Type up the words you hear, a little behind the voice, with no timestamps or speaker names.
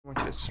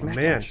want you to smack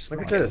Man, it.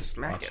 look at this.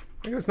 Smack it.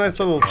 Look at this nice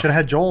little Should have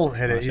had Joel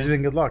hit it. He's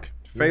been good luck.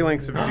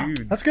 phalanx of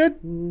dudes. That's good.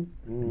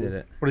 Did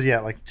it. What is he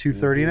at? Like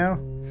 230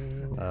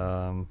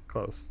 now?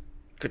 Close.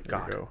 Good There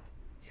God. you go.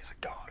 He's a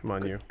god. Come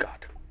on, you.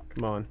 God.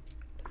 Come on.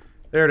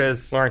 There it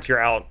is. Lawrence,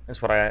 you're out.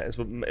 Is what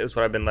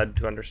I've been led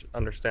to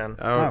understand.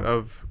 Out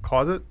of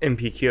closet.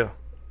 MPQ.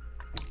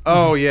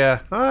 Oh yeah,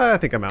 I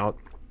think I'm out.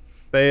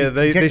 They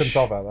He kicked sh-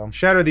 himself out though.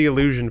 shatter the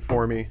illusion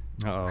for me.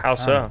 Uh-oh. How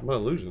so? What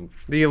illusion.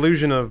 The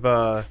illusion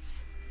of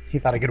He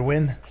thought he could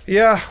win.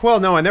 yeah. Well,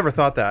 no, I never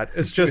thought that.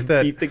 It's just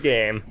that Beat the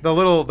game.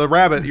 the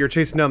rabbit you're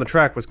chasing down the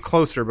track was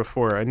closer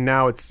before, and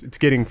now it's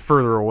getting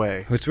further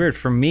away. It's weird.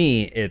 For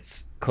me,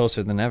 it's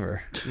closer than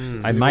ever.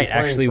 I might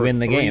Playing actually for win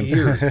the 3 game.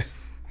 years.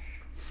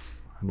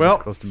 I'm Well-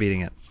 this close to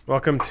beating it.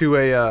 Welcome to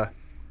a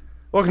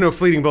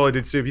fleeting bullet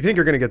dude soup. You think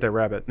you're gonna get that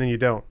rabbit, and then you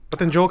don't. But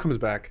then Joel comes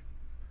back.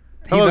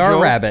 He's Hello, our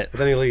Joel. rabbit. But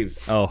then he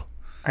leaves. Oh.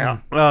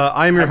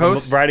 I'm your A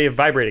host. variety of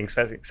vibrating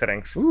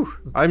settings. Ooh,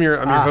 I'm your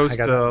host.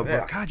 I got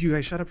that. God, you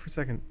guys, shut up for a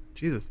second.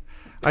 Jesus.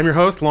 I'm your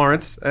host,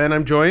 Lawrence, and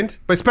I'm joined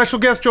by special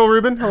guest Joel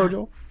Rubin. Hello,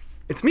 Joel.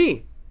 It's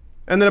me.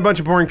 And then a bunch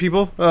of boring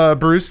people.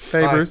 Bruce.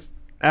 Hey, Hi. Bruce.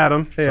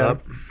 Adam. Hey, Adam.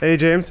 up? Hey,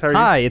 James. How are you?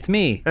 Hi, it's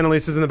me. And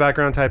Elisa's in the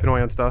background typing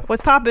away on stuff.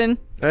 What's poppin'?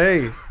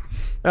 Hey.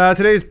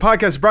 Today's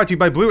podcast is brought to you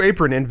by Blue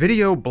Apron and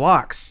Video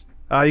Blocks.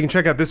 You can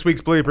check out this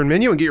week's Blue Apron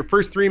menu and get your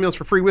first 3 meals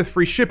for free with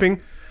free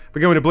shipping by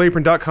going to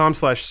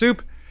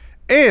blueapron.com/soup.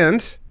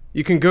 And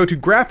you can go to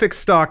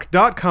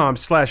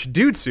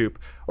graphicstock.com/dudesoup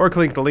or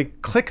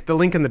click the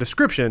link in the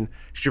description.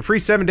 It's your free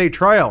 7-day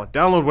trial.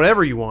 Download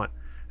whatever you want.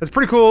 That's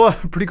pretty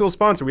cool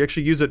sponsor. We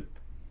actually use it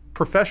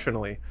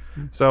professionally.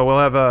 So we'll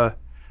have oh,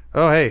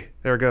 hey,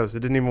 there it goes. It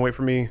didn't even wait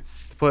for me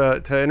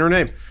to enter a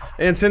name.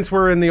 And since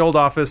we're in the old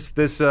office,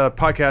 this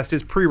podcast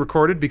is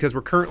pre-recorded because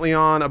we're currently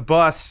on a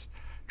bus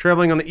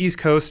traveling on the East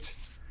Coast,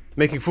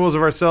 making fools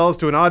of ourselves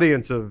to an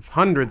audience of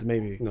hundreds,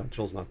 maybe. No,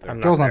 Joel's not there.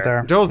 Joel's not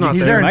there. Joel's not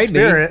He's there. there in Might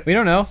spirit. be. We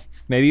don't know.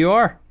 Maybe you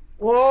are.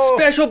 Whoa!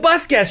 Special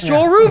bus guest,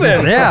 Joel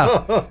Rubin.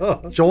 Yeah.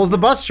 Joel's the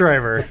bus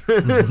driver.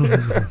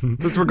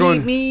 Since we're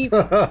going,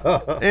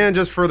 and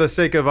just for the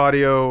sake of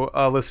audio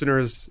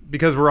listeners,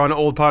 because we're on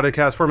old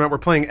podcast format, we're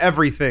playing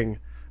everything.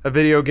 A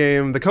video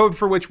game, the code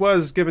for which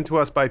was given to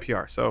us by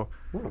PR. So,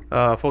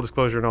 full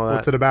disclosure and all that.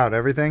 What's it about?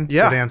 Everything?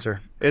 Yeah. Good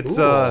answer. It's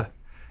Ooh.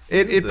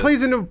 it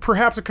plays into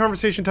perhaps a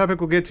conversation topic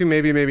we'll get to,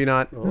 maybe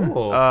not.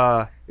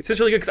 Oh. It's just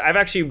really good because I've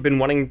actually been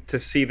wanting to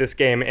see this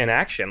game in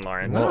action,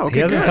 Lawrence. Oh, He okay,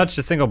 hasn't good. touched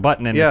a single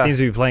button, and Yeah. it seems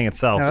to be playing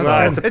itself. Yeah, so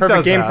that's It's a It perfect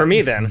does game that. for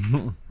me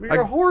then.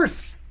 We're a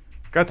horse.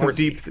 Got some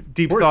Horsey.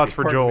 deep Horsey, thoughts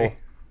for pardon Joel. me.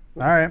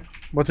 All right.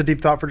 What's a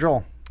deep thought for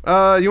Joel? You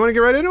want to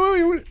get right into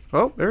it?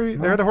 Oh,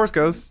 there the horse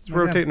goes. It's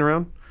rotating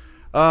around.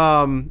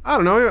 I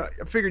don't know.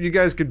 I figured you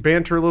guys could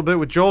banter a little bit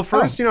with Joel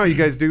first. You know how you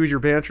guys do with your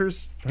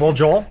banters. Well,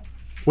 Joel,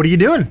 what are you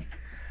doing?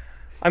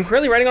 I'm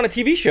currently writing on a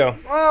TV show.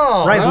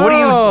 Oh, Right, but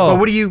Oh.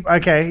 what do you?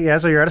 Okay, yeah.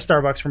 So you're at a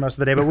Starbucks for most of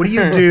the day, but what do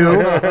you do?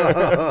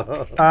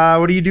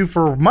 What do you do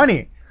for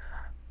money?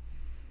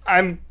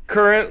 I'm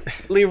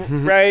currently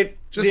writing.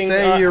 just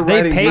say you're They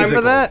writing pay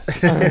for musicals.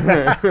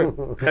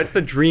 that. That's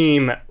the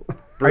dream.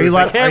 Are you Bruce.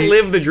 I allowed? Are can't you,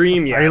 live the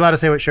dream yet. are you allowed to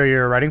say what show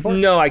you're writing for?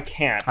 No, I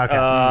can't.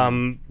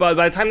 Okay. But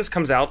by the time this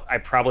comes out, I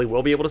probably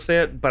will be able to say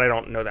it, but I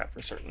don't know that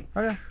for certain.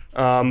 Okay.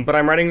 But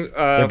I'm writing.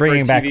 They're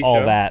bringing for a back TV all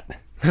show. that.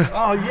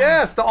 Oh,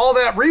 yes, the All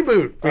That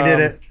reboot. We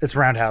did it. It's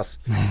Roundhouse.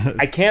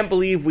 I can't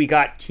believe we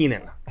got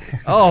Keenan.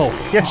 Oh,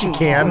 Yes, you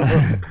can. He's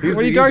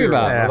What are the you talking easier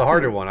about? one, or Yeah. the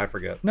harder one, I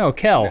forget. no,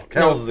 Kel.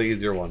 Kel's the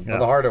easier one, or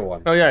the harder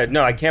one. Oh yeah,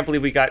 no, I can't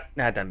believe we got.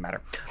 Nah, it doesn't matter.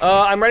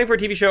 I'm writing for a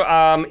TV show.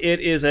 It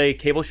is a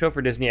cable show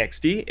for Disney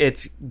XD.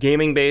 It's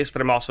gaming based,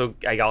 but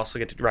I also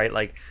get to write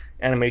like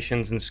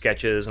animations and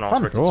sketches and all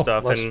sorts cool. of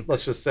stuff. And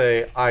Let's just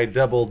say I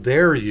double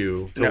dare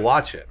you to No.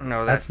 watch it.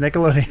 no, That's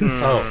Nickelodeon.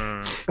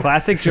 Oh,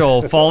 Classic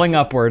Joel falling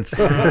upwards.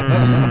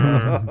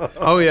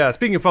 Oh yeah.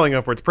 Speaking of falling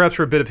upwards, perhaps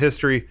for a bit of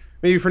history,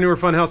 maybe for newer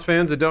Funhouse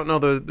fans that don't know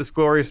this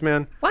glorious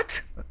man.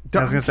 what? I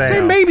was gonna say,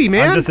 maybe,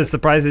 man. I'm just as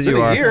surprised as it's you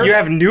been are. a year. You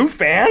have new It's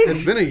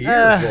fans? been a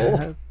year,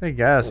 Joel. I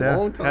guess, A yeah.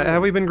 long time.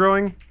 Have we been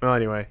growing? Well,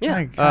 anyway. Yeah.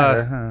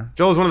 Kinda,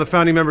 Joel is one of the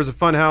founding members of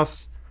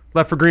Funhouse.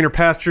 Left for greener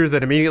pastures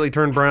that immediately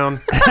turned brown.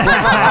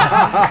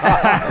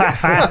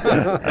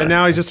 And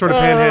now he's just sort of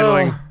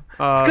panhandling.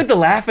 It's good to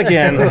laugh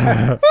again.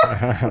 I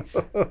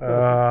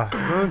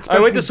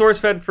went to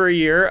SourceFed for a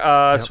year.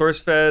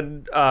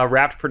 SourceFed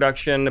wrapped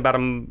production about a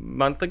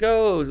month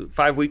ago,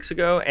 5 weeks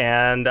ago,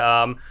 and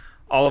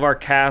all of our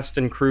cast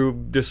and crew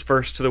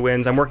dispersed to the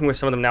winds. I'm working with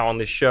some of them now on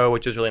this show,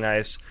 which is really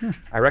nice.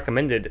 I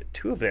recommended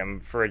 2 of them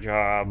for a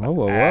job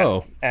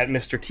Whoa. at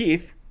Mr.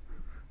 Teeth.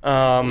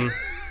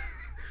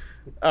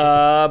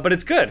 But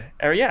it's good.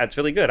 Yeah, it's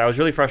really good. I was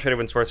really frustrated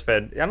when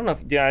SourceFed. I don't know.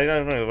 I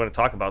don't really want to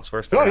talk about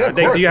SourceFed. Oh, yeah, of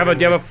do course. you have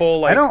a full?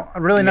 Like, I don't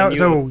really know. menu?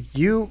 So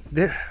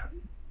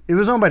it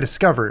was owned by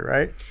Discovery,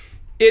 right?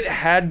 It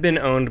had been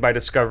owned by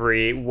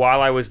Discovery.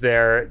 While I was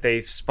there, they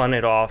spun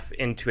it off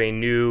into a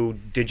new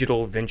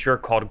digital venture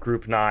called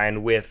Group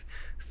 9 with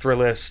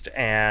Thrillist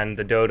and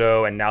the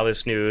Dodo and Now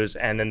This News,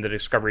 and then the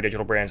Discovery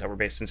digital brands that were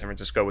based in San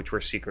Francisco, which were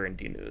Seeker and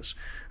D-News.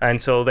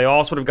 And so they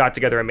all sort of got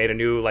together and made a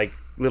new like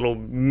little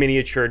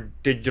miniature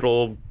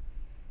digital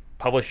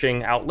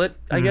publishing outlet,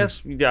 I guess,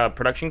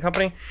 production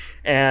company.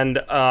 And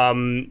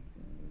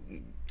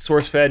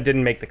SourceFed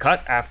didn't make the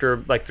cut after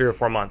like 3 or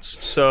 4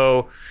 months.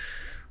 So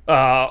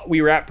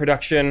we wrapped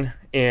production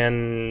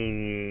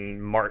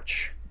in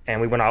March, and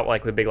we went out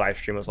like with a big live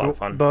stream. It was a lot of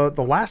fun.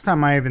 The last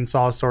time I even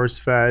saw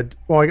SourceFed,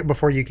 well,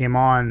 before you came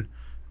on,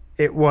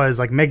 it was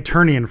like Meg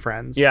Turney and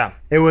Friends. Yeah.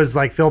 It was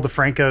like Phil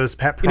DeFranco's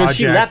pet project.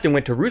 She left and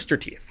went to Rooster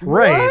Teeth.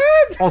 Right.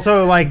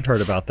 Also, like,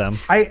 Heard about them.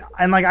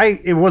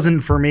 it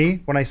wasn't for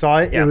me when I saw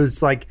it. Yeah. It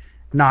was like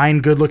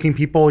 9 good-looking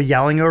people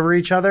yelling over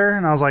each other,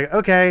 and I was like,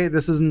 okay,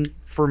 this isn't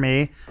for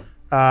me.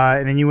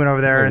 And then you went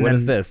over there, and What then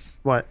is this?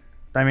 what?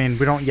 I mean,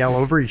 we don't yell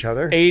over each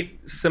other.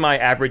 8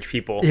 semi-average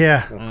people.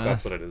 Yeah,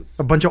 That's what it is.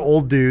 a bunch of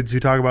old dudes who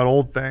talk about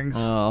old things.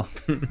 Oh,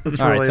 That's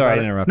all right. really Sorry about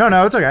to it. interrupt.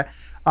 No, it's okay.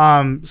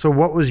 So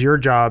what was your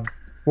job?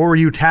 What were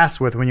you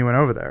tasked with when you went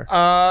over there?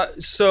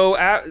 So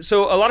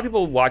a lot of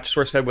people watched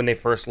SourceFed when they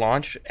first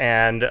launched,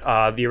 and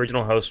the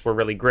original hosts were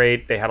really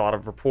great. They had a lot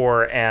of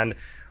rapport, and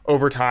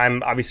over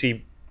time,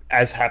 obviously,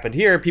 as happened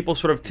here, people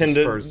sort of tend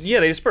Disperse.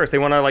 they disperse. They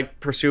want to like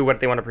pursue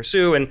what they want to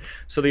pursue, and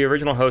so the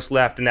original host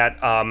left, and that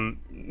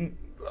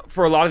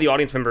for a lot of the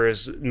audience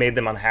members made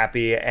them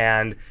unhappy,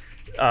 and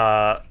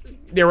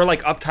there were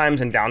like up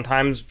times and down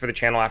times for the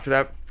channel after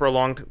that for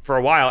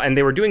a while, and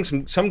they were doing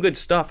some good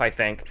stuff, I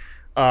think,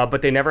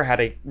 but they never had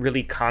a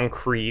really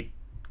concrete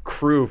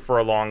crew for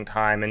a long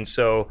time, and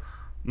so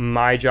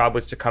my job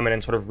was to come in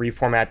and sort of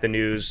reformat the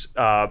news,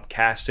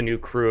 cast a new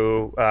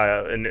crew,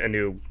 a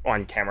new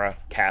on-camera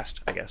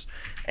cast, I guess,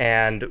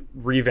 and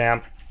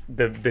revamp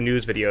the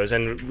news videos.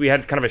 And we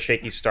had kind of a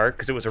shaky start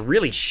because it was a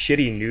really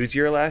shitty news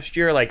year last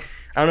year. Like,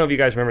 I don't know if you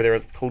guys remember, there were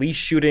police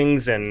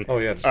shootings, and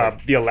just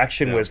like- the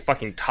election was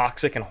fucking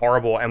toxic and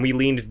horrible, and we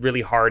leaned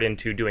really hard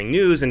into doing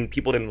news, and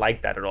people didn't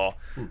like that at all.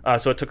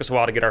 So it took us a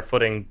while to get our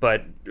footing,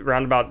 but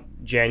around about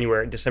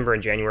December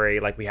and January,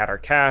 like, we had our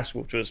cast,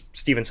 which was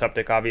Steven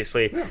Suptic,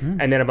 obviously,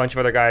 and then a bunch of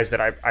other guys that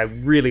I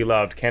really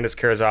loved. Candace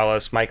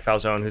Carrizales, Mike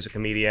Falzone, who's a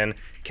comedian.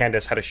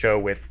 Candace had a show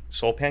with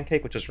Soul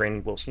Pancake, which is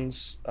Rainn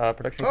Wilson's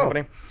production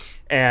company,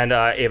 and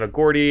Ava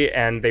Gordy,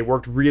 and they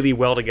worked really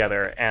well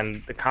together,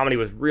 and the comedy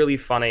was really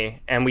funny,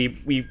 and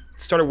we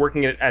started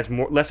working it as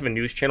less of a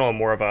news channel and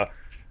more of a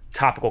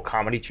topical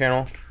comedy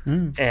channel,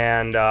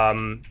 and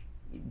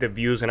the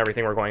views and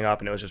everything were going up,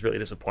 and it was just really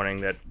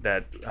disappointing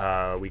that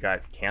we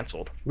got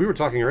canceled. We were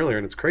talking earlier,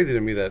 and it's crazy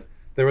to me that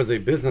there was a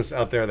business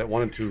out there that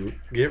wanted to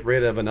get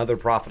rid of another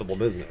profitable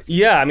business.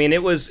 Yeah, I mean,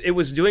 it was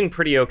doing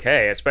pretty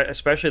okay,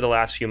 especially the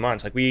last few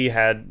months. Like, we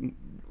had,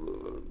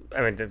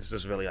 I mean, this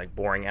is really like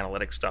boring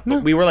analytic stuff,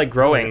 but we were like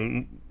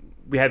growing.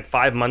 We had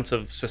 5 months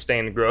of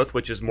sustained growth,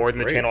 which is more than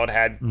the great. channel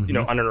had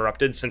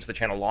uninterrupted since the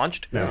channel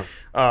launched.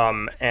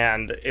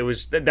 And it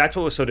was that's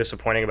what was so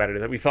disappointing about it,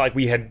 is that we felt like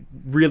we had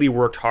really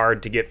worked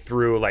hard to get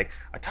through like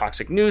a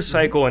toxic news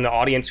cycle and the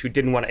audience who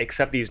didn't want to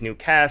accept these new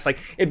casts. Like,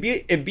 it'd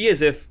be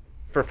as if,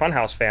 for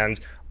Funhouse fans,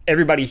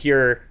 everybody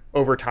here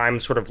over time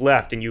sort of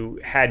left, and you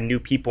had new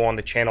people on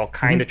the channel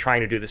kind of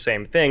trying to do the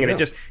same thing, and it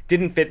just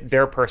didn't fit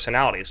their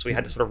personalities. So we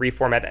had to sort of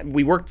reformat that.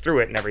 We worked through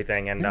it and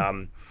everything,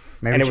 and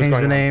Maybe and it was change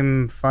going the well.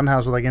 name Funhouse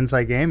with like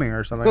Inside Gaming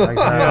or something like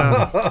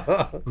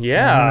that.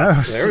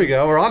 Yeah. There we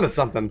go. We're on to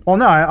something. Well,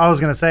 no, I was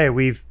going to say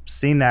we've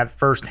seen that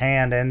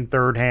firsthand and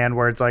third hand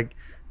where it's like,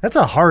 that's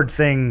a hard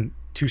thing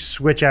to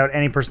switch out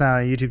any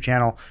personality on a YouTube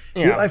channel.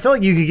 Yeah. I feel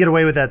like you could get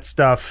away with that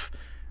stuff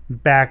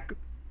back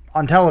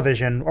on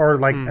television, or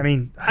like, I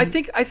mean, I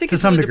think to it's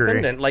some really degree.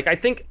 dependent. Like, I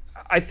think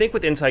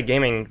with Inside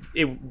Gaming,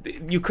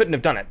 you couldn't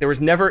have done it. There was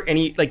never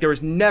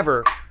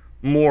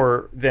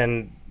more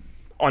than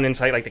on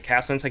Inside, like the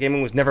cast on Inside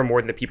Gaming was never more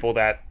than the people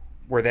that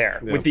were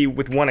there. Yeah.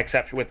 With one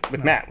exception,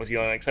 with Matt was the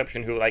only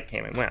exception who like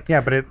came and went.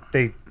 yeah, but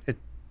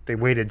they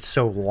waited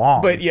so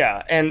long. But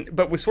yeah,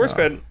 but with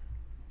SourceFed,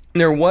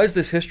 there was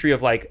this history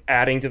of like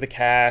adding to the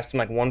cast, and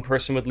like one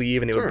person would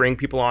leave and they would bring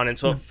people on, and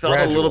so it felt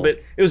a little Gradual.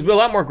 bit. It was a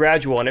lot more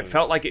gradual, and it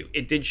felt like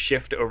it did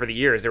shift over the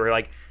years. There were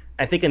like,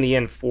 I think in the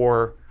end,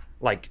 4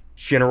 like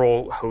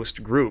general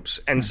host groups,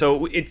 and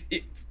so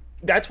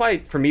that's why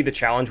for me the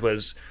challenge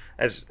was,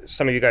 as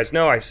some of you guys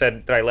know, I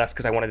said that I left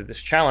because I wanted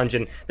this challenge,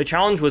 and the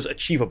challenge was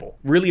achievable,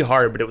 really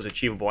hard, but it was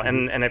achievable,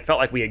 and it felt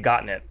like we had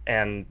gotten it,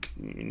 and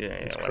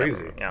it's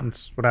crazy. Yeah.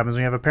 that's what happens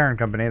when you have a parent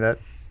company that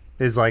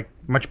is like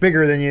much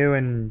bigger than you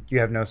and you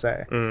have no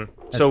say. So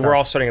we're tough.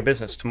 all starting a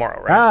business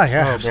tomorrow, right? Ah,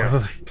 yeah,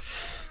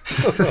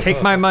 absolutely.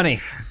 Take my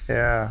money.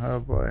 Yeah. Oh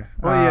boy.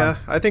 Well, yeah,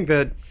 I think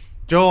that,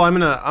 Joel, I'm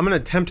gonna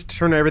attempt to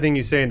turn everything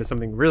you say into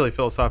something really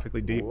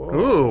philosophically deep.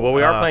 Ooh, well,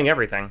 we are playing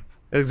everything.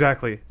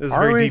 Exactly. This is a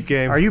Are very we? deep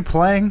game. Are you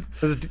playing?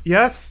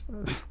 Yes.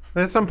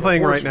 That's I'm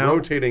playing Horse right now.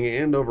 rotating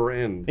end over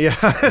end. Yeah.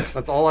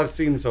 That's all I've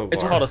seen so far.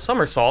 It's called a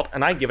somersault,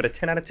 and I give it a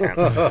 10 out of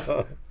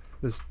 10.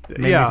 This,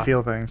 Made me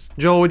feel things.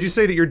 Joel, would you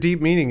say that your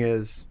deep meaning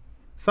is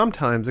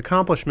sometimes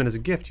accomplishment is a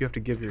gift you have to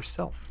give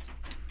yourself?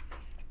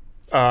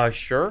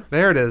 Sure.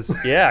 There it is.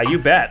 Yeah, you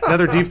bet.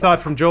 Another deep thought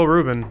from Joel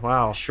Rubin.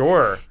 Wow.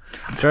 Sure.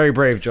 Very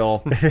brave,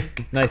 Joel.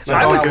 Nice job.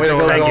 I was way to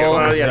go, thank you. Joel.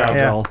 Well, you know,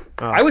 Yeah.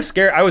 I was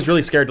scared. I was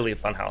really scared to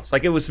leave Funhouse.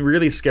 Like, it was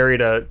really scary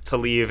to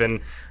leave and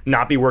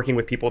not be working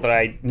with people that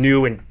I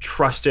knew and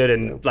trusted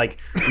and like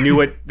knew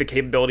what the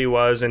capability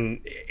was.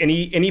 And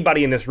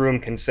anybody in this room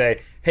can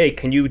say, "Hey,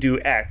 can you do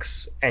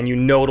X?" And you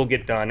know it'll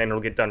get done, and it'll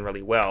get done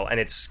really well. And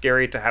it's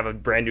scary to have a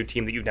brand new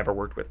team that you've never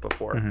worked with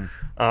before.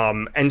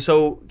 And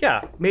so,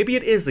 yeah, maybe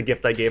it is the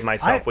gift I gave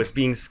myself, was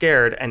being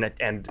scared and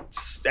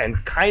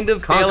kind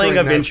of failing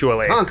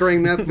eventually.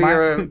 Conquering that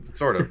fear,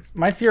 sort of.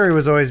 My theory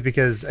was always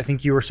because I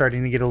think you were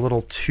starting to get a little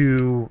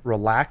too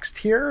relaxed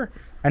here.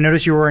 I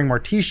noticed you were wearing more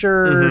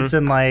T-shirts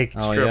and like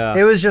yeah.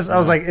 it was just I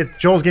was like,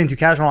 Joel's getting too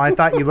casual. I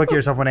thought you look at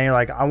yourself one day and you're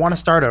like, I want to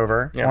start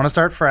over. I want to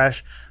start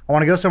fresh. I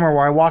want to go somewhere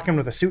where I walk in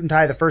with a suit and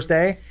tie the first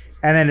day,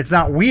 and then it's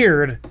not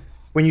weird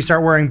when you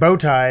start wearing bow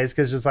ties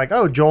because it's like,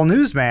 oh, Joel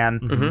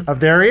Newsman,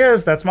 there he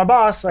is. That's my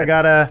boss. I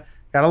gotta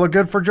look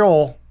good for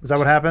Joel. Is that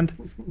what happened?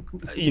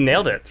 You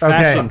nailed it.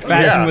 Fashion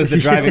Yeah. was the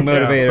driving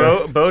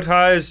motivator. Bow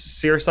ties,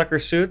 seersucker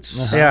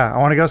suits. Yeah, I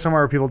want to go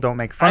somewhere where people don't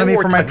make fun I of me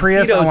wore for my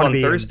Prius. I tuxedos want on to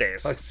be.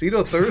 Thursdays.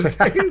 Tuxedo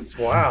Thursdays?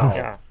 Wow.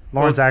 Yeah.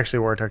 Lawrence actually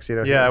wore a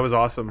tuxedo. Yeah, it was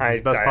awesome. It was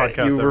the best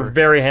podcast You ever. were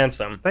very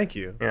handsome. Thank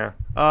you.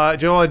 Yeah.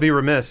 Joel, I'd be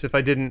remiss if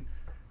I didn't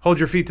hold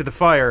your feet to the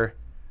fire.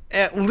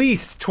 At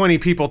least 20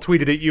 people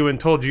tweeted at you and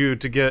told you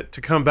to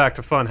come back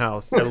to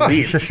Funhouse. At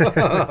least.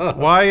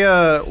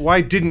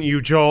 Why didn't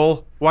you,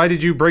 Joel? Why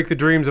did you break the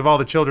dreams of all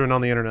the children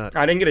on the internet?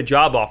 I didn't get a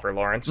job offer,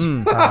 Lawrence.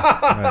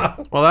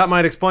 Well, that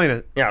might explain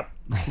it. Yeah.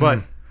 But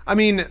I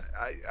mean,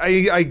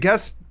 I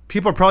guess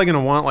people are probably going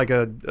to want like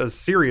a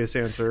serious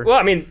answer. Well,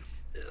 I mean,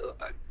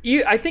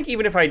 I think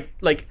even if I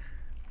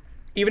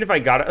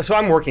got it, so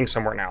I'm working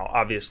somewhere now,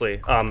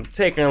 obviously.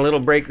 Taking a little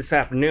break this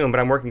afternoon, but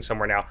I'm working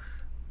somewhere now.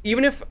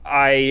 Even if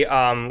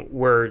I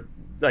were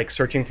like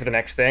searching for the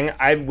next thing,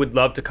 I would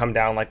love to come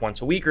down like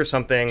once a week or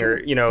something, or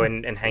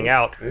and hang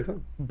out.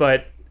 Anytime.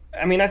 But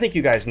I mean, I think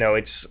you guys know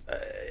it's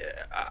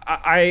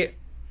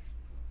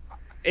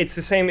it's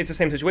the same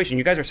situation.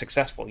 You guys are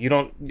successful. You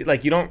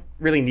don't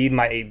really need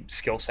my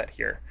skill set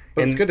here.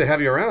 But it's And good to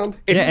have you around.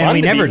 It's Yeah, and fun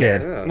we to be never here.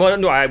 did. Yeah. Well,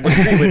 no, I would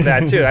agree with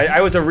that too.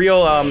 I was a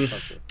real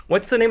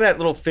what's the name of that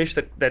little fish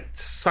that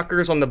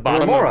suckers on the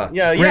bottom? Remora.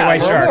 Yeah, Great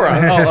white shark.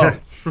 remora.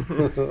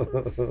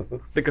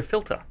 The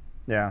gefilte.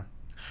 Yeah.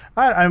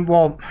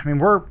 Well, I mean,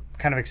 we're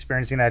kind of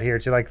experiencing that here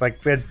too. Like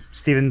we had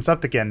Steven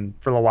Suptikin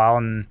for a little while,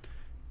 and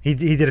he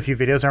did a few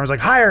videos, and I was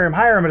like, hire him.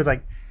 But it's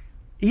like,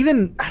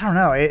 even I don't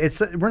know.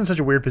 We're in such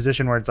a weird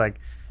position where it's like,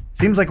 it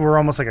seems like we're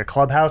almost like a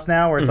clubhouse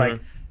now, where it's like,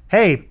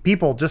 hey,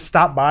 people, just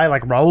stop by.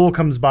 Like Raul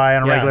comes by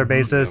on a regular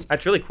basis.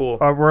 That's really cool.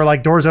 We're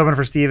like, doors open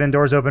for Steven,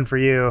 doors open for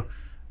you.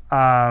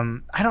 I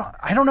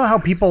don't know how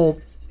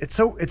people. It's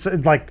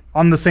like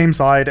on the same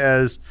side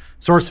as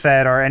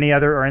SourceFed or any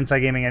other or Inside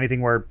Gaming,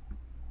 anything where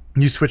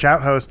you switch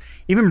out hosts.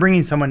 Even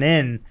bringing someone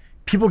in,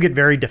 people get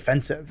very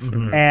defensive,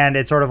 and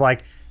it's sort of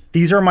like,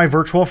 these are my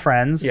virtual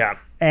friends. Yeah.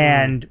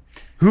 And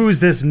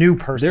who's this new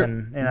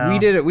person? You know?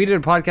 We did a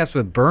podcast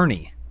with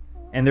Bernie,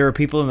 and there were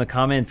people in the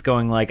comments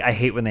going like, "I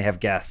hate when they have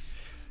guests."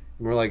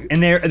 We're like,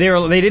 And they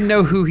didn't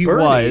know who he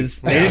Bernie.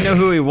 was. They didn't know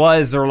who he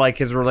was or like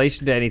his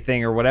relation to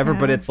anything or whatever.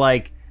 But it's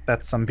like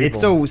That's some people.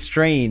 it's so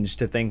strange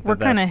to think We're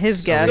that kinda that's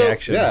his a guests.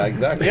 reaction. yeah,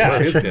 exactly. Yeah.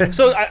 It's good.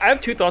 So I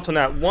have two thoughts on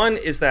that. One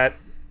is that,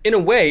 in a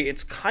way,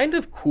 it's kind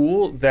of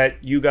cool that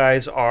you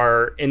guys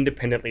are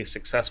independently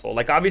successful.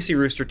 Like, obviously,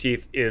 Rooster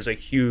Teeth is a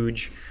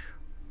huge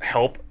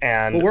help,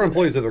 and Well, we're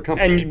employees of their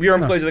company. and we are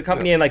employees of the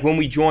company, and like when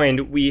we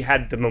joined, we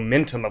had the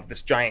momentum of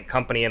this giant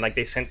company, and like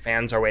they sent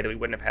fans our way that we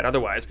wouldn't have had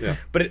otherwise. Yeah.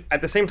 But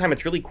at the same time,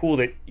 it's really cool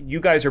that you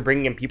guys are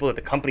bringing in people that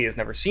the company has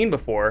never seen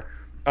before.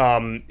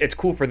 It's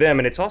cool for them,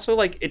 and it's also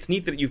like it's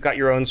neat that you've got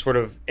your own sort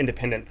of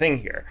independent thing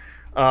here.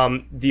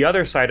 The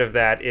other side of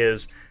that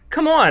is,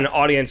 come on,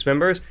 audience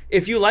members,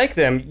 if you like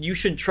them, you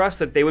should trust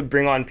that they would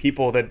bring on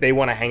people that they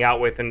want to hang out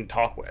with and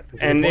talk with.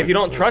 And if point. you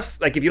don't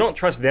trust, if you don't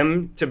trust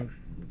them to,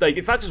 like,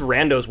 it's not just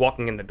randos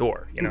walking in the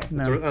door, you know.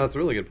 That's a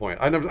really good point.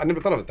 I never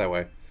thought of it that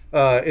way.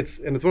 It's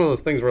one of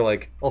those things where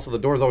like also the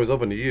door's always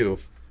open to you,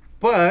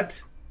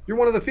 but you're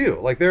one of the few.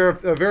 Like there are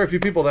very few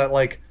people that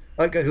like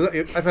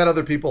 'cause I've had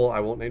other people, I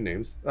won't name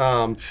names,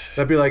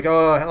 that'd be like,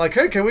 oh, like,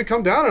 hey, can we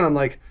come down? And I'm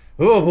like,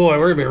 oh boy,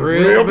 we're gonna be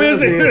real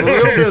busy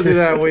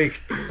that week.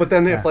 But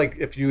then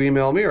if you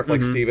email me or if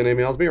like Steven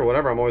emails me or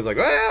whatever, I'm always like,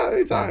 oh yeah,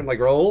 anytime. Like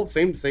Raul,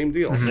 same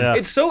deal. Yeah.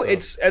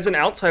 It's as an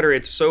outsider,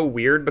 it's so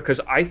weird because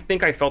I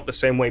think I felt the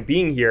same way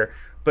being here,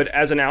 but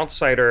as an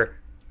outsider,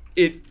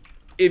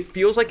 it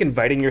feels like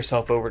inviting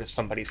yourself over to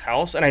somebody's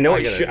house, and I know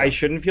I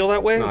shouldn't feel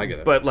that way. No, I get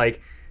it. But like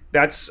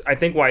that's I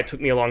think why it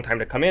took me a long time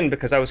to come in,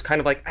 because I was kind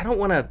of like, I don't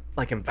want to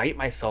like invite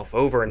myself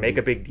over and make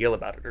a big deal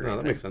about it or No, that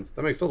anything. makes sense.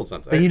 That makes total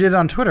sense. Then you did it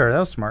on Twitter. That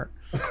was smart.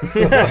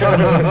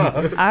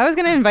 I was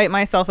gonna invite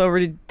myself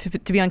over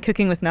to be on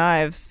Cooking with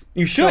Knives.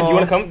 You should. You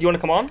want to come? You want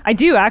to come on? I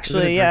do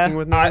actually. Yeah. Drinking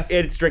with knives?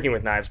 It's drinking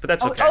with knives, but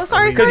that's okay. oh,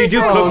 sorry, Because you do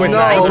sorry. cook with no,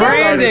 knives. we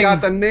already Branding.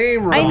 got the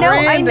name wrong.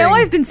 I know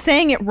I've been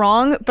saying it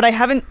wrong, but I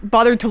haven't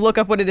bothered to look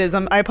up what it is.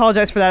 I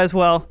apologize for that as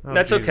well.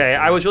 That's okay.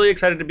 I was really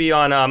excited to be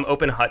on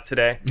Open Hut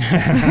today.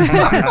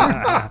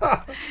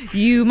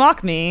 You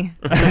mock me.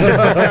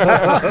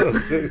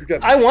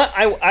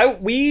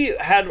 We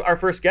had our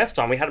first guest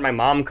on. We had my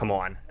mom come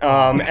on,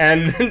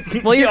 and Well,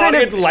 the you're kind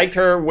of- audience liked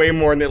her way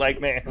more than they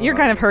liked me. You're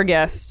kind of her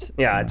guest.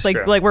 Yeah, it's like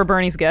true. like we're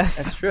Bernie's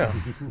guests. It's true.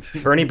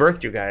 Bernie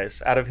birthed you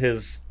guys out of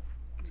his.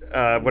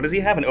 What does he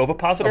have? An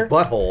ovipositor?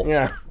 Butthole.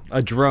 Yeah.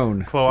 A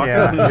drone. Cloaca.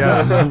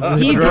 Yeah.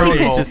 He Drone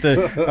did. hole. It's just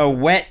a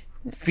wet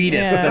fetus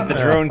Yeah. that the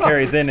drone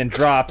carries in and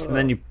drops, and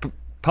then you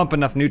pump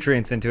enough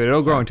nutrients into it.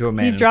 It'll grow into a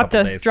man. He in a dropped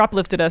couple us, days. drop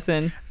lifted us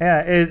in.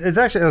 Yeah, it's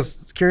actually. I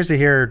was curious to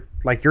hear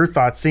like your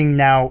thoughts, seeing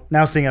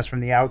seeing us from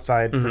the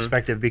outside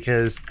perspective,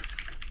 because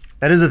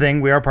that is a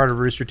thing. We are part of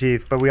Rooster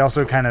Teeth, but we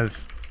also kind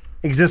of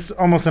exist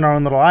almost in our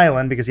own little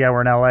island because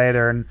we're in LA,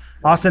 they're in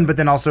Austin, but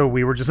then also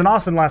we were just in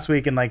Austin last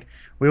week, and like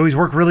we always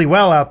work really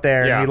well out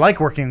there, Yeah. and we like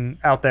working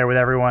out there with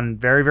everyone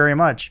very, very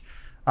much.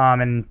 I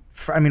mean,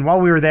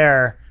 while we were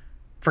there,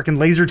 freaking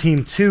Laser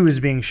Team 2 is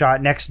being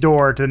shot next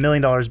door to the $1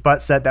 Million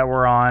Butt set that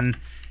we're on.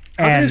 How's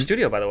the And new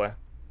studio, by the way?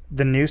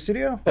 the new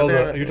studio? Oh,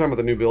 you're talking about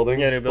the new building?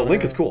 Yeah, new building. The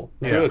link is cool.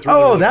 It's Yeah. really- it's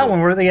really, really That cool.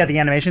 one where they had the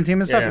animation team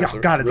and stuff. Yeah. Oh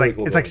God, it's Really like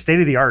cool it's like building. state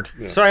of the art.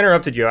 So I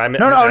interrupted you.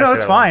 No,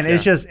 it's fine.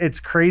 It's just it's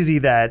crazy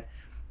that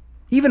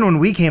even when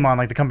we came on,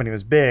 like the company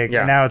was big, Yeah.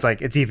 and now it's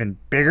like it's even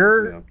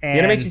bigger. Yeah. And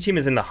The animation team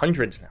is in the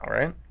hundreds now,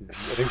 right? I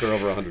think they're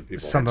over 100 people.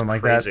 something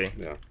like Crazy. that.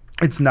 Yeah.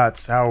 It's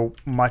nuts how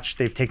much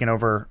they've taken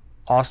over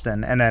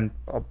Austin and then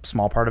a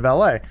small part of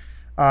LA.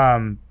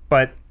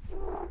 But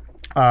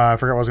I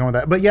forgot what I was going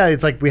with that. But yeah,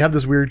 it's like we have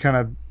this weird kind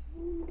of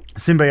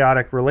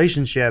symbiotic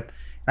relationship.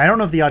 I don't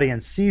know if the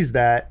audience sees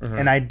that,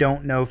 and I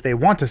don't know if they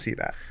want to see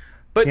that.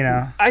 But You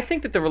know? I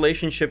think that the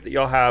relationship that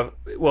y'all have,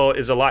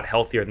 is a lot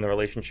healthier than the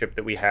relationship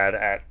that we had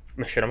at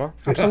Machinima.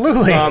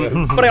 Absolutely.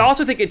 But I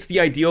also think it's the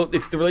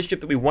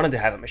relationship that we wanted to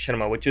have at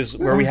Machinima, which is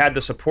where we had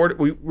the support,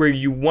 where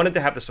you wanted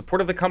to have the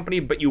support of the company,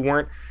 but you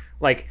weren't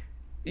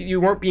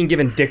being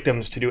given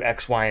dictums to do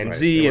X, Y, and Right.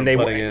 Z, They and weren't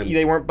butting in.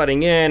 they weren't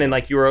butting in, and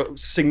like you were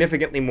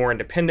significantly more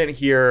independent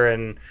here,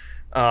 and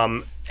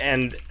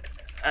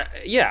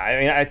yeah, I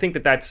mean, I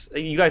think that's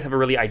you guys have a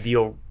really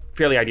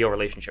fairly ideal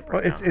relationship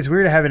right now. It's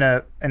weird having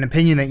an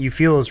opinion that you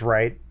feel is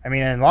right. I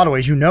mean, in a lot of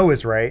ways,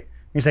 is right.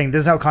 You're saying this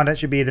is how content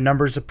should be. The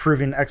numbers are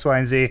proving X, Y,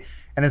 and Z,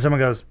 and then someone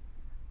goes,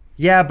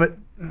 "Yeah, but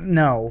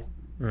no,"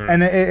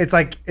 and it's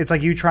like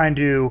you trying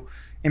to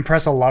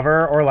impress a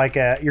lover, or like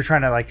you're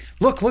trying to like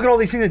look at all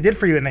these things they did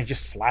for you, and they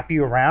just slap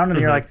you around, and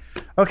you're like,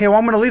 "Okay, well,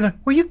 I'm gonna leave." Like,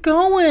 where you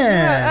going?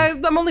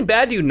 I'm only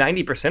bad to you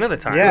 90% of the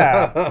time.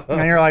 Yeah,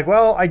 and you're like,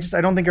 well, I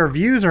don't think our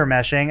views are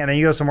meshing, and then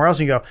you go somewhere else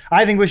and you go,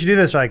 I think we should do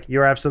this. You're like,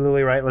 you're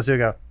absolutely right. Let's do it.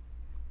 Go.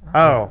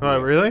 Oh,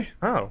 Really?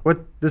 Oh. what?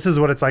 This is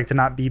what it's like to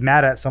not be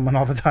mad at someone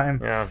all the time.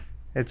 Yeah.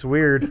 It's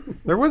weird.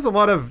 There was a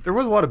lot of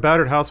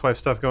battered housewife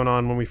stuff going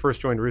on when we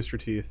first joined Rooster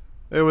Teeth.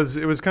 It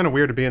was kind of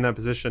weird to be in that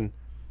position.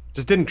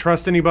 Just didn't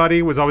trust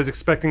anybody. Was always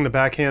expecting the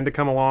backhand to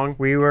come along.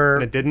 We were.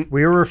 And it didn't?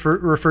 We were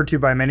referred to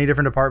by many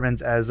different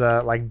departments as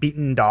like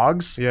beaten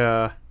dogs.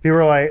 Yeah. People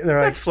were like, they're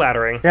like, That's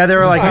flattering. yeah, they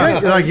were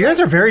like, you guys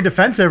are very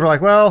defensive. We're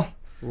like, well,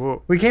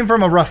 Whoa. we came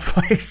from a rough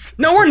place.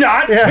 No, we're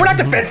not. Yeah. We're not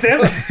defensive.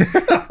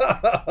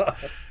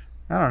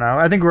 I don't know.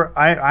 I think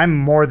I'm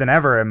more than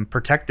ever am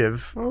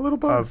protective. Oh, little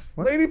bugs.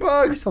 What? I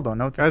Ladybugs. still don't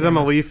know what this Guys, I'm game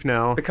a is. leaf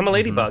now. Become a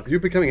ladybug. You're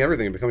becoming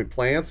everything. You're becoming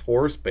plants,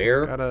 horse,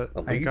 bear. I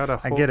leaf.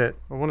 get it.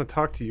 I want to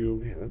talk to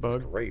you, Man, this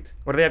bug. is great.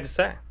 What do they have to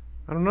say?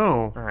 I don't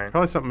know. All right.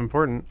 Probably something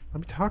important.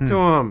 Let me talk to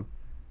him.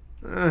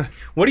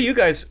 What do you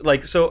guys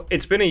like? So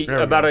it's been we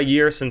about go. a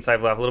year since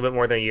I've left, a little bit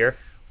more than a year.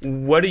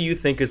 What do you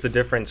think is the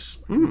difference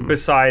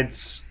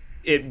besides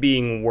it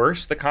being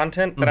worse, the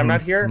content that I'm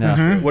not here?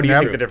 What do you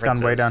Yep. think the difference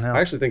It's gone way is? downhill.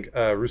 I actually think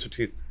Rooster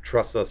Teeth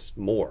trusts us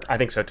more. I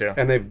think so too.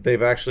 And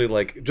they've actually,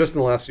 like, just in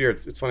the last year,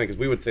 it's funny because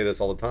we would say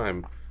this all the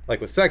time,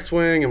 like with Sex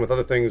Swing and with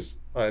other things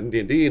in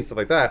D&D and stuff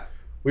like that.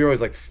 We were always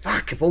like,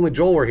 fuck, if only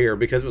Joel were here,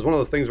 because it was one of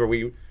those things where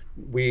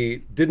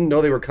we didn't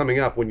know they were coming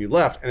up when you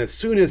left, and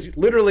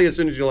literally as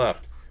soon as you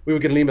left, we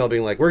would get an email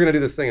being like, we're gonna do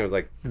this thing. I was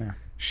like,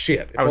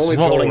 shit, if I was only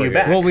Joel holding were you here.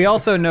 back. Well, we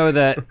also know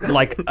that,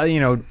 like,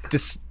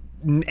 just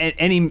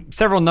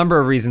several number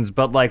of reasons,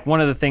 but like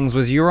one of the things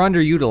was you were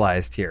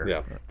underutilized here.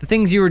 Yeah. The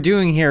things you were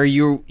doing here,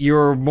 you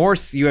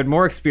had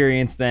more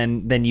experience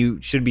than you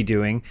should be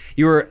doing.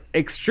 You were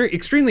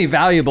extremely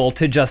valuable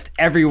to just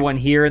everyone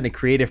here in the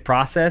creative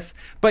process,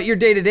 but your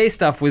day-to-day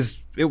stuff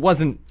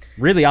wasn't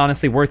really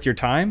honestly worth your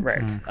time.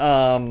 Right.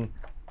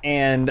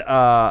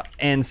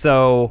 And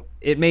so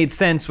it made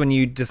sense when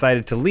you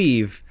decided to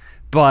leave,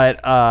 but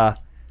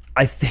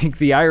I think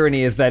the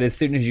irony is that as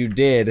soon as you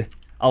did,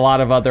 a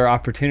lot of other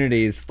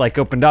opportunities like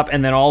opened up,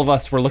 and then all of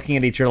us were looking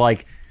at each other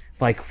like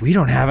we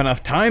don't have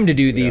enough time to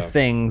do these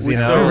things. You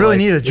know, so- We really Like,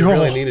 need a We Joel.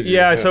 really needed you.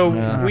 Yeah, so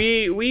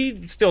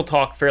we still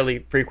talk fairly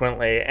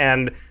frequently,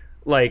 and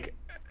like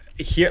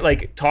here,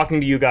 like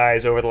talking to you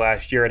guys over the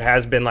last year, it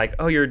has been like,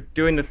 oh, you're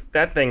doing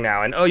that thing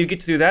now, and oh, you get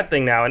to do that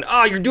thing now, and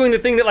oh, you're doing the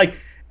thing that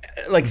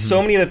like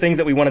so many of the things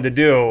that we wanted to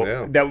do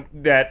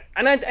that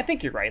and I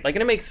think you're right. Like,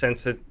 and it makes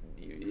sense that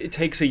it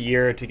takes a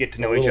year to get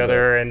to know each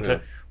other and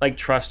to like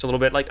trust a little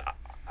bit. Like,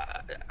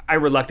 I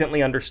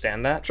reluctantly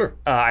understand that. Sure.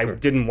 I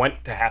didn't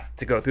want to have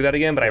to go through that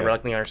again, but I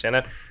reluctantly understand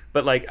that.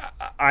 But like,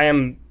 I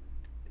mean,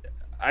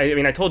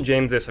 I told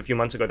James this a few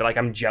months ago that like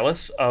I'm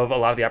jealous of a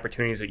lot of the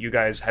opportunities that you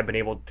guys have been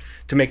able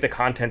to make the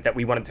content that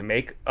we wanted to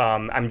make.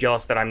 I'm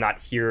jealous that I'm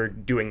not here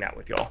doing that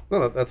with y'all.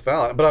 No, that's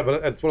valid. But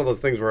it's one of those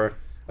things where,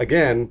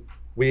 again,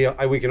 we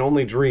can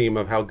only dream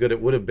of how good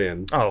it would have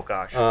been. Oh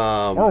gosh.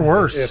 Or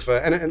worse. If,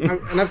 and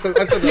I've said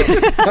that.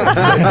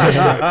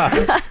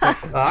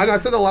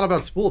 I've said that a lot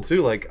about Spool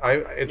too. Like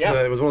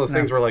it was one of those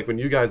things where like when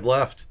you guys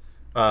left,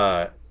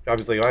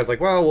 obviously I was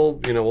like, well,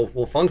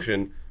 we'll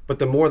function. But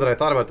the more that I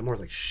thought about it, the more I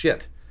was like,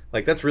 shit,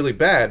 like that's really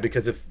bad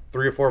because if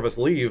 3 or 4 of us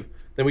leave,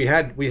 then we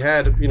had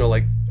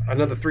like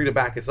another 3 to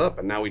back us up,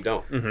 and now we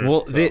don't. Mm-hmm.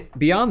 Well,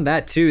 beyond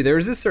that too,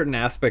 there's a certain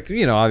aspect.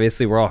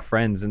 Obviously we're all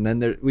friends, and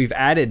then we've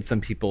added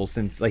some people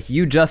since like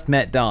you just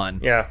met Don.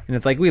 Yeah, and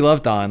it's like we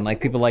love Don.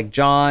 Like people like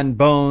John,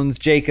 Bones,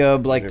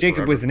 Jacob. Like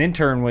Jacob was an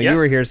intern when you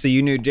were here, so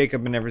you knew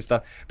Jacob and every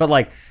stuff. But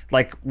like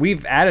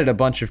we've added a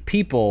bunch of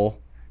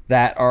people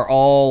that are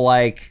all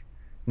like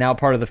now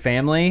part of the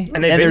family,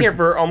 and they've been here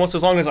for almost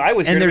as long as I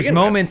was here. And there's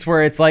moments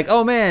where it's like,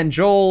 oh man,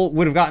 Joel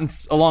would have gotten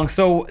along.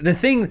 So the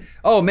thing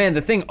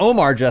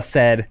Omar just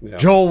said,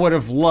 Joel would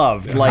have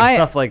loved,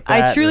 stuff like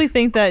that. I truly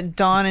think that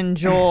Don and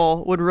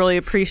Joel would really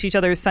appreciate each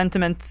other's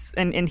sentiments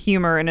and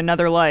humor in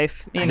another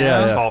life. It's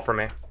too tall for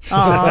me.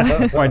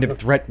 Find him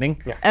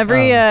threatening. Yeah.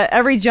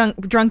 Every drunk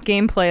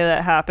gameplay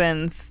that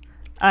happens,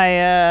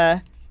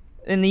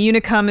 and the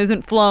Unicum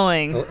isn't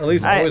flowing.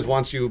 Elise always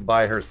wants you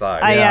by her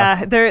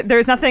side.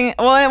 There's nothing.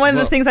 Well, one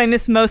of the things I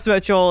miss most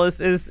about Joel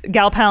is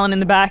Gal Palin in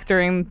the back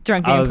during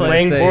drunk gameplay.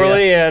 Playing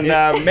poorly and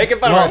making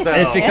fun of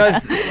ourselves. It's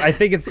because I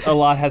think a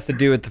lot has to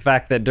do with the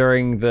fact that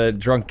during the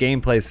drunk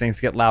gameplays, things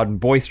get loud and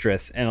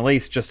boisterous, and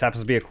Elise just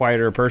happens to be a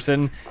quieter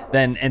person.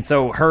 And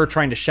so her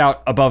trying to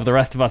shout above the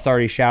rest of us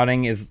already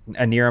shouting is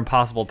a near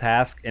impossible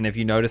task. And if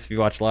you you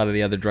watch a lot of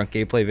the other drunk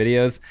gameplay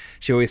videos,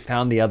 she always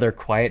found the other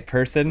quiet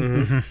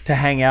person to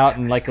hang out.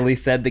 And like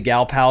Elise said, the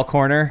gal pal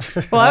corner.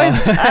 Well, I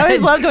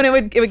always loved when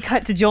it would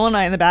cut to Joel and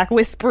I in the back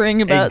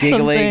whispering about and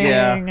giggling,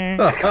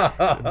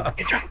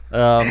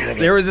 something.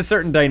 There was a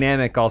certain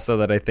dynamic also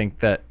that I think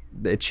that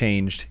it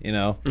changed.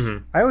 I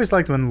always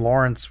liked when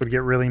Lawrence would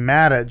get really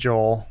mad at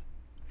Joel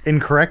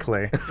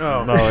incorrectly.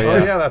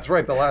 Oh yeah, that's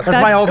right. The last. That's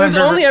my all-time. It was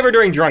only ever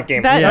during drunk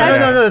gameplay. No.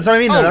 That's what I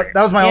mean. That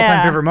was my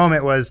all-time favorite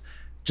moment. Was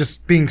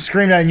just being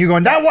screamed at and you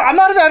going, I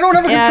don't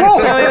have a control.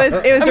 So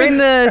it was during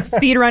the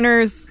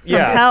speedrunners from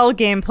Hell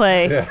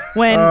gameplay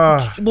when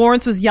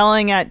Lawrence was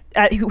yelling at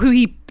who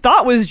he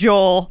thought was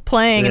Joel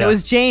playing, and it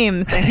was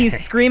James, and he's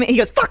screaming. He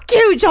goes, "Fuck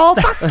you, Joel!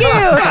 Fuck you!"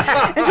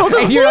 And Joel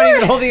goes, "You're not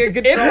even holding a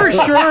good." It for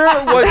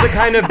sure was the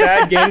kind of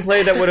bad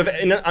gameplay that would have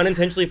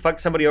unintentionally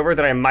fucked somebody over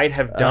that I might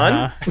have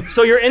done.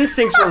 So your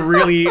instincts were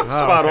really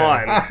spot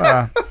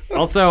on.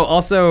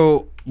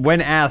 Also,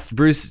 when asked,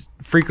 Bruce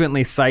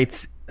frequently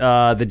cites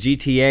the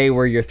GTA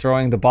where you're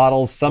throwing the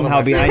bottles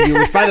somehow behind you,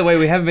 which, by the way,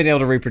 we haven't been able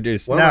to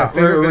reproduce. One of my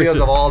favorite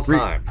videos of all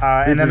time.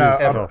 And then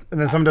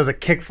someone does a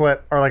kick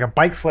flip or like a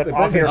bike flip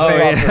off your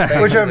face,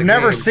 which I've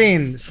never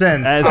seen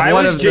since. I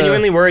was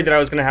genuinely worried that I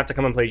was going to have to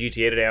come and play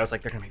GTA today. I was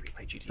like, they're going to make me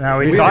play GTA. No,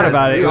 we thought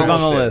about it. It was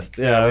on the list.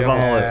 Yeah, it was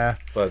on the list.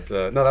 But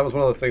no, that was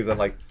one of those things that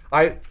like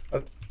I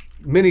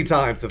many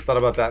times have thought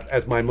about that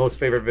as my most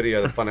favorite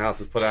video that Funhouse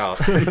has put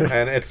out,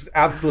 and it's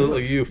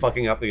absolutely you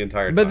fucking up the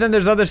entire time. But then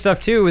there's other stuff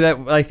too that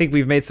I think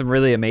we've made some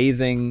really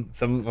amazing.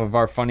 Some of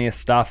our funniest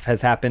stuff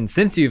has happened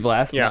since you've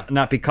left,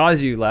 not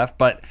because you left,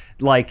 but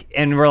like,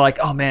 and we're like,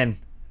 oh man,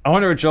 I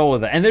wonder what Joel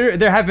was at. And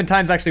there have been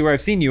times actually where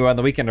I've seen you on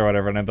the weekend or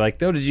whatever, and I'm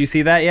like, oh, did you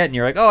see that yet? And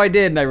you're like, oh, I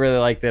did, and I really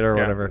liked it or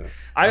whatever.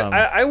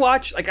 I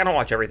watch, like, I don't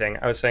watch everything.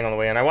 I was saying on the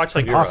way in, I watch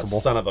like you're a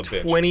son of a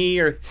bitch. 20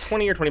 or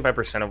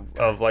 25%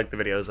 of like the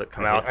videos that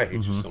come out. I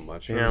hate you so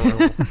much.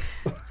 Yeah,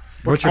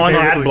 What's your on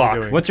favorite ad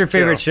block? What's your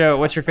favorite show?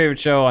 What's your favorite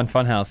show on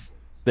Funhouse?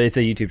 It's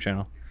a YouTube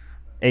channel.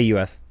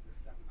 AUS.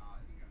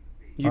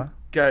 You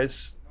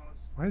guys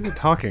Why is it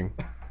talking?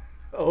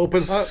 Open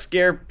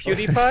scare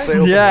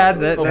PewDiePie? Yeah,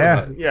 that's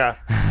it. Yeah.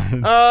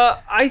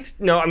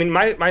 I mean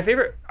my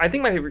favorite. I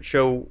think my favorite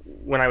show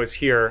when I was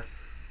here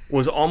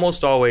was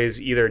almost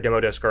always either Demo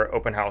Disc or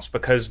Open House,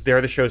 because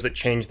they're the shows that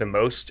change the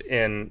most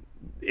in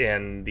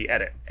the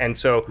edit. And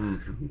so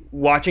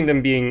watching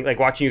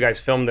you guys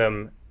film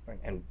them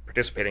and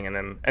participating in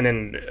them, and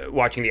then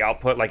watching the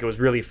output, like, it was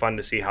really fun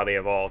to see how they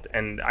evolved.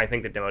 And I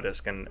think that Demo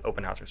Disc and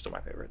Open House are still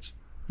my favorites.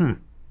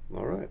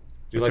 All right.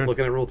 Do you like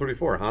looking at Rule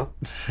 34, huh?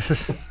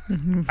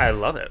 I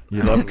love it.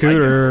 You love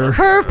Cooter.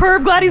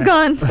 Perv, glad he's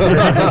gone.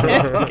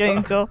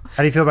 Okay, so.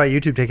 How do you feel about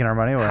YouTube taking our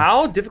money away?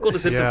 How difficult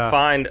is it to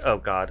find? Oh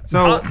God.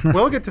 So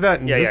we'll get to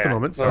that in just a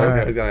moment.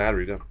 So He's got an ad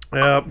read now.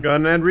 Yep, got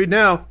an ad read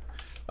now.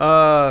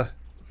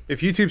 if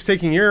YouTube's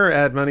taking your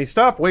ad money,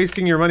 stop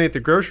wasting your money at the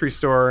grocery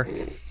store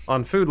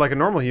on food like a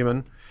normal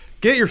human.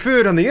 Get your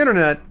food on the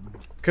internet,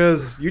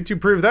 because YouTube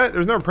proved that.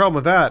 There's no problem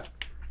with that.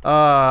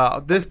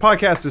 This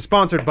podcast is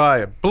sponsored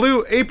by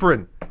Blue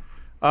Apron.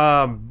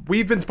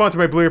 We've been sponsored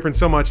by Blue Apron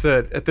so much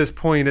that at this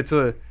point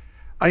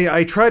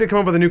I try to come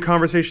up with a new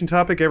conversation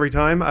topic every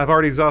time. I've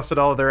already exhausted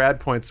all of their ad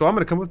points, so I'm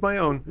going to come up with my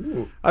own.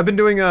 Ooh. I've been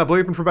doing Blue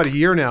Apron for about a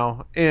year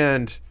now,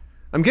 and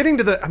I'm getting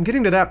to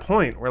that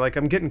point where like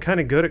I'm getting kind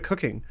of good at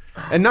cooking,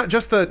 and not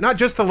just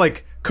the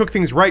like cook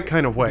things right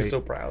kind of way. I'm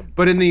so proud.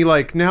 But in the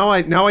like now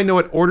I know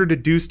what order to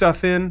do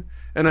stuff in,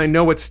 and I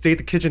know what state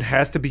the kitchen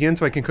has to be in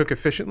so I can cook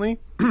efficiently.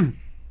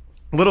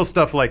 Little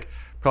stuff like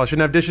probably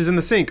shouldn't have dishes in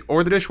the sink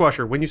or the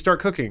dishwasher when you start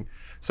cooking.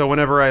 So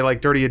whenever I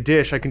like dirty a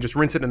dish, I can just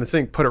rinse it in the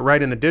sink, put it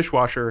right in the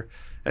dishwasher.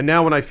 And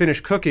now when I finish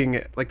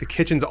cooking, like the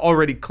kitchen's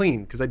already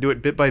clean because I do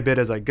it bit by bit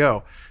as I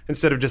go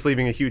instead of just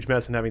leaving a huge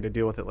mess and having to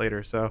deal with it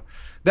later. So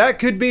that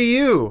could be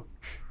you,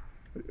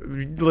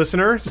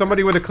 listener,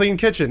 somebody with a clean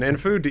kitchen and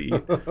food to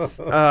eat.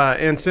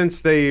 And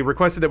since they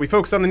requested that we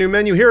focus on the new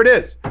menu, here it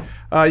is.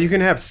 You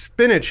can have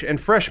spinach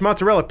and fresh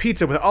mozzarella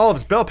pizza with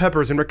olives, bell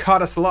peppers, and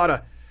ricotta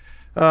salata.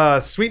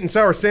 Sweet and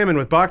sour salmon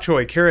with bok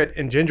choy, carrot,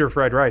 and ginger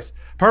fried rice.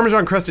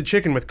 Parmesan crusted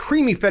chicken with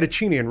creamy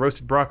fettuccine and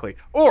roasted broccoli.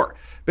 Or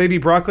baby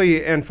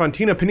broccoli and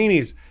fontina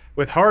paninis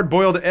with hard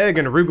boiled egg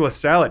and arugula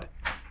salad.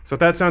 So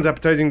if that sounds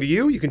appetizing to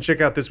you, you can check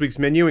out this week's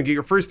menu and get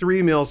your first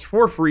 3 meals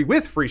for free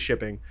with free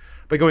shipping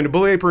by going to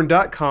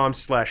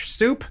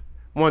blueapron.com/soup.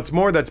 Once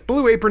more, that's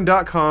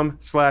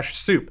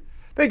blueapron.com/soup.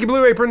 Thank you,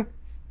 Blue Apron,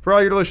 for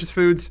all your delicious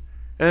foods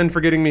and for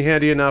getting me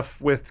handy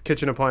enough with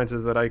kitchen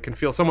appliances that I can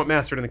feel somewhat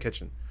mastered in the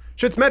kitchen.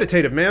 Shit's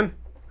meditative, man.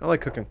 I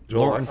like cooking.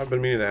 Joel, I've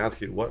been meaning to ask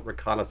you what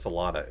ricotta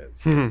salata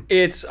is.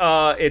 It's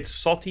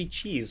salty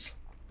cheese.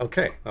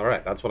 Okay, all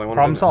right. That's what I wanted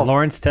Problem to know. solved.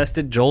 Lawrence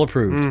tested, Joel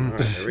approved. All right,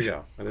 there we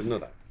go. I didn't know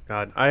that.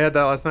 God, I had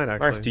that last night, actually.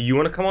 Lawrence, do you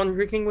want to come on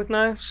Drinking with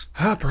Knives?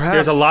 Perhaps.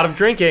 There's a lot of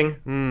drinking.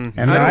 And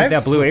I need knives?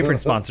 that Blue Apron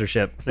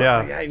sponsorship.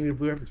 Yeah. Yeah, you need a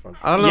Blue Apron sponsor.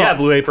 I don't know. Yeah,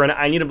 Blue Apron.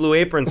 I need a Blue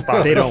Apron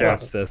sponsorship. They don't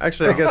watch this.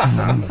 Actually, I guess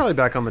I'm probably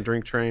back on the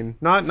drink train.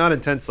 Not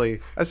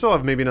intensely. I still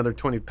have maybe another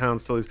 20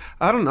 pounds to lose.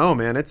 I don't know,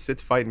 man. It's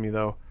fighting me,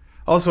 though.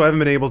 Also, I haven't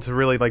been able to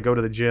really like go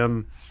to the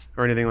gym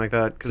or anything like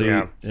that. So,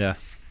 yeah. Yeah.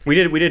 We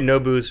did no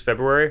booze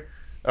February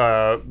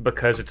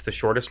because it's the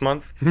shortest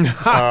month,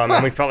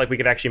 and we felt like we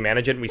could actually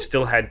manage it. And we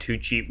still had 2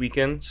 cheat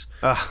weekends.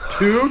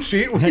 2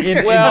 cheat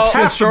weekends. Well,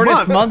 That's the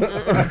shortest month.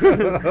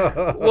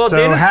 well, So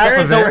Dana's half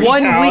parents of it- are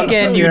One out,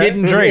 weekend you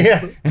didn't drink.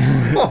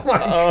 Oh my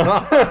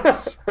god.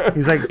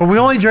 He's like, but we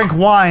only drink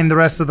wine the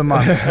rest of the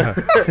month.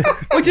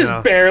 which is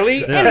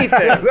barely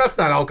anything. That's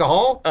not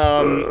alcohol.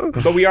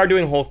 But we are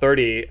doing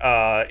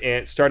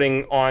Whole30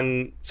 starting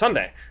on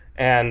Sunday.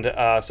 And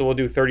so we'll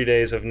do 30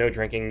 days of no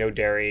drinking, no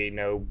dairy,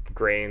 no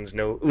grains,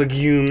 no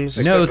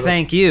legumes. No,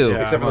 thank you.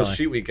 Except for those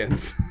cheat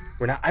weekends.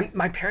 We're not.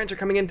 My parents are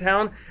coming in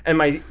town, and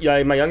my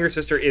younger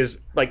sister is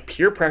like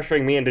peer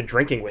pressuring me into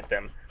drinking with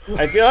them.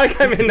 I feel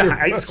like I'm in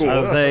high school. I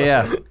was say,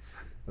 yeah.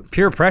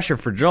 Peer pressure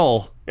for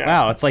Joel. Yeah.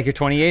 Wow, it's like you're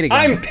 28 again.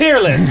 I'm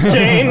peerless,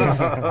 James.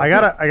 I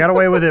got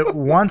away with it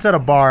once at a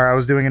bar. I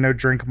was doing a no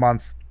drink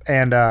month,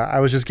 and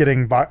I was just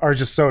getting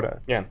just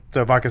soda. Yeah.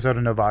 So vodka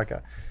soda, no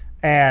vodka,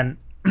 and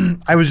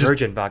I was just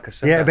Virgin vodka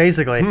soda. yeah,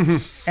 basically. And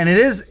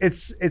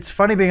it's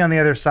funny being on the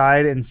other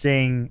side and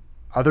seeing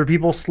other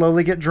people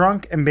slowly get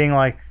drunk and being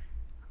like,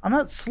 I'm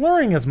not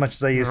slurring as much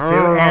as I used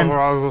to. And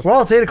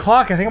well, it's 8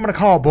 o'clock. I think I'm gonna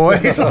call,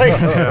 boys.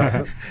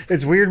 Like,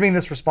 it's weird being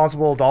this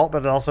responsible adult,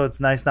 but also it's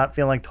nice not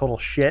feeling like total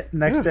shit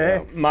next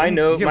day. My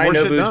no get more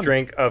shit booze done.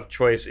 drink of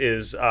choice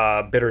is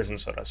bitters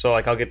and soda. So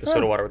like I'll get the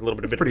soda water with a little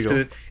bit of bitters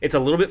pretty because it's a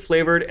little bit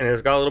flavored and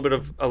it's got a little bit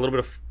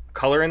of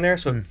color in there,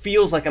 so it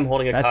feels like I'm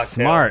holding a That's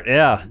cocktail. smart,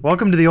 yeah.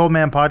 Welcome to the Old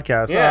Man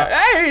Podcast. Yeah.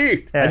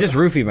 Hey. I just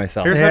roofie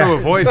myself. Here's how to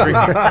avoid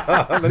drinking.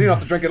 Then you don't have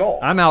to drink it all.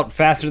 I'm out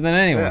faster than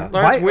anyone.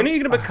 Lawrence, when are you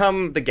going to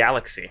become the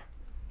galaxy?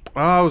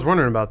 Oh, I was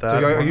wondering about that.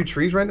 So are you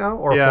trees right now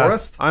or a yeah,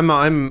 forest? I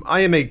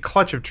am a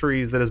clutch of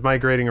trees that is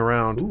migrating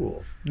around.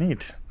 Ooh.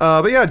 Neat.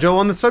 But yeah, Joel,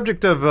 on the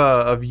subject of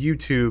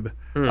YouTube,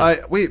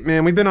 we've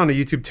been on a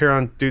YouTube tear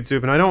on Dude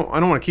Soup, and I don't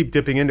want to keep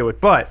dipping into it,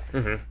 but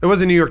there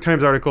was a New York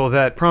Times article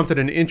that prompted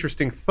an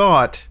interesting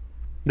thought.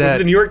 Was it That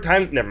the New York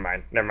Times? Never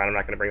mind. I'm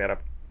not going to bring that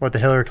up. What, the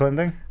Hillary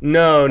Clinton thing?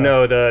 No,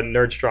 the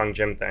Nerd Strong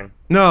Gym thing.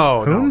 no,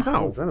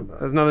 What was that about?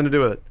 has nothing to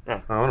do with it. I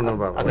want to know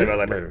about it. I'll tell you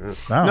about it later.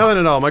 Yeah. Oh. Nothing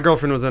at all. My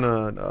girlfriend was in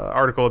an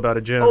article about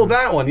a gym. Oh,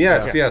 that one.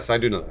 Yes, I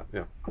do know that.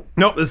 Yeah.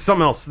 No, this is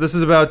something else. This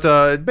is about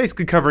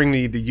basically covering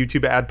the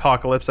YouTube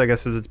adpocalypse, I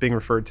guess, as it's being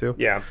referred to.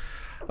 Yeah.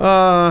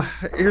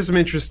 Here's some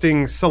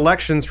interesting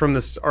selections from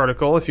this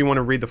article. If you want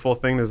to read the full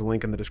thing, there's a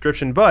link in the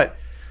description. But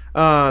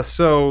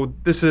so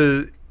this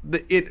is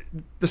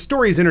the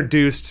story is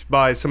introduced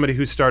by somebody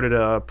who started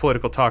a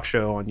political talk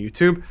show on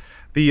YouTube,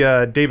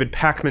 the David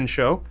Pakman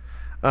Show.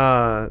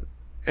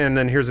 And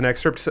then here's an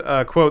excerpt.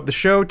 Quote, "The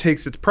show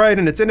takes its pride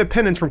in its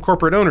independence from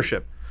corporate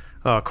ownership."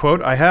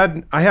 Quote, I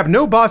have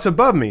no boss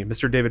above me,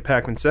 Mr. David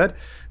Pakman said.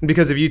 And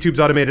because of YouTube's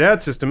automated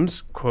ad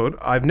systems, quote,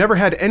 I've never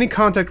had any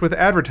contact with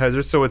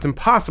advertisers, so it's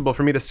impossible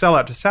for me to sell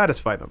out to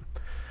satisfy them.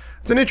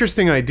 It's an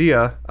interesting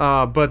idea,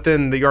 but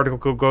then the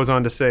article goes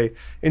on to say,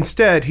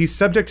 instead, he's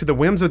subject to the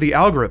whims of the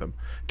algorithm.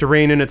 To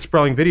reign in its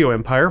sprawling video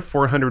empire,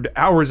 400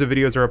 hours of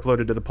videos are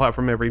uploaded to the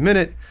platform every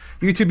minute.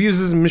 YouTube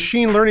uses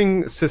machine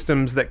learning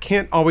systems that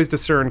can't always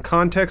discern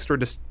context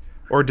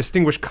or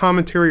distinguish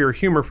commentary or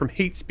humor from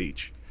hate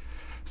speech.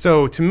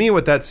 So to me,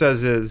 what that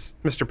says is,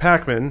 Mr.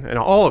 Pacman, and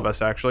all of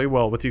us actually,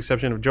 well, with the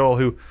exception of Joel,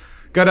 who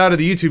got out of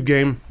the YouTube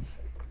game,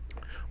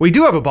 we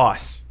do have a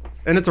boss,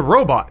 and it's a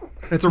robot.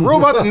 It's a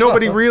robot that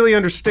nobody really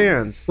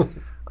understands.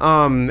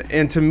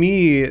 And to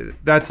me,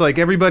 that's like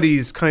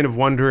everybody's kind of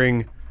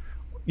wondering,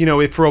 you know,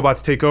 if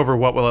robots take over,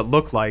 what will it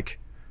look like?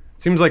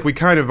 It seems like we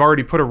kind of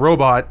already put a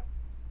robot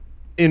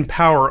in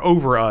power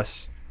over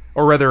us,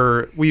 or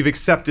rather, we've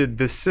accepted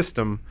this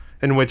system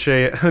in which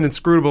an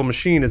inscrutable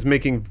machine is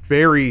making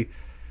very,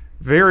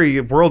 very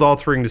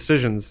world-altering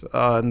decisions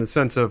in the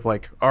sense of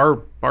like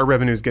our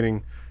revenue is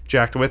getting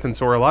jacked with, and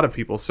so are a lot of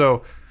people.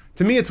 So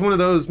to me, it's one of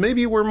those,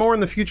 maybe we're more in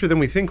the future than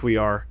we think we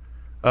are.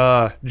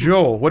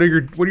 Joel, what are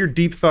your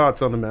deep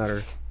thoughts on the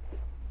matter?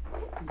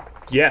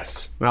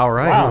 Yes. All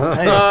right. Wow.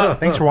 Hey,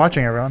 thanks for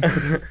watching, everyone.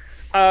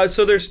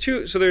 So there's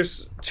two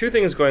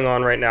things going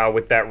on right now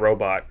with that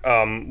robot.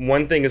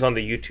 One thing is on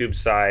the YouTube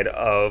side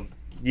of,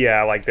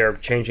 like they're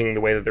changing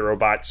the way that the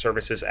robot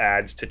services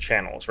ads to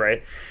channels,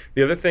 right?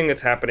 The other thing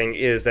that's happening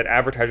is that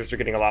advertisers are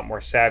getting a lot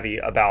more savvy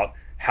about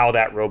how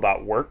that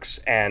robot works,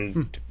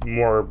 and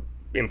more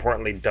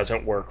importantly,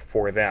 doesn't work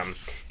for them.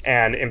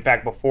 And in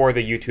fact, before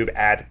the YouTube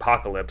ad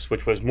apocalypse,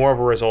 which was more of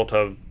a result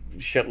of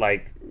shit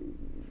like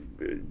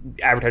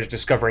advertisers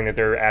discovering that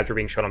their ads were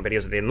being shown on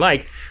videos that they didn't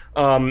like,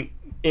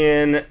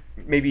 in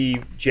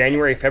maybe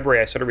January,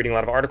 February, I started reading a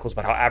lot of articles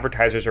about how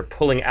advertisers are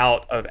pulling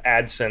out of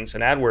AdSense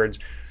and AdWords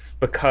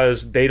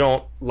because they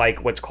don't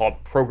like what's called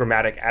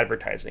programmatic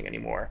advertising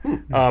anymore,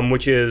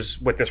 which is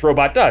what this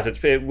robot does.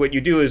 What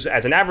you do is,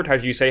 as an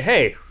advertiser, you say,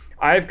 hey,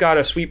 I've got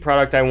a sweet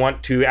product I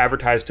want to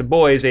advertise to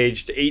boys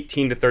aged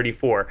 18 to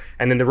 34.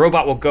 And then the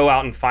robot will go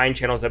out and find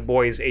channels that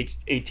boys aged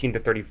 18 to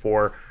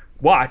 34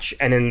 watch,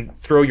 and then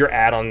throw your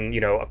ad on,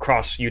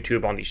 across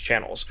YouTube on these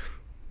channels.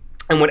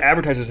 And what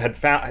advertisers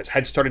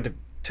had started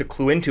to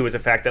clue into is the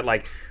fact that,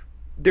 like,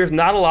 there's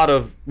not a lot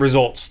of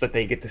results that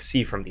they get to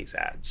see from these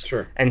ads.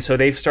 Sure. And so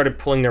they've started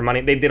pulling their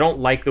money. They don't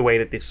like the way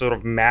that this sort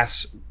of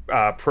mass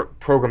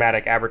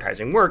programmatic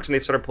advertising works, and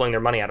they've started pulling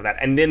their money out of that.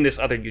 And then this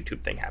other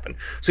YouTube thing happened.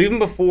 So even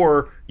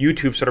before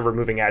YouTube started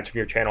removing ads from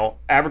your channel,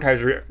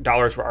 advertiser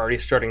dollars were already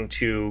starting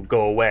to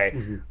go away.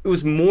 Mm-hmm. It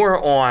was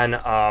more on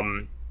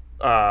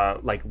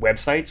like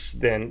websites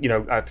than,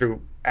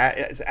 through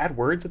is it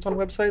AdWords that's on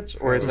websites,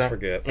 or is that?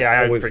 Forget. Yeah,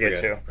 I always forget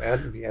too.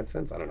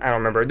 AdSense? I don't know. I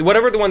don't remember.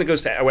 Whatever the one that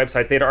goes to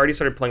websites, they'd already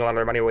started pulling a lot of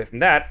their money away from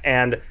that,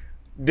 and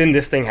then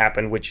this thing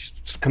happened, which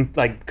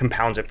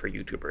compounds it for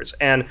YouTubers.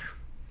 And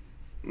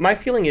my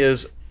feeling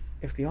is,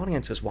 if the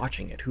audience is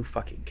watching it, who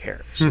fucking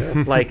cares?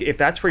 Like, if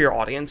that's where your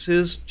audience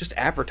is, just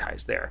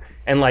advertise there.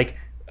 And like,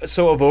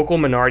 so a vocal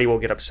minority will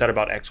get upset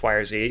about X, Y,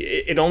 or Z.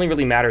 It only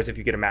really matters if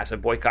you get a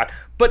massive boycott.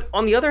 But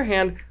on the other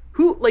hand,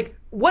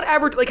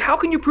 how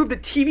can you prove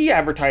that TV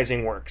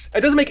advertising works?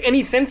 It doesn't make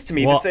any sense to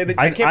me to say that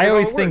I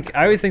always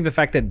think the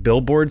fact that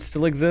billboards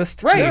still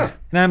exist. Right. Yeah.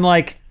 And I'm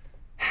like,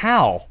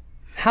 how?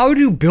 How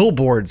do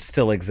billboards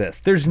still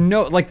exist? There's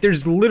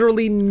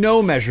literally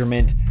no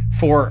measurement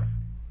for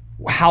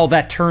how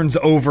that turns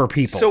over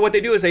people. So what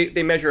they do is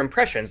they measure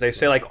impressions. They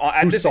say, like,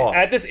 at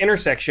this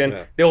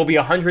intersection, there will be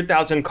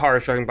 100,000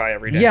 cars driving by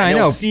every day. Yeah, I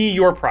know. See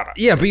your product.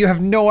 Yeah, but you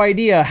have no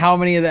idea how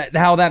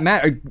that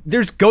matters.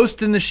 There's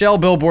Ghost in the Shell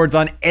billboards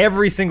on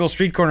every single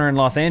street corner in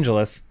Los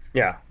Angeles.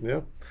 Yeah. Yeah.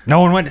 No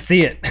one went to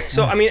see it.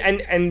 So I mean,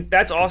 and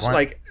that's also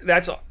like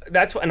that's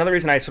another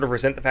reason I sort of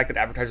resent the fact that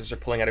advertisers are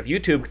pulling out of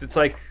YouTube, because it's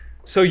like,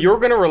 so you're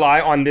going to rely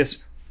on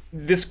this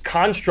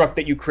construct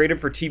that you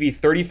created for TV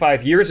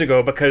 35 years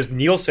ago because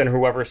Nielsen or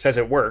whoever says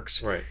it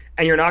works, right?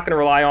 And you're not going to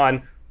rely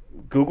on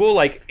Google.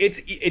 Like,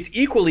 it's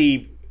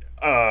equally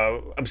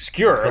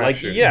obscure.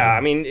 Like,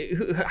 I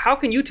mean, how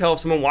can you tell if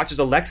someone watches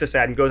a Lexus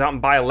ad and goes out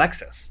and buy a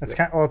Lexus? It's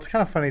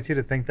kind of funny too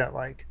to think that,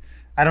 like,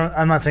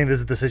 I'm not saying this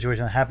is the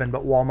situation that happened,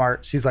 but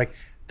Walmart, she's like,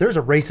 there's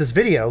a racist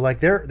video, like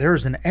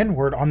there's an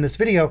N-word on this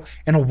video,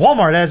 and a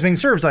Walmart ad is being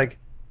served. It's like,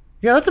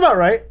 yeah, that's about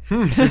right.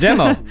 The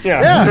demo.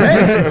 Yeah.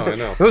 Hey, I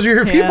know. those are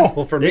your people.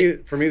 Well, for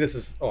me, this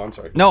is. Oh, I'm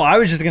sorry. No, I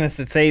was just gonna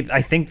say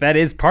I think that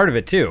is part of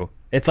it too.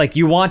 It's like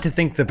you want to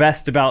think the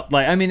best about,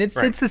 like, I mean, it's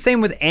the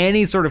same with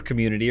any sort of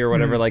community or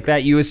whatever like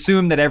that. You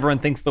assume that everyone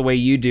thinks the way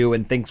you do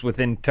and thinks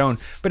within tone,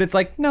 but it's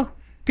like, no,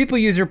 people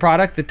use your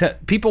product.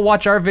 People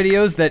watch our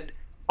videos that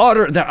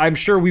I'm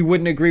sure we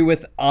wouldn't agree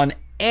with on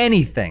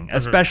anything,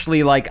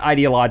 especially like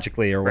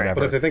ideologically or whatever.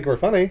 But if they think we're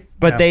funny,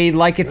 but they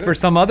like it for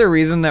some other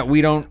reason that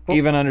we don't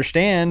even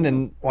understand.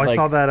 And I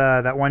saw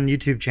that one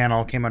YouTube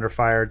channel came under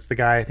fire. It's the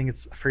guy, I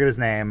forget his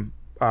name.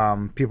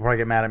 People probably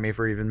get mad at me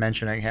for even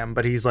mentioning him,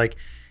 but he's like,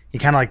 he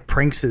kind of like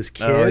pranks his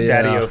kids.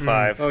 Daddy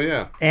 05. Oh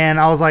yeah. And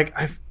I was like,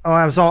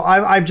 I'm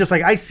just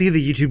like, I see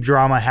the YouTube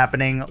drama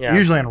happening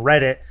usually on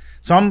Reddit,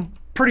 so I'm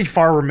pretty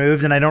far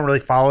removed and I don't really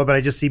follow, but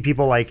I just see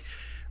people like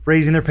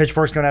raising their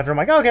pitchforks, going after him.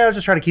 I'm like, okay, I'll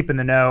just try to keep in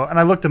the know. And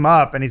I looked him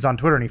up, and he's on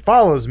Twitter, and he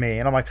follows me,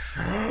 and I'm like,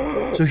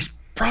 so he's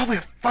probably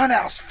a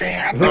Funhouse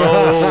fan.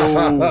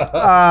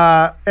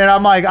 And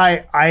I'm like,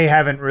 I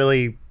haven't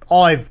really.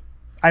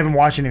 I haven't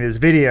watched any of his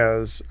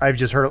videos.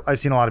 I've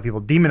seen a lot of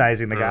people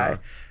demonizing the guy.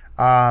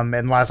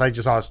 And last I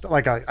just saw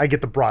I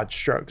get the broad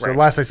strokes. So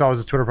last I saw was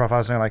his Twitter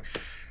profile saying like,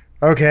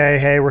 okay,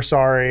 hey, we're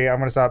sorry. I'm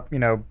gonna stop,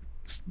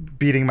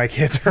 beating my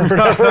kids or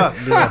whatever.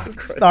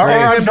 or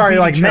I'm sorry,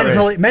 like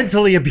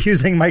mentally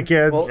abusing my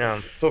kids. Well,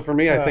 so for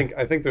me, I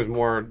think there's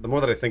more. The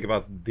more that I think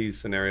about these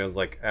scenarios,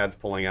 like ads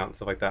pulling out and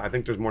stuff like that, I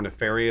think there's more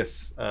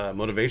nefarious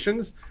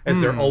motivations, as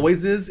there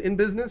always is in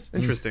business.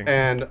 Interesting.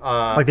 And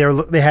like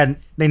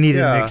they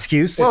needed an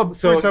excuse. Well,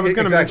 so I was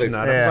going to mention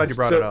that. I'm Yeah. glad you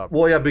brought it up.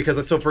 Well, yeah,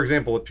 because for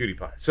example, with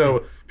PewDiePie.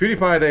 So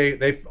PewDiePie,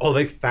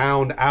 they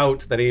found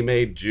out that he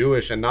made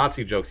Jewish and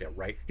Nazi jokes. Yeah,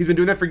 right. He's been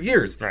doing that for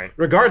years. Right.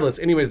 Regardless,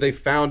 anyways, they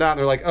found out and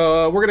they're like,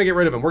 we're gonna get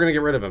rid of him. We're gonna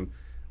get rid of him.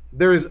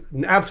 There is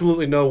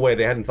absolutely no way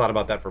they hadn't thought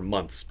about that for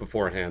months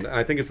beforehand. And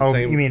I think it's the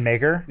same. You mean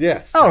Maker?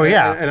 Yes. Oh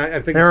yeah. And I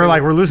think they were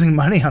like, we're losing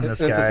money on this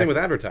guy. And it's the same with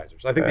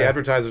advertisers. I think the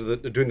advertisers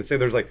that are doing the same.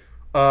 There's like,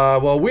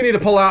 well, we need to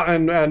pull out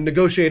and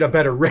negotiate a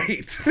better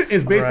rate.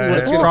 Is basically what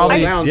it's going to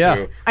boil down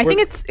to. I think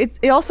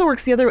it also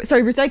works the other way.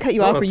 Sorry, Bruce, I cut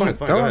you off. That's fine. It's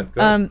fine. Go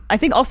ahead. I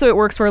think also it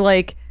works where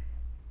like,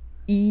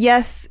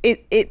 yes,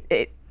 it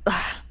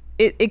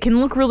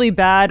can look really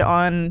bad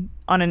on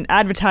an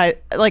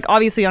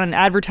obviously on an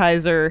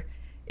advertiser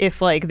if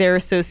like they're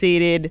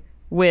associated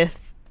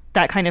with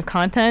that kind of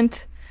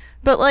content,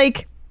 but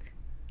like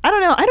I don't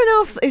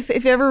know if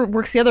it ever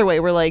works the other way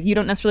where like you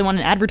don't necessarily want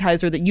an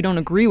advertiser that you don't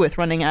agree with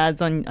running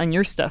ads on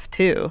your stuff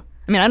too.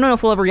 I mean, I don't know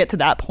if we'll ever get to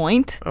that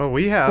point. Oh,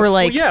 we have. We're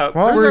like, there's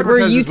we're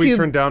advertisers YouTube. we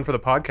turned down for the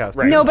podcast.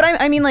 Right? No, but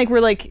I mean, like,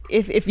 we're like,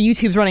 if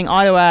YouTube's running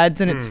auto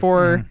ads and it's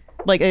for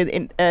like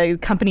a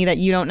company that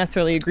you don't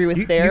necessarily agree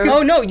with, there.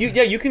 Oh no, you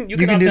can do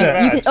opt that.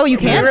 out of ads. You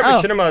can? When we were at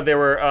Oh. Machinima, there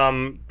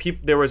were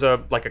there was a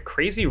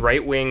crazy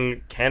right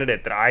wing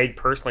candidate that I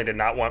personally did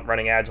not want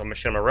running ads on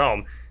Machinima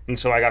Realm. And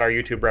so I got our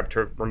YouTube rep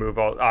to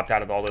opt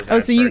out of all those ads. Oh,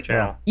 so for our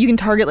channel. you can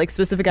target like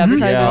specific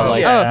advertisers. Yeah,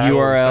 like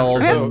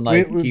URLs Oh. and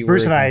like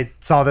Bruce and keywords. I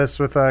saw this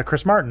with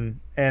Chris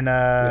Martin and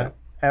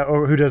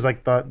who does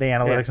like the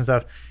analytics and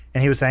stuff,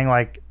 and he was saying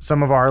like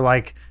some of our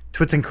like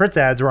Twits and Crits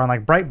ads were on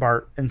like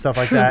Breitbart and stuff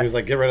like He that. was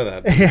like, get rid of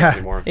that. Yeah.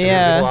 Anymore.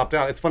 Yeah. People opt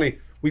out. It's funny.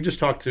 We just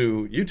talked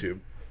to YouTube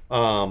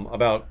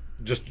about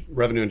just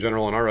revenue in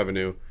general and our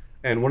revenue.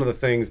 And one of the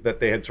things that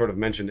they had sort of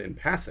mentioned in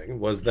passing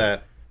was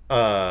that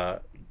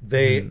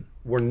they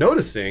were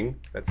noticing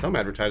that some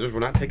advertisers were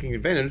not taking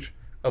advantage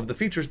of the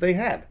features they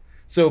had.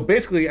 So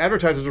basically,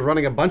 advertisers were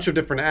running a bunch of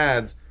different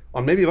ads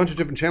on maybe a bunch of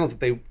different channels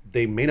that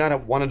they may not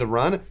have wanted to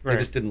run. They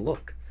just didn't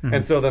look.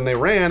 And so then they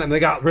ran and they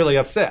got really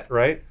upset,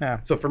 right?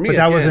 Yeah. So for me, but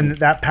that again,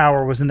 that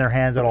power was in their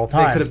hands at all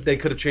times. they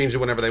could have changed it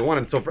whenever they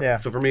wanted. So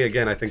for me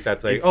again, I think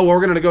that's we're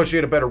going to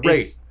negotiate a better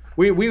rate.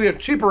 We have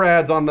cheaper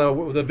ads on the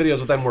videos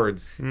with them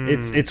words.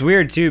 It's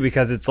weird too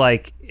because it's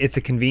like it's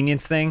a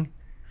convenience thing.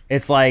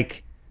 It's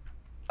like,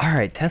 all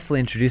right, Tesla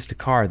introduced a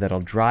car that'll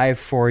drive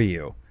for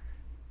you,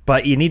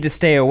 but you need to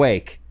stay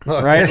awake.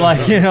 Right,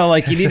 like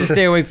you need to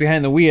stay awake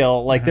behind the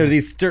wheel. Like there are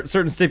these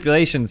certain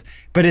stipulations,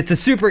 but it's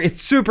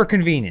super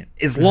convenient.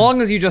 As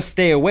long as you just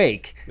stay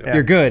awake,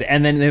 you're good.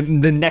 And then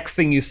the next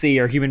thing you see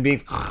are human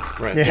beings,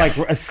 like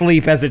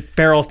asleep as it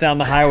barrels down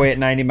the highway at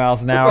 90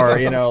 miles an hour.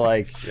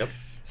 Yep.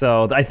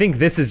 So I think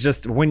this is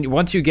just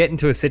once you get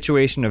into a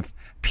situation of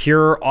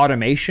pure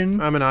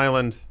automation. I'm an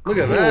island. Look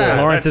at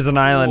that. Lawrence is an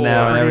island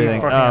now and Pretty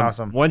everything. fucking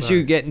awesome. Once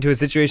you get into a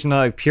situation of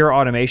like pure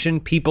automation,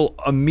 people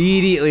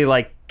immediately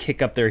like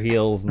kick up their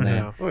heels. And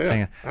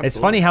yeah. It's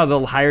funny how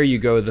the higher you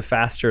go, the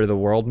faster the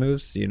world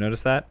moves. Do you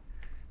notice that?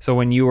 So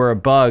when you were a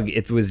bug,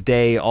 it was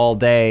day all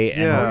day,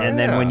 and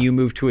then when you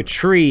moved to a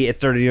tree, it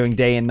started doing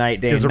day and night,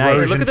 day and night.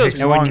 erosion Look at those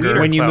takes And longer.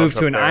 when you clouds move to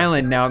up an there.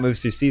 island, now it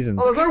moves through seasons.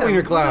 Oh, those are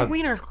wiener clouds.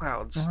 Wiener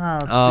clouds. Wow,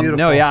 it's beautiful.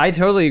 No, yeah, I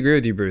totally agree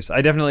with you, Bruce.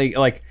 I definitely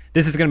like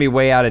this is going to be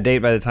way out of date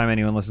by the time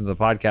anyone listens to the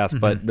podcast.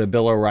 But the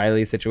Bill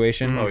O'Reilly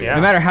situation, yeah.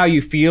 no matter how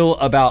you feel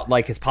about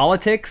like his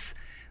politics,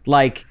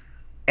 like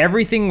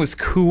everything was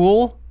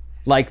cool,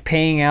 like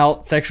paying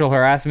out sexual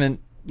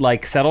harassment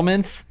like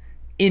settlements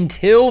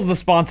until the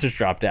sponsors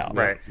dropped out.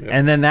 Right.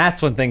 And then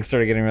that's when things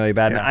started getting really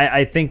bad. And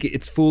I think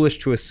it's foolish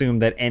to assume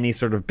that any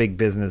sort of big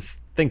business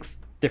thinks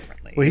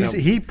differently. Well,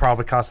 he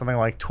probably cost something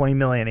like $20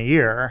 million a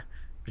year,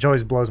 which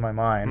always blows my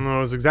mind. No, it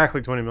was exactly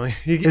 20 million.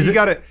 He Is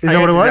got it. Is that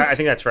what it was? I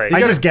think that's right.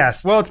 I just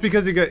guessed. Well, it's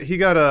because he got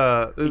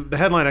the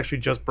headline actually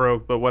just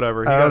broke, but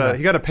whatever. okay.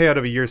 He got a payout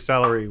of a year's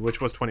salary,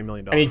 which was $20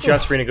 million. and he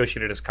just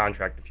renegotiated his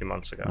contract a few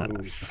months ago.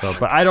 So,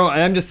 but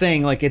I'm just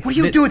saying, like, it's. what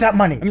do you do with that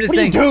money? I'm just what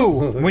saying, do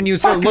you do? when you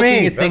start Fuck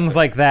looking me. at things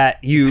like that,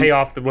 you Pay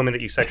off the women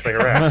that you sexually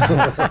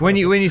harassed. when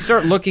you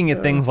start looking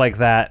at things like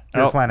that.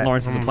 You're a planet.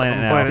 Lawrence is a planet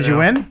now. planet. Did you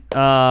win?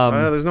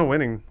 There's no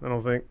winning, I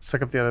don't think.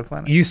 Suck up the other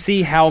planet. You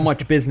see how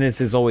much business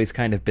is always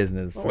kind kind of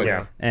business.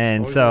 Yeah.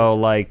 And Always so, is.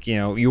 like,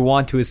 you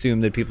want to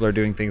assume that people are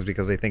doing things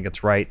because they think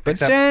it's right. But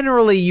Except-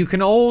 generally, you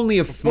can only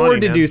afford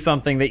money, to man. do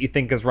something that you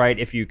think is right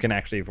if you can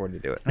actually afford to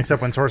do it.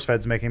 Except when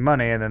SourceFed's making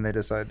money, and then they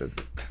decide to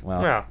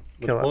Well, Yeah.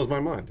 Which kill it. blows my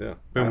mind. Yeah. Boom,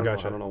 I don't know-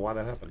 gotcha. I don't know why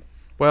that happened.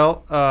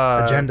 Well,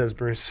 Agendas,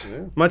 Bruce.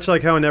 much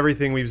like how in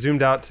everything we've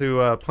zoomed out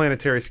to a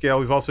planetary scale,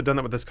 we've also done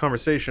that with this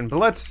conversation. But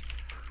let's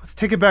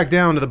take it back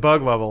down to the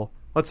bug level.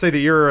 Let's say that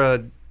you're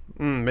a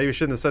maybe I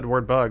shouldn't have said the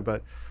word bug,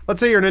 but let's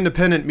say you're an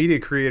independent media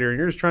creator and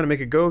you're just trying to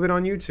make a go of it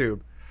on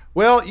YouTube.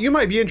 Well, you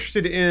might be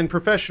interested in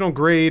professional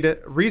grade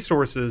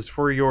resources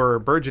for your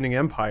burgeoning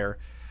empire.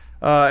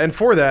 And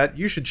for that,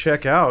 you should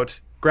check out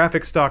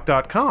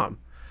graphicstock.com.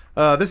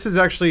 This is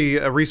actually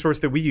a resource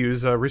that we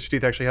use. Rooster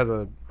Teeth actually has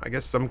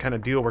some kind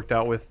of deal worked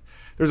out with.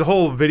 There's a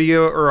whole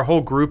video or a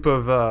whole group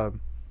of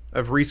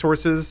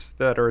resources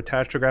that are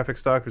attached to Graphic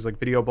Stock. There's like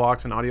video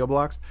blocks and audio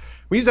blocks.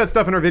 We use that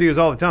stuff in our videos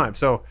all the time.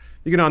 So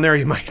you get on there,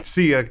 you might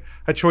see a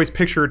choice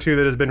picture or two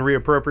that has been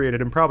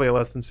reappropriated in probably a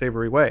less than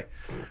savory way.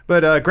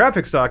 But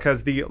Graphic Stock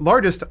has the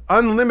largest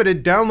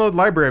unlimited download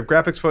library of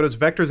graphics, photos,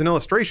 vectors, and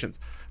illustrations.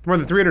 More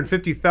than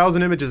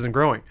 350,000 images and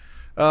growing.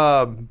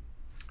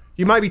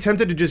 You might be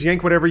tempted to just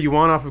yank whatever you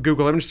want off of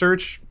Google image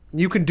search.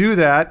 You can do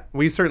that.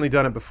 We've certainly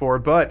done it before,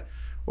 but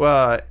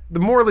the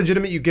more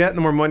legitimate you get and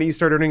the more money you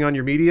start earning on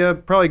your media,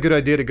 probably a good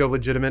idea to go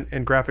legitimate,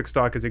 and Graphic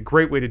Stock is a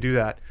great way to do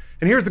that.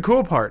 And here's the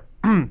cool part.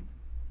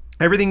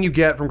 Everything you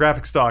get from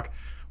Graphic Stock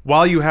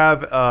while you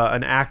have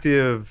an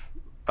active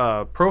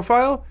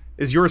profile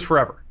is yours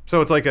forever. So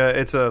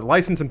it's a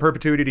license in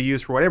perpetuity to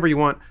use for whatever you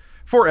want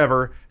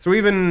forever. So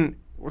we're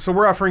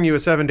offering you a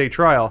 7-day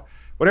trial.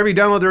 Whatever you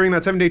download during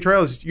that 7-day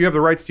trial, you have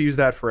the rights to use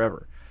that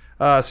forever.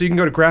 So you can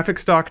go to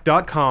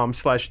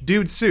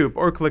graphicstock.com/dudesoup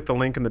or click the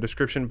link in the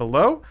description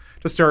below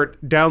to start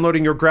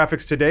downloading your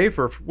graphics today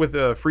with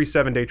a free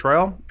 7-day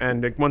trial.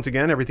 And once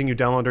again, everything you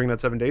download during that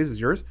 7 days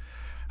is yours.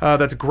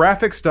 That's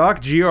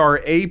Graphicstock,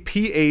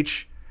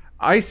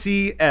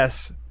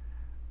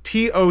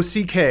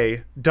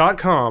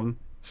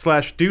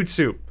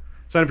 graphicstock.com/dudesoup.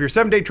 Sign up for your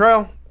 7-day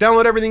trial,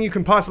 download everything you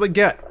can possibly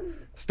get.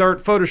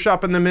 Start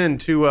photoshopping them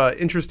into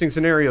interesting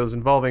scenarios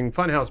involving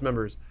Funhouse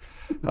members.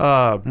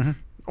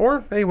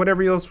 Or, hey,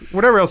 whatever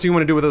else you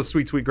want to do with those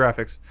sweet, sweet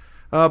graphics.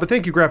 But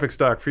thank you, Graphic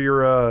Stock, for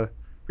your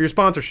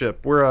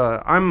sponsorship.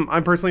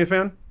 I'm personally a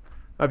fan.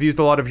 I've used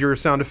a lot of your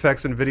sound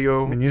effects and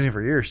video. Been using it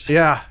for years.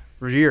 Yeah,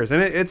 for years,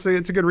 and it's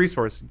a good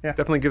resource. Yeah.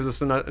 Definitely gives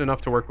us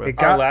enough to work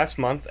with. Last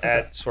month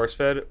at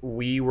SourceFed,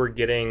 we were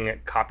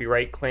getting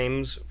copyright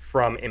claims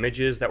from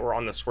images that were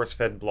on the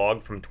SourceFed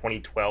blog from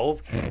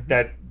 2012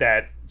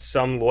 that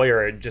some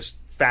lawyer had just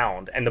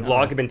found, and the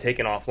blog had been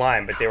taken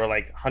offline, but they were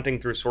like hunting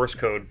through source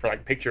code for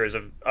like pictures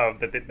of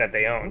that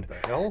they owned.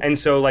 What the hell? And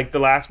so like the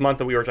last month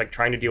that we were like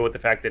trying to deal with the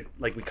fact that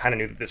like we kind of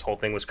knew that this whole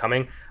thing was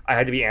coming, I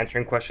had to be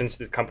answering questions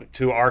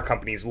to our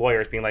company's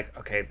lawyers, being like,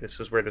 okay, this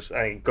is where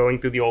going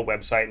through the old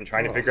website and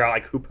trying to figure out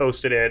like who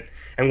posted it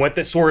and what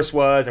the source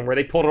was and where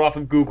they pulled it off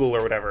of Google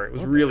or whatever. It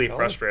was really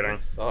frustrating. That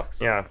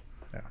sucks. Yeah.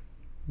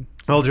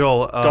 Well,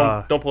 Joel,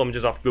 Don't pull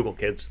images off Google,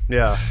 kids.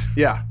 yeah.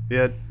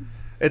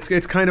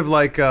 It's kind of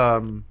like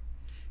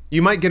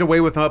you might get away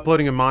with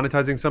uploading and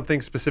monetizing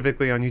something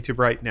specifically on YouTube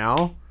right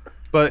now,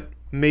 but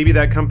maybe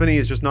that company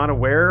is just not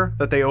aware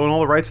that they own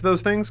all the rights to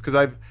those things. Because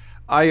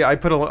I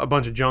put a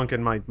bunch of junk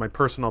in my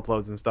personal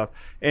uploads and stuff,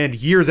 and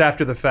years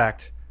after the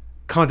fact,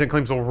 content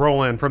claims will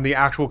roll in from the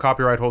actual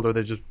copyright holder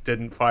that just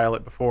didn't file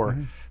it before.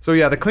 So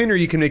yeah, the cleaner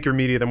you can make your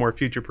media, the more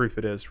future-proof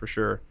it is, for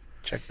sure.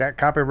 Check that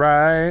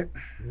copyright.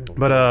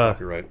 But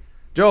Copyright.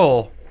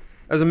 Joel,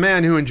 as a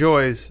man who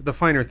enjoys the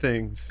finer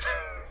things,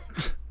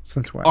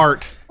 Since when?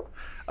 art.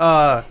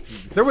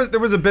 There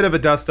was a bit of a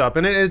dust up,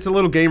 and it's a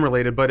little game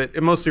related, but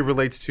it mostly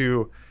relates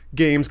to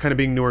games kind of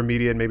being newer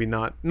media and maybe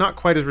not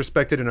quite as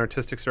respected in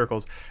artistic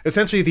circles.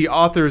 Essentially, the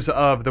authors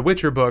of the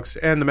Witcher books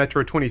and the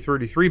Metro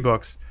 2033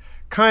 books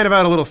kind of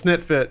had a little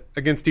snit fit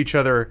against each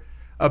other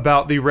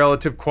about the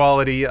relative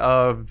quality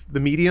of the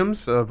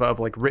mediums of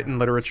like written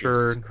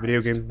literature,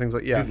 video games, and things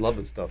like Dudes love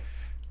this stuff.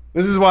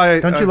 This is why.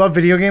 Don't you love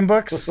video game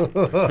books?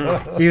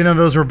 Even though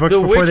those were books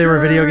before they were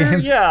video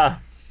games? Yeah.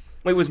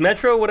 Wait, was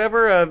Metro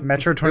whatever?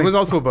 Metro It 20. was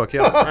also a book,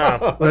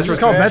 yeah. was it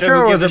just called Metro, Metro,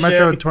 who or was gives it a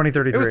Metro shit?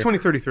 2033? It was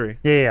 2033.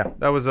 Yeah.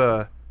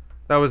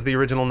 That was the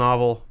original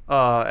novel,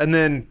 and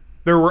then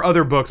there were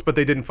other books, but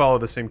they didn't follow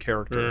the same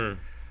character.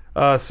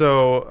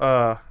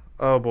 Oh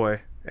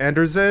boy,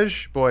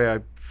 Andrzej, boy,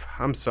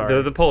 I'm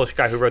sorry. The Polish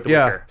guy who wrote The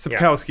yeah, Witcher.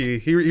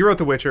 Sapkowski. He wrote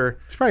The Witcher.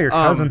 It's probably your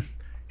cousin.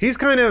 He's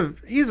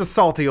a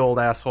salty old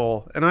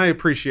asshole, and I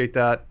appreciate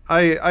that.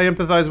 I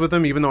empathize with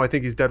him, even though I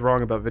think he's dead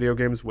wrong about video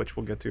games, which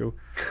we'll get to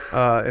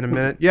in a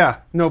minute. Yeah,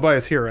 no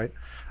bias here, right?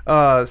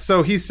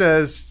 So he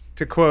says,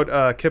 to quote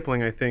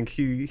Kipling, I think,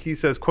 he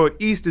says, quote,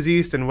 "East is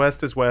east and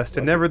west is west,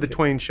 and never the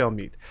twain shall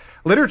meet.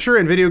 Literature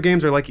and video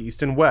games are like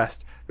east and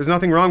west. There's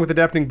nothing wrong with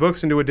adapting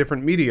books into a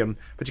different medium,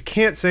 but you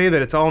can't say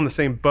that it's all in the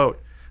same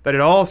boat. That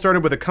it all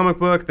started with a comic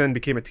book, then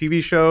became a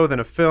TV show,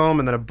 then a film,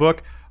 and then a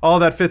book. All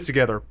that fits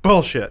together.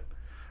 Bullshit.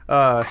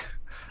 A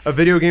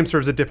video game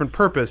serves a different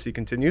purpose," he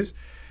continues.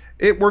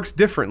 It works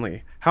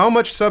differently. How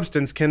much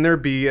substance can there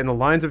be in the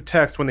lines of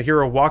text when the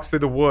hero walks through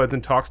the woods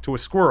and talks to a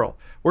squirrel?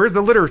 Where's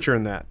the literature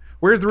in that?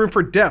 Where's the room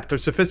for depth or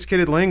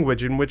sophisticated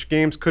language in which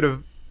games could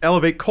have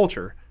elevate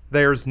culture?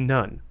 There's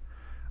none.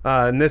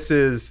 And this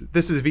is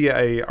via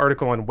a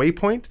article on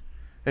Waypoint,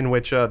 in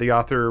which the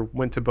author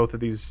went to both of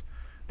these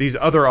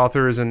other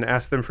authors and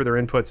asked them for their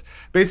inputs.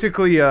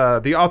 Basically,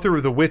 the author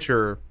of The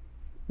Witcher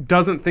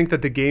doesn't think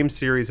that the game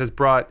series has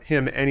brought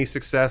him any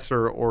success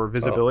or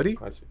visibility.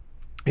 I see.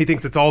 He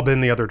thinks it's all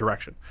been the other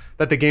direction.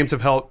 That the games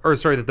have helped,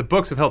 that the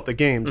books have helped the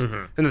games,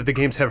 and that the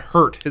games have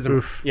hurt his.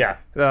 Yeah.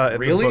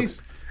 Really?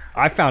 Books.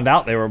 I found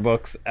out they were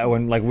books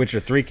when like Witcher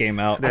 3 came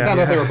out. I found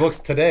out they were books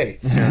today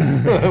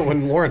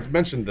when Lawrence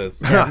mentioned this.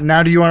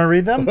 Now, do you want to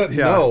read them?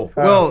 No.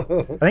 Well,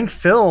 I think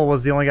Phil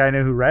was the only guy I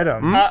knew who read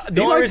them.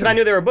 The only reason I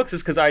knew they were books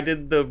is because I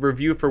did the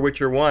review for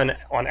Witcher 1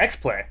 on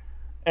XPlay.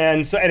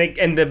 And so the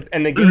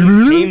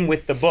game came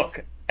with the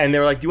book. And they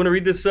were like, "Do you want to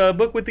read this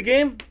book with the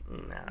game?"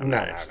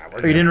 No. Oh,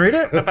 you didn't read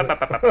it?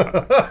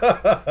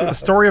 The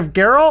story of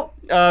Geralt?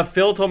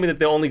 Phil told me that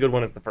the only good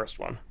one is the first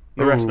one.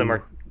 The rest of them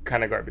are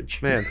kind of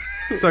garbage. man,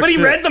 But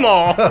he read them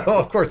all. Oh,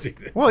 of course he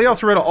did. Well, he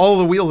also read all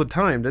the Wheels of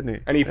Time, didn't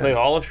he? And he played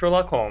all of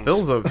Sherlock Holmes.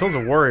 Phil's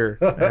a warrior.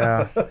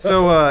 Yeah.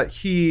 So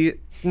he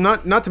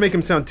not to make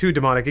him sound too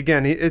demonic.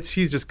 Again,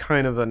 he's just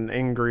kind of an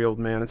angry old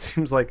man. It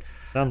seems like.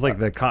 Sounds like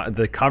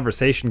the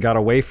conversation got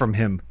away from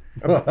him.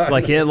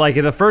 Like in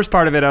the first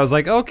part of it, I was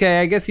like,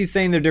 okay, I guess he's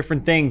saying they're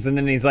different things, and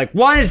then he's like,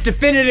 one is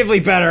definitively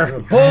better.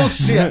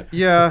 Bullshit.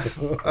 Yeah.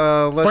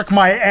 Let's. Suck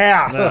my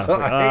ass.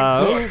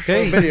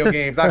 Okay. Video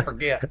games, I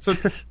forget. So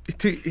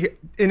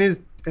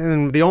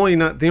the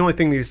only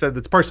thing that he said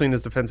that's partially in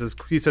his defense is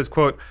he says,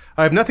 quote,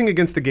 "I have nothing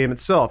against the game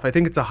itself. I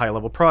think it's a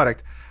high-level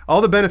product.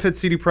 All the benefits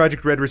CD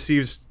Projekt Red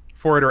receives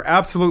for it are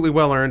absolutely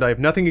well-earned. I have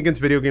nothing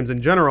against video games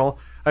in general.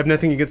 I have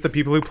nothing against the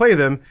people who play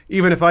them,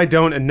 even if I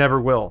don't and never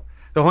will.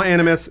 The whole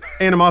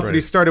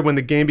animosity started when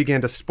the game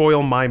began to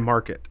spoil my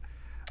market."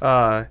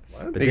 But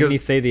didn't he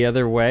say the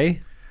other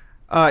way?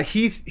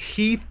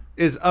 He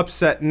is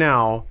upset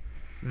now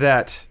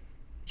that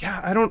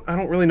I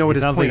don't really know what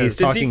his Sounds point like is.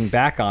 he's talking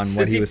back on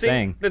what Does he was think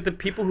saying. that the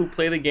people who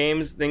play the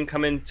games then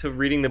come into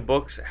reading the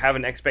books have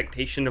an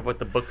expectation of what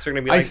the books are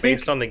going to be like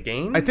based on the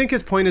game? I think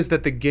his point is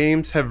that the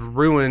games have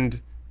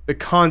ruined the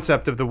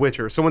concept of The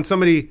Witcher. So when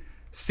somebody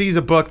sees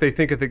a book, they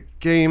think of the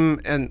game,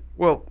 and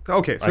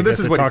okay. So this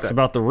is what he talks said.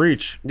 about the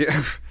reach.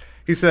 Yeah.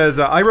 He says,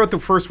 "I wrote the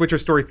first Witcher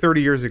story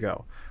 30 years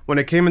ago. When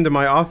I came into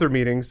my author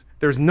meetings,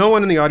 there's no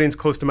one in the audience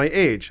close to my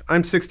age.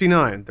 I'm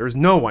 69. There's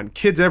no one.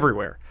 Kids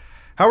everywhere.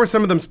 How are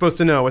some of them supposed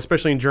to know,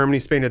 especially in Germany,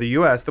 Spain, or the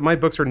US, that my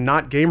books are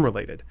not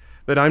game-related?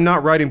 That I'm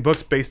not writing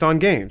books based on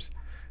games?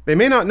 They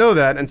may not know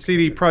that, and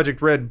CD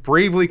Projekt Red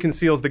bravely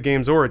conceals the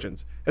game's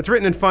origins. It's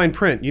written in fine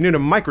print. You need a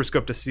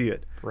microscope to see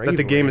it. That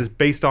the game is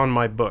based on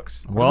my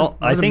books." Well,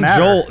 I does it think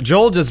matter?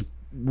 Joel just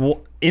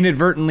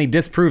inadvertently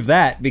disproved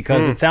that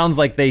because it sounds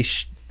like they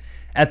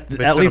at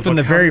set least a when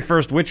the book very out.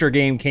 first Witcher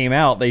game came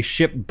out, they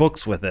shipped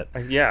books with it.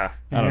 yeah.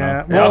 I don't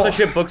know. They also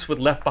ship books with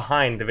Left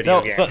Behind, the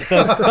video game.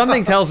 So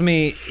something tells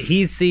me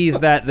he sees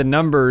that the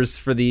numbers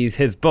for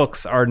his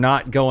books are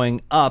not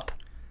going up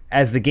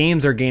as the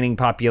games are gaining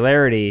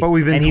popularity. But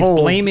we've been and he's told-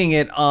 blaming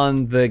it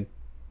on the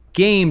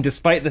game,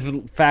 despite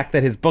the fact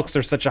that his books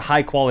are such a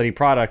high quality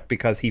product,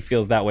 because he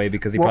feels that way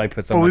because he probably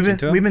put so much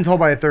into we've them. been told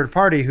by a third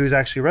party who's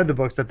actually read the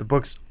books that the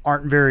books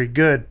aren't very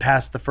good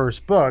past the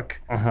first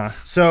book.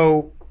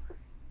 So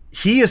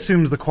he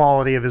assumes the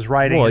quality of his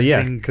writing Well, is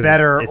yeah, getting 'cause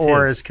better it's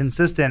or his. is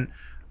consistent,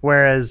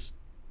 whereas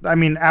I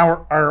mean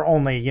our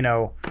only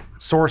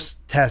source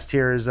test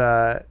here is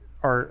our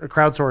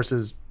crowdsource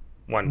is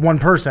one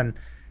person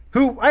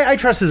who I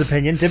trust his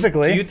opinion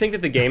typically. Do you think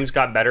that the games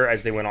got better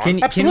as they went on? Can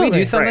we Absolutely.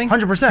 do something? Right.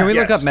 100%. Can we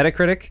look Yes. up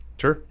Metacritic?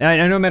 Sure. I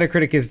know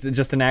Metacritic is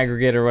just an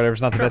aggregate or whatever.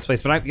 It's not the best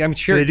place, but I'm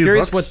Do they do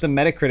curious books? what the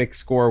Metacritic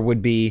score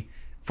would be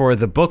for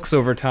the books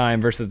over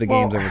time versus the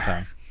games over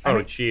time. Oh,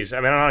 jeez.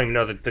 I mean, I don't even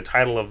know the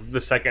title of the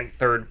second,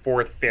 third,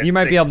 fourth, fifth. You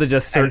might be sixth, able to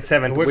just and sort-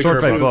 seventh Witcher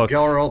Sort by 2, books.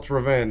 Geralt's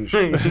Revenge.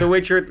 The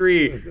Witcher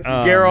 3,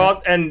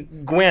 Geralt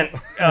and Gwent.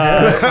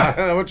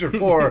 Witcher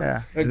 4,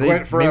 and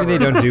Gwent Forever. Maybe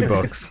they don't do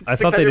books. I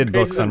thought they 600 did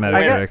books on pages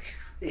of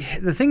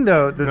Metacritic. The thing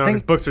though, No,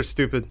 his books are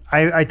stupid.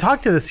 I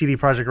talked to the CD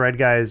Projekt Red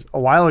guys a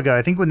while ago.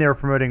 I think when they were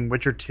promoting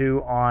Witcher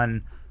 2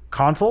 on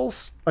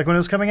consoles, like when it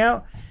was coming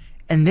out,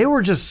 and they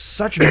were just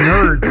such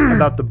nerds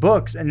about the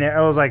books. And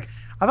I was like,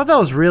 I thought that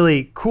was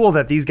really cool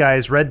that these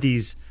guys read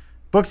these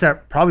books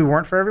that probably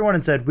weren't for everyone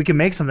and said we can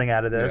make something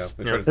out of this.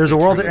 Yeah, they tried to There's stay a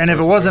world, true to the and if it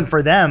source wasn't material.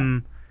 for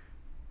them,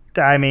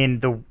 I mean,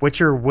 The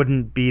Witcher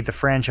wouldn't be the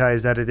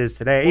franchise that it is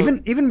today.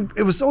 Even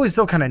it was always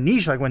still kind of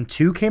niche. Like when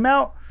 2 came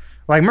out,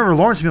 like I remember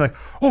Lawrence being like,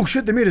 "Oh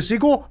shit, they made a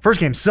sequel." First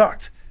game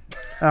sucked.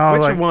 And I was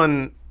Witcher like,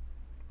 1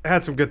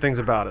 had some good things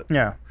about it.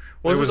 yeah.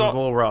 Well, It this was is a all-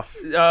 little rough.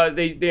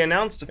 They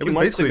announced a It few was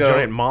months basically ago. a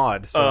giant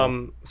mod.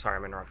 So. Sorry,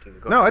 I'm interrupting you.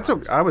 Go No, ahead. it's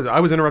okay. I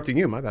was interrupting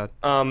you. My bad.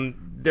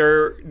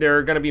 They're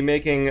going to be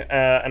making,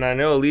 and I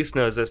know Elise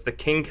knows this, the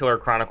King Killer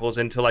Chronicles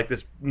into like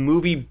this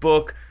movie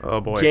book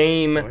Oh, boy.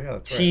 game yeah,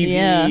 that's right.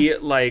 TV Yeah.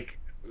 like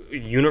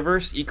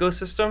universe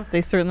ecosystem.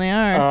 They certainly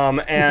are.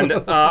 And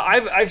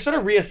I've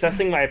started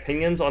reassessing my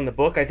opinions on the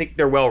book. I think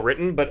they're well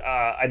written, but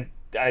I've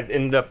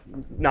ended up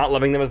not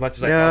loving them as much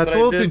as I thought. Yeah, it's that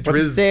a I little too did.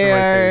 drizzy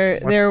They're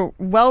for my taste.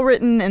 well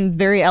written and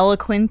very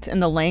eloquent,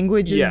 and the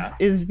language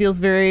feels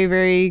very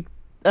very.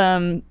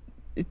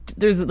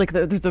 There's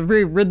a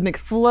very rhythmic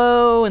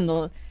flow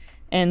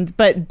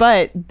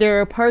but there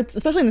are parts,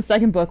 especially in the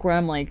second book, where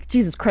I'm like,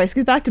 Jesus Christ,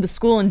 get back to the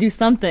school and do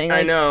something. I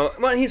Like, know.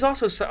 Well, he's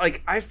also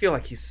I feel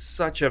like he's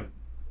such a.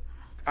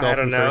 I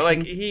don't know. Self-insertion?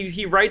 Like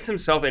he writes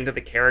himself into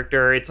the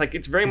character. It's like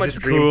it's very much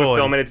just dream cool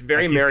fulfillment. and, It's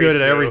very like, he's Mary good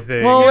at Sue.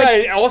 everything. Well, Yeah,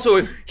 like- and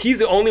also he's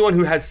the only one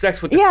who has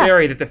sex with the Yeah.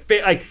 fairy. That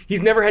the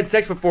he's never had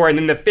sex before, and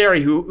then the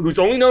fairy who's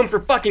only known for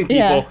fucking people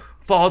Yeah.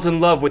 falls in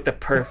love with the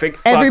perfect.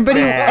 everybody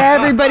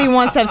fuckman.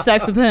 wants to have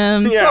sex with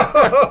him. Yeah.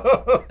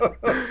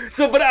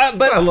 So, but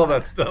I love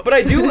that stuff. But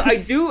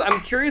I'm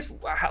curious,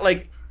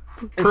 like,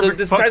 and so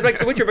this ties back to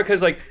The Witcher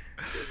because, like,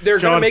 they're going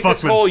to John make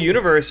this Fuckman. whole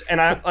universe, and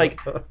I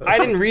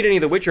didn't read any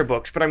of the Witcher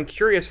books, but I'm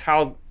curious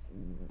how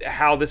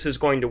this is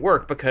going to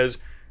work because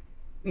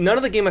none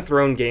of the Game of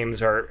Thrones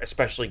games are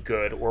especially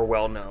good or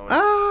well known.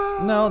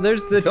 No,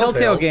 there's the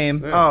Telltale Telltales.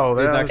 game. Yeah. Oh,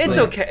 There's that's actually- It's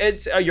okay.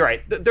 It's you're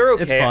right. They're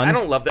okay. It's fun. I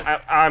don't love the. I'm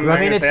I not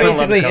mean, gonna it's say I don't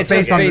love the basically- Telltale it's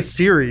Based on the games.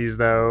 series,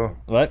 though.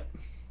 What?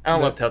 I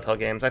don't love Telltale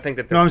games. I think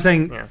that. No, I'm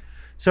saying. Yeah.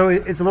 So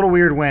it's a little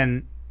weird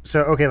when.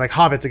 So okay, like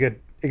Hobbit's a good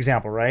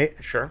example, right?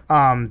 Sure.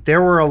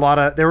 There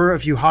were a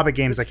few Hobbit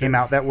games that came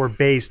out that were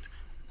based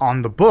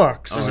on the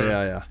books. Oh,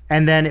 yeah.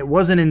 And then it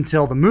wasn't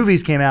until the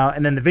movies came out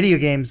and then the video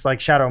games like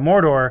Shadow of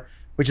Mordor,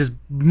 which is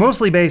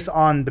mostly based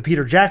on the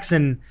Peter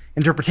Jackson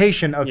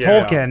interpretation of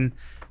Yeah. Tolkien,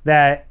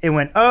 that it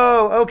went,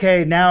 oh,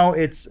 okay, now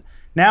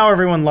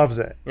everyone loves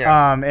it.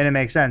 Yeah. And it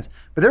makes sense.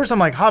 But there were some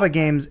like Hobbit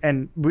games,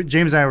 and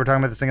James and I were talking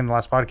about this thing in the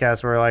last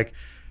podcast where like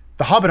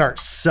the Hobbit art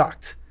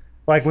sucked.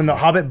 Like when the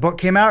Hobbit book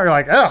came out, you're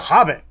like, oh,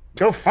 Hobbit,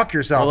 go fuck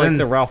yourself. Like and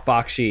the Ralph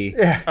Bakshi,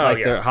 Oh,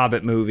 like the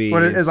Hobbit movie.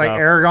 what and is like stuff.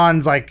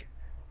 Aragorn's like,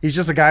 he's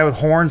just a guy with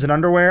horns and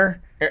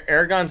underwear.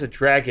 Aragon's a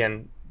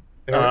dragon.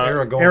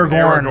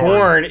 Aragorn.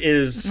 Aragorn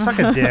is. Suck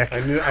a dick. I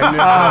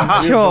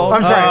knew Joel.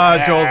 I'm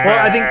sorry. Joel's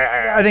Well,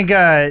 I think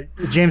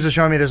James was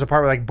showing me there's a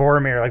part with like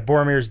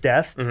Boromir's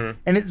death, and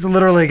it's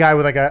literally a guy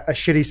with like a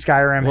shitty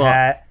Skyrim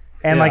hat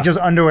and like just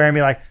underwear and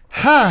be like,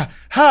 ha,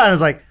 ha, and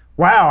it's like,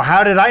 wow,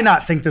 how did I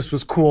not think this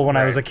was cool when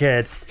I was a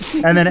kid?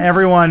 And then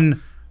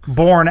everyone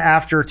born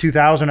after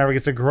 2000 ever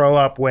gets to grow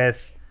up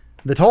with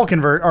the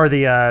Tolkien or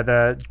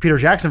the Peter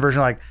Jackson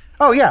version, like,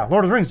 oh yeah,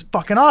 Lord of the Rings is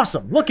fucking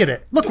awesome. Look at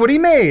it. Look what he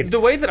made. The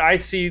way that I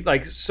see,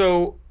 like,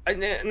 so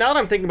now that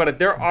I'm thinking about it,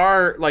 there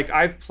are, like,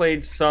 I've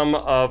played some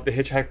of the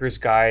Hitchhiker's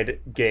Guide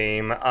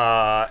game,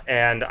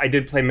 and I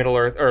did play Middle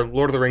Earth or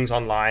Lord of the Rings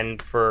online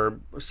for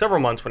several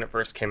months when it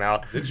first came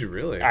out. Did you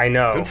really? I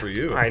know. Good for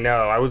you. I know.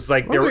 I was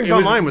like, Lord of the Rings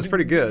Online was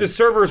pretty good. The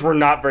servers were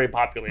not very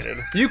populated.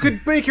 You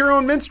could make your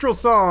own minstrel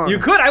song. You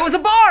could. I was a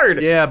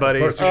bard. Yeah, buddy.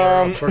 Of course you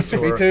were. Of course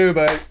you were. Me too,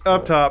 but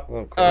up top.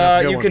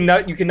 That's a good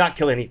one. You cannot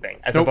kill anything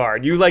as Nope. a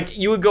bard.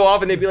 You would go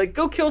off and they'd be like,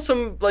 go kill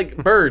some like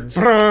birds.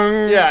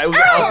 Yeah, it was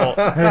awful.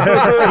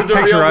 It was a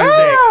Takes real your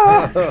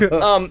eyes.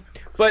 mistake.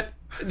 But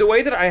the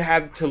way that I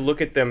had to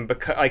look at them,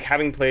 because like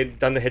having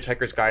done the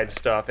Hitchhiker's Guide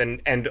stuff,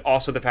 and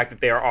also the fact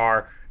that there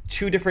are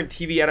two different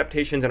TV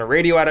adaptations and a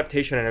radio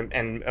adaptation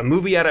and a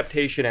movie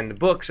adaptation and the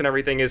books and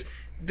everything, is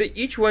that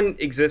each one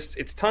exists.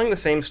 It's telling the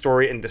same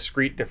story in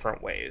discrete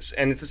different ways,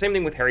 and it's the same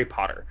thing with Harry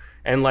Potter.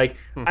 And like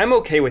I'm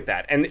okay with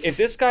that. And if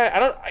this guy,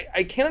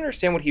 I can't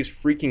understand what he's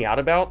freaking out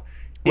about.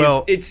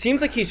 Well- It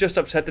seems like he's just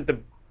upset that the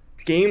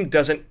game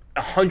doesn't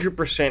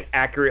 100%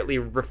 accurately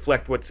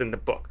reflect what's in the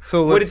book.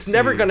 So what let's it's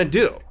never see. going to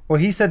do. Well,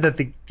 he said that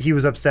he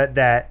was upset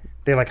that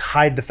they like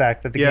hide the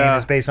fact that the game Yeah.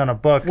 is based on a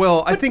book.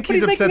 Well, I think but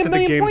he's he's upset making that a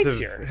the million games points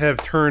here. have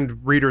turned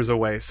readers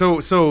away.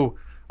 So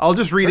I'll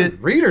just read it.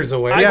 Readers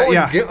away.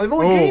 Yeah, I've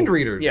only Oh. gained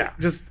readers. Yeah.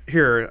 Just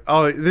here.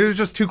 There's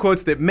just two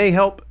quotes that may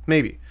help,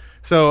 maybe.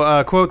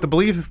 So, quote, the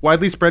belief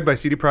widely spread by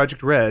CD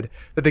Projekt Red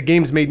that the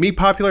games made me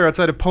popular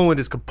outside of Poland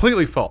is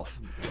completely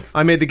false.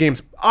 I made the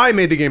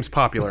games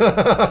popular.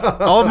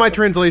 All of my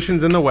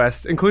translations in the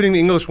West, including the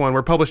English one,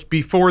 were published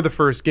before the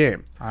first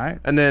game. All right.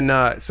 And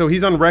then, so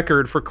he's on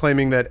record for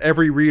claiming that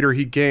every reader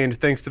he gained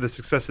thanks to the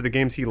success of the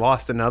games, he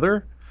lost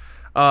another.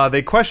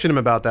 They questioned him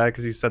about that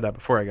because he said that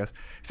before, I guess.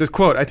 He says,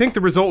 quote, I think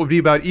the result would be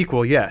about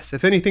equal, yes.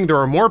 If anything, there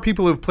are more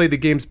people who have played the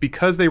games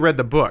because they read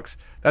the books.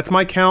 That's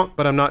my count,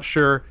 but I'm not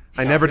sure.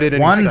 I never did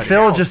any One study.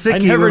 Phil I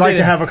Jasicki never would like did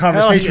to it. have a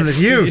conversation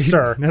with you,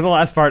 sir. The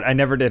last part, I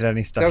never did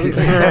any stuff.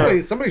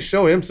 Somebody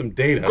show him some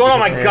data. Going on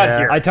my gut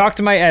here. I talked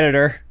to my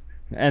editor,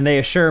 and they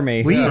assure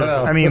me.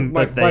 I mean,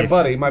 my, but my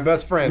buddy, my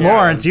best friend.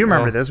 Lawrence, you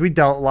remember this? We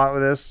dealt a lot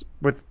with this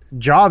with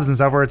jobs and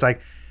stuff where it's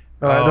like,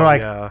 they're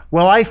like, yeah.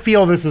 well, I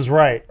feel this is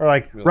right, or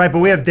like, right, but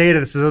we have data.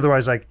 This is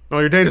otherwise. Like, Oh,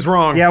 your data's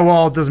wrong. yeah,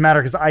 well, it doesn't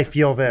matter because I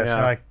feel this. Yeah. And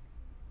I'm like,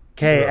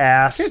 okay,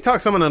 ass. You can't talk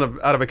someone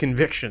out of a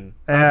conviction.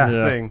 Yeah. That's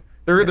the thing.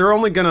 They're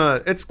only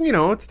gonna. It's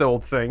it's the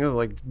old thing of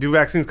like, do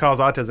vaccines cause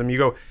autism? You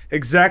go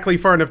exactly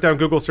far enough down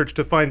Google search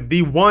to find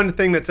the one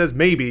thing that says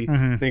maybe,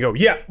 and you go,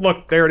 yeah,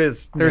 look, there it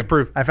is. There's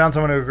proof. I found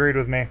someone who agreed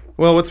with me.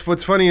 Well,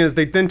 what's funny is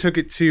they then took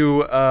it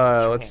to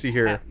let's see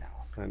here,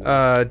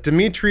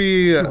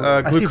 Dmitry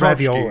I see Glukovsky.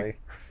 ravioli.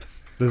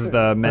 This is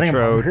the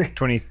Metro hungry.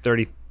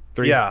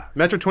 2033. Yeah,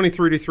 Metro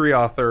 2033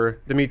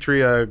 author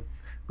Dmitry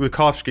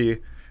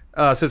Glukovsky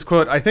says,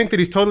 "quote I think that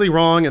he's totally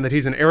wrong and that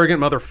he's an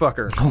arrogant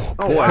motherfucker." Oh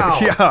wow!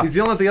 Yeah. He's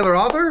yelling at the other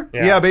author.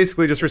 Yeah,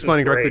 basically just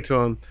responding directly great.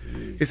 to him.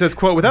 He says,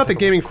 quote, without the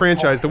gaming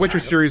franchise, the Witcher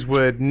series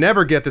would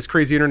never get this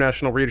crazy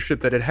international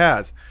readership that it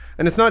has.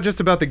 And it's not just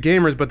about the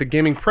gamers, but the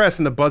gaming press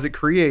and the buzz it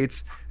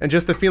creates, and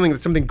just the feeling that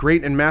something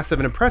great and massive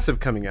and impressive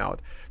coming out.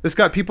 This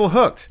got people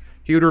hooked.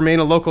 He would remain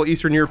a local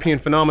Eastern European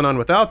phenomenon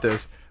without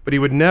this, but he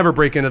would never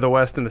break into the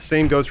West, and the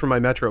same goes for my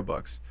Metro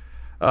books.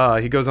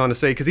 He goes on to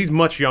say, because he's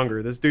much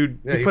younger. This dude,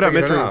 he put out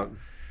figured it Metro. out.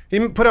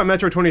 He put out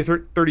Metro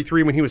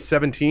 2033 when he was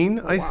 17,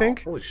 I Wow,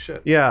 think. holy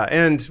shit. Yeah,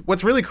 and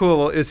what's really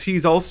cool is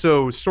he's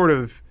also sort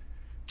of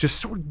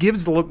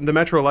gives the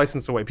Metro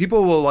license away.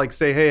 People will like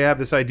say, "Hey, I have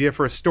this idea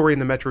for a story in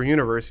the Metro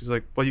universe." He's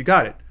like, "Well, you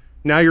got it.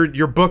 Now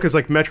your book is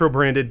like Metro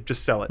branded.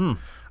 Just sell it."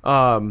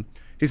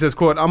 He says,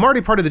 "quote I'm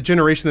already part of the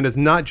generation that has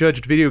not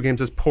judged video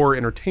games as poor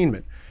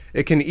entertainment.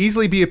 It can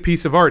easily be a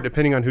piece of art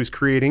depending on who's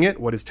creating it,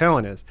 what his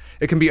talent is.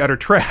 It can be utter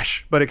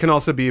trash, but it can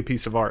also be a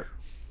piece of art."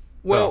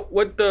 Well,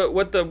 what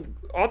the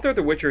author of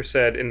The Witcher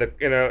said in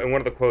one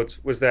of the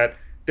quotes was that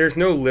there's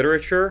no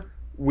literature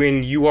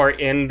when you are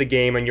in the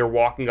game and you're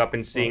walking up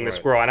and seeing the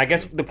squirrel. And I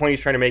guess the point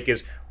he's trying to make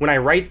is when I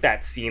write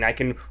that scene, I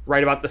can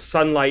write about the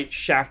sunlight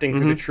shafting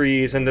through the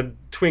trees and the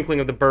twinkling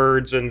of the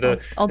birds and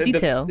all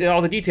detail.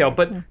 all the detail.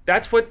 But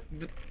that's what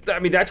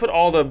that's what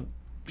all the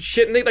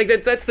shit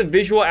that's the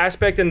visual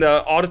aspect and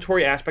the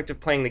auditory aspect of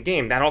playing the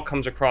game. That all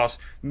comes across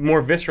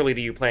more viscerally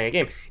to you playing a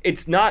game.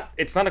 It's not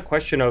a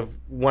question of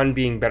one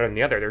being better than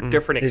the other. They're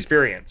different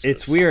experiences.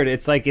 It's weird.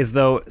 It's like as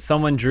though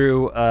someone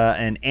drew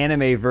an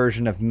anime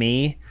version of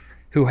me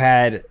who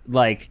had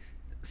like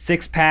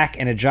 6-pack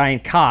and a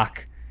giant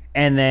cock.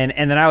 And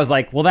then I was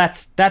like, well,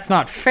 that's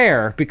not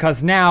fair,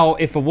 because now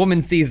if a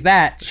woman sees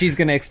that, she's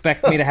going to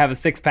expect me to have a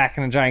 6-pack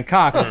and a giant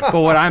cock. But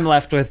what I'm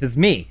left with is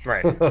me.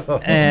 right.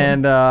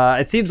 And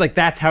it seems like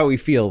that's how he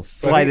feels,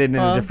 slighted in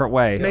a different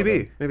way.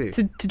 Maybe.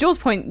 To Joel's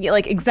point,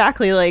 like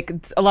exactly, like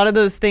it's a lot of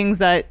those things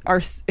that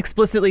are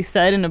explicitly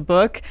said in a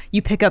book,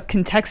 you pick up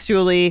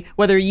contextually,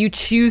 whether you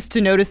choose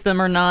to notice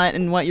them or not,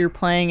 in what you're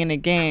playing in a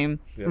game.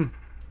 Yeah.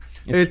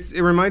 It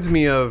reminds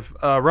me of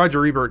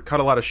Roger Ebert caught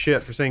a lot of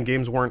shit for saying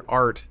games weren't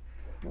art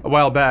a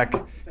while back.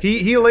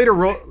 He later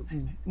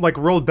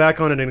rolled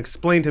back on it and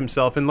explained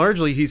himself, and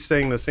largely he's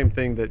saying the same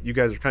thing that you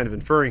guys are kind of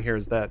inferring here,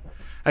 is that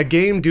a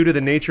game, due to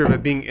the nature of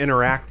it being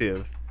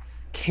interactive,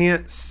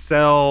 can't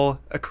sell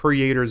a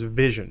creator's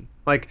vision.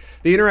 Like,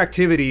 the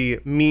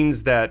interactivity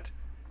means that,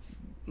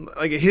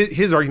 like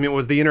his argument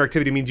was, the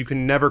interactivity means you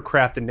can never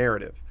craft a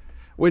narrative,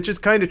 which is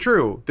kind of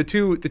true. The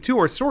two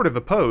are sort of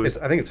opposed.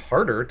 I think it's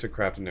harder to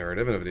craft a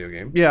narrative in a video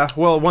game. Yeah,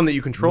 well, one that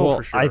you control Well,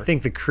 for sure. I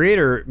think the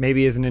creator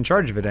maybe isn't in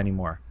charge of it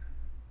anymore.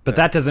 But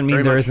that doesn't mean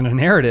very there much. isn't a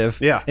narrative.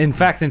 Yeah. In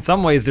fact, in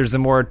some ways, there's a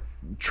more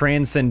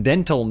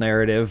transcendental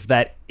narrative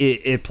that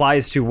it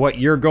applies to what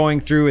you're going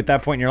through at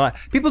that point in your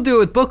life. People do it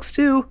with books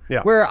too.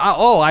 Yeah. Where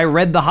I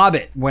read The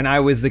Hobbit when I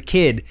was a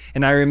kid,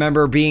 and I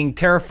remember being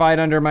terrified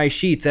under my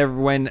sheets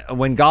when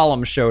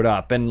Gollum showed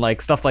up and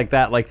like stuff like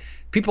that. Like,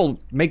 people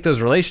make those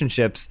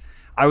relationships.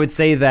 I would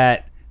say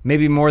that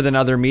maybe more than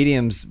other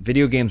mediums,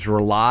 video games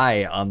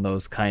rely on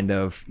those kind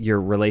of your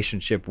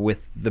relationship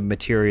with the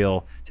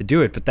material to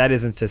do it. But that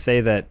isn't to say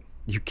that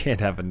you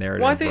can't have a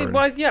narrative. Well, I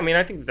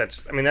think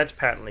that's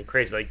patently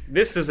crazy. Like,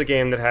 this is a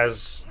game that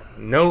has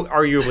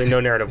arguably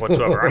no narrative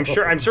whatsoever.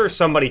 I'm sure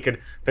somebody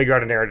could figure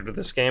out a narrative to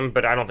this game,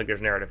 but I don't think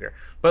there's narrative here.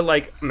 But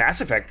like, Mass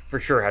Effect for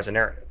sure has a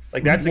narrative.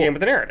 Like, that's a game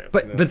with a narrative.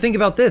 But think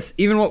about this.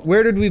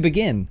 Where did we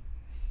begin?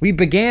 We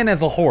began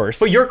as a horse.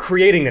 But you're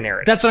creating the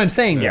narrative. That's what I'm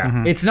saying. Yeah.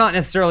 Mhm. It's not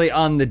necessarily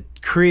on the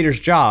creator's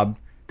job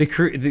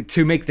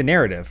to make the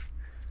narrative.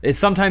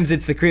 Sometimes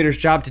it's the creator's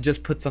job to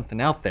just put something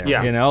out there.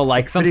 Yeah. You know,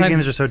 like sometimes Video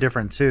games are so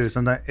different too.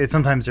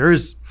 Sometimes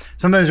there's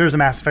a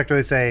Mass Effect where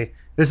they say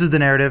this is the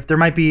narrative. There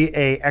might be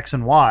a X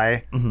and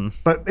Y,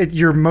 but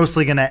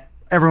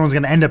everyone's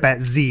gonna end up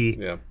at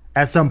Z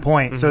at some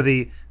point. So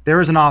there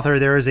is an author,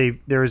 there is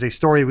a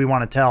story we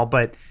want to tell,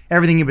 but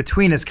everything in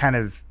between is kind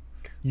of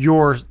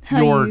your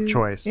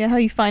choice. Yeah, how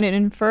you find it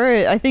and infer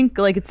it. I think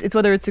like it's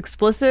whether it's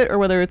explicit or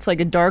whether it's like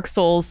a Dark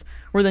Souls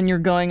where then you're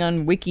going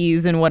on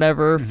wikis and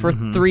whatever for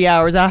 3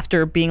 hours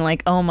after being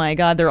like, oh my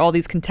god, there are all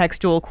these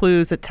contextual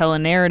clues that tell a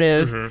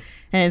narrative, and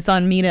it's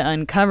on me to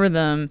uncover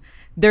them.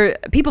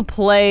 People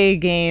play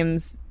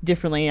games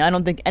differently. I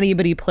don't think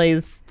anybody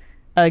plays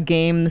a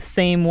game the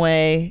same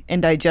way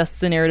and digests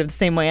the narrative the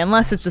same way,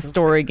 unless it's a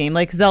story game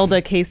like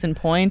Zelda, case in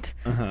point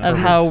of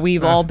how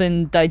we've all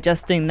been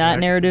digesting that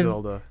narrative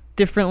Zelda.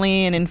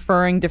 differently and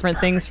inferring different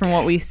things from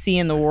what we see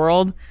in the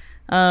world.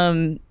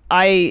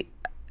 I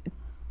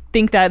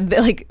think that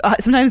like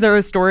sometimes there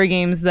are story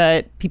games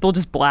that people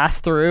just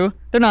blast through.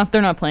 They're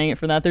not playing it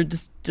for that. They're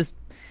just.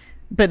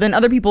 But then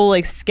other people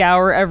like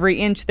scour every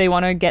inch. They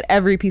want to get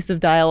every piece of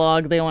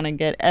dialogue. They want to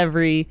get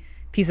every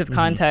piece of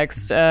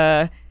context.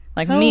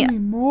 Like Tell me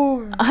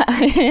more.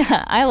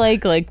 I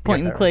like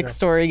point and click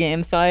story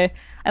games. So I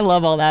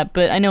love all that.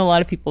 But I know a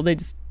lot of people, they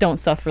just don't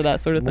suffer that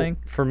sort of thing.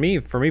 For me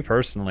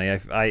personally,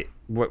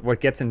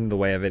 what gets in the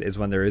way of it is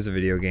when there is a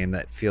video game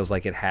that feels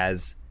like it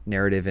has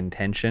narrative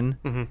intention,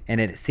 and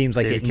it seems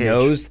like David it Cage.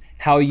 knows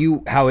how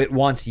it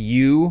wants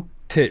you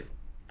to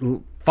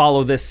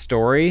follow this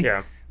story.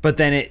 Yeah. But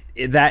then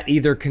that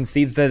either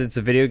concedes that it's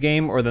a video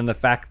game, or then the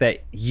fact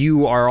that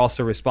you are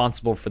also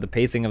responsible for the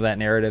pacing of that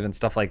narrative and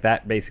stuff like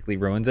that basically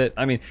ruins it.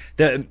 I mean,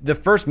 the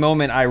first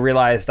moment I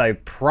realized I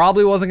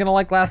probably wasn't going to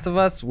like Last of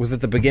Us was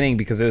at the beginning,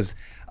 because it was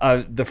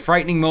the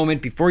frightening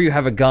moment before you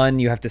have a gun.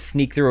 You have to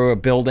sneak through a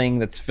building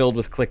that's filled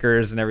with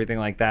clickers and everything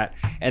like that.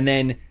 And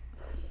then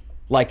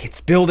like it's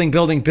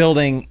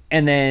building,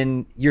 and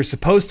then you're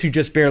supposed to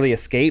just barely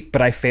escape,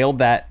 but I failed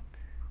that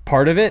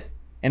part of it,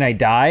 and I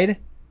died.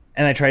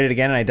 And I tried it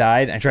again, and I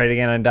died. I tried it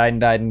again, and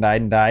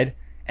died.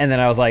 And then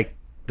I was like,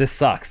 this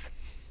sucks.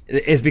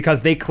 It's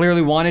because they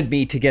clearly wanted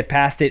me to get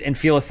past it and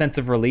feel a sense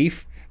of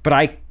relief, but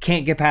I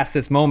can't get past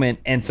this moment,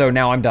 and so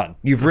now I'm done.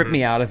 You've ripped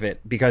me out of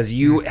it because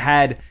you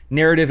had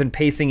narrative and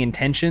pacing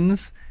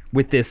intentions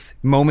with this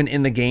moment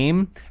in the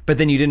game, but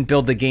then you didn't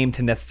build the game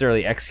to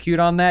necessarily execute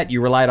on that.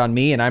 You relied on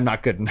me, and I'm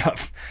not good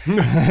enough.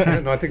 No,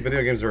 I think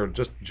video games are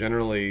just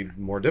generally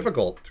more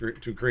difficult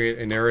to create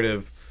a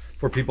narrative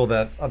for people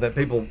that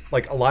people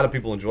like a lot of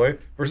people enjoy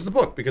versus a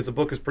book, because a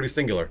book is pretty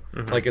singular.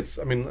 Like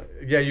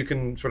you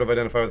can sort of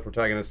identify with the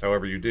protagonist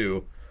however you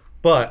do,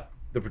 but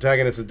the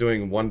protagonist is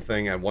doing one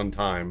thing at one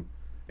time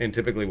in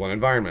typically one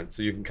environment.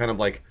 So you can kind of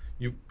like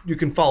you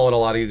can follow it a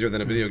lot easier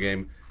than a video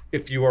game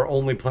if you are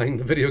only playing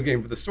the video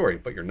game for the story,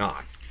 but you're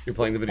not. You're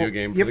playing the video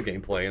game for the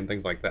gameplay and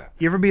things like that.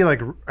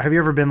 Have you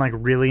ever been like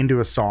really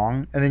into a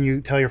song, and then you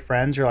tell your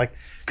friends, you're like,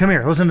 come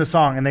here, listen to the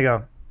song, and they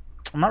go,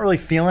 I'm not really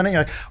feeling it.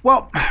 You're like,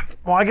 well,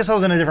 I guess I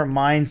was in a different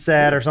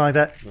mindset or something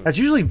like that. That's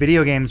usually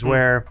video games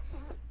where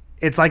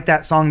it's like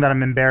that song that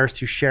I'm embarrassed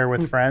to share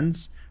with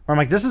friends, where I'm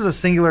like, this is a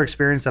singular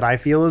experience that I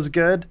feel is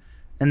good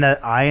and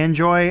that I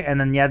enjoy. And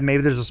then,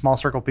 maybe there's a small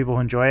circle of people who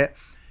enjoy it.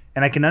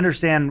 And I can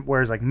understand,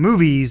 whereas like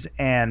movies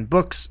and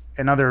books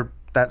and other,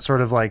 that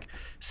sort of like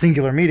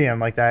singular medium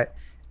like that,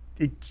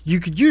 you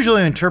could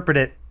usually interpret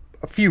it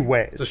a few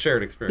ways. It's a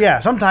shared experience. Yeah,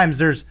 sometimes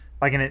there's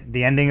like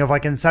the ending of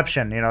like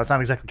Inception. It's not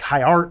exactly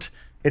high art.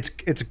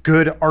 It's a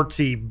good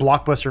artsy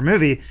blockbuster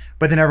movie,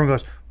 but then everyone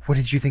goes, "What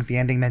did you think the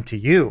ending meant to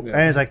you?" Yeah.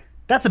 And it's like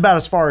that's about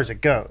as far as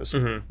it goes.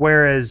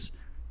 Whereas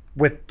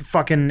with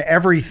fucking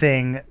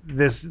everything,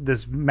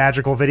 this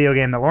magical video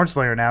game that Lawrence is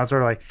playing right now, it's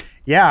sort of like,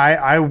 yeah,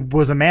 I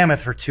was a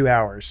mammoth for 2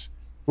 hours.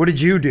 What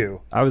did you do?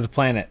 I was a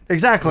planet.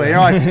 Exactly. You're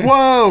like,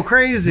 whoa,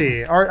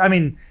 crazy. Or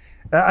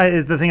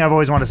the thing I've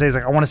always wanted to say is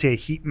like, I want to see a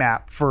heat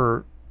map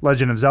for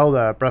Legend of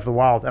Zelda Breath of the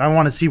Wild, and I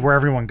want to see where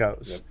everyone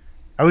goes. Yep.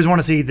 I always want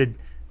to see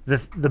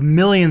the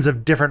millions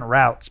of different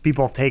routes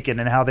people have taken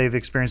and how they've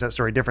experienced that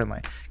story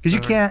differently. Because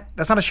you can't.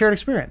 That's not a shared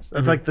experience.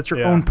 That's that's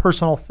your own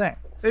personal thing.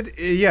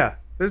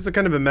 There's a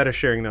kind of a meta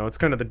sharing though. It's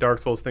kind of the Dark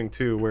Souls thing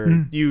too,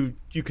 where you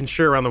can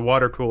share around the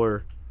water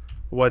cooler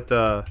what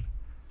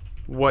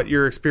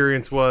your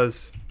experience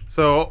was.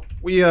 So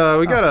we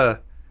gotta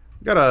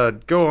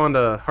go on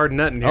to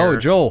Hardnetting here. Oh,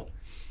 Joel.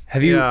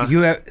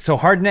 So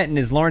Hardnetting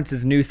is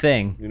Lawrence's new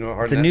thing. You know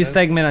what it's a new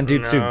segment on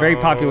Dude Soup. Very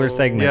popular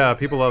segment. Yeah,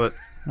 people love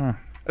it.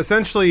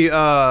 Essentially,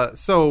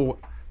 so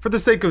for the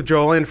sake of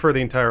Joel and for the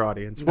entire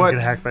audience, Don't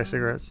get hacked by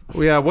cigarettes.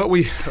 What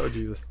we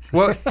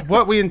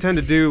intend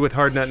to do with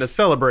Hardnetting is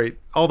celebrate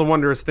all the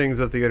wondrous things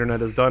that the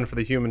internet has done for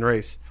the human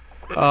race.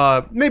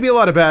 Maybe a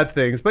lot of bad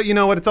things, but you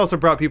know what? It's also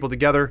brought people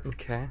together.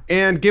 Okay.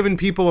 And given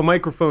people a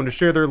microphone to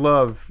share their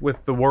love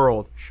with the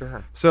world.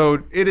 Sure.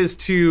 So it is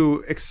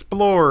to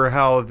explore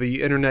how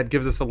the internet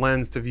gives us a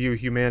lens to view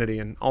humanity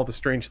and all the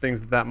strange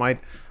things that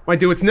might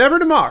do. It's never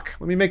to mock.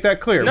 Let me make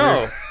that clear.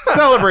 No. We're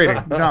celebrating.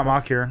 You're not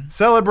mock here.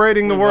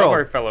 Celebrating the We world. love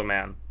our fellow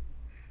man.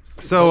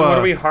 So what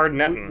are we hard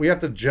netting? We have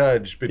to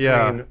judge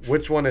between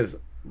which one is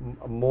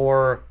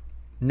more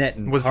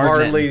Netting.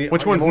 hardly.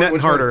 Which one's netting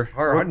harder?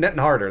 Netting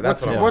harder.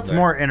 That's What's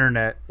more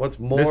internet? What's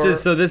more?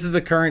 This is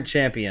the current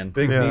champion.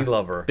 Big knee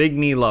lover. Big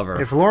knee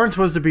lover. If Lawrence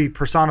was to be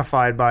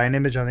personified by an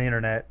image on the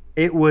internet,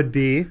 it would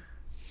be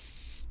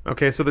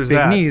Okay, so there's big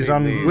that. knees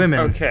on knees. women.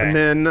 Okay. And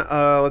then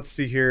let's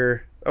see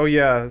here. Oh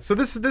yeah, so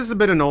this is a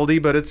bit an oldie,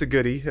 but it's a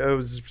goodie. It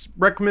was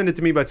recommended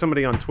to me by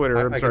somebody on Twitter.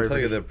 I can tell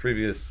you the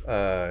previous,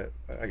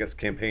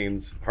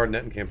 campaigns,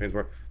 Hardnetting campaigns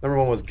were. Number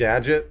one was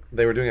Gadget.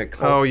 They were doing a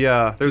cult. Oh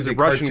yeah, there's a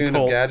Russian cartoon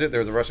cult. of Gadget. There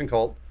was a Russian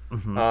cult,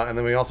 and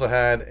then we also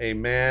had a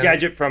man.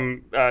 Gadget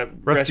from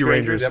Rescue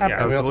Rangers. Yep.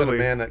 Yeah, And we also had a absolutely.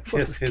 man that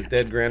kissed his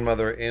dead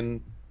grandmother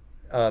in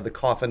the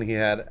coffin he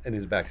had in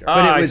his backyard.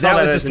 But I it was saw that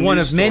that was as just a one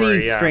news of many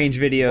story, yeah. strange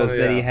videos Oh,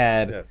 that he yeah.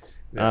 had.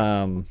 Yes.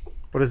 Yeah.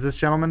 What does this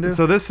gentleman do?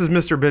 So this is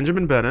Mr.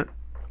 Benjamin Bennett.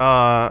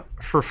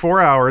 for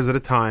 4 hours at a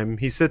time.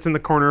 He sits in the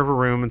corner of a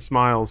room and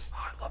smiles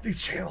I love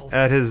these channels.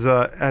 at his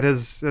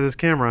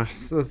camera.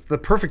 So it's the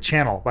perfect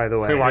channel, by the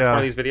way. Can we watch Yeah. one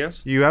of these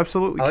videos? You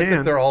absolutely I like can.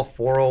 that they're all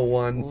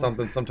 401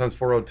 something, sometimes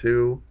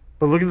 402.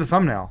 But look at the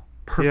thumbnail.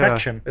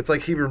 Perfection. It's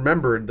like he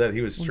remembered that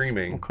he was We'll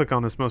streaming. click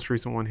on this most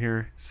recent one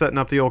here. Setting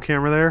up the old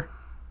camera there.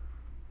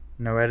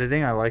 No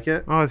editing. I like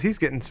it. Oh, he's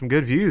getting some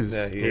good views.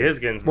 Yeah, He is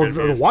getting some Well, good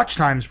the views. watch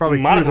time's probably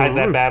through the Monetize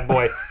that roof. bad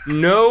boy.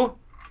 No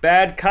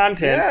bad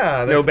content.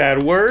 Yeah, no that's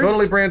bad words.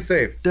 Totally brand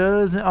safe.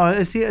 Doesn't. Oh,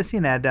 I see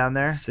an ad down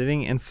there.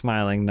 Sitting and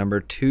Smiling, number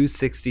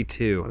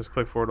 262. I'll just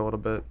click forward a little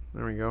bit.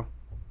 There we go.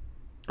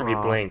 Oh, he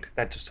blinked.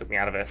 That just took me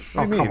out of it.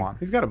 Oh, What do you come mean? on.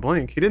 He's got a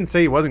blink. He didn't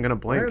say he wasn't going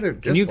to Why are blink. there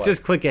Can you dislikes?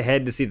 just click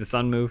ahead to see the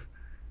sun move?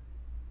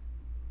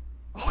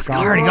 Oh, it's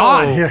gone. already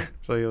gone. Yeah.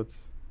 Show you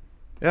it's.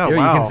 Yeah, Yo, you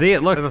wow. can see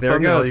it. Look, In the there it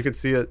thumbnail, goes. You can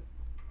see it.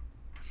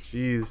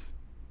 Jeez.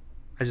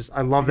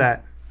 I love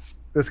that.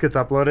 This gets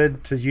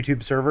uploaded to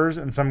YouTube servers,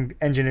 and some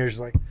engineers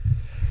like,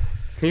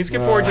 Can you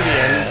skip forward to the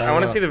end? I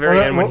want to see the very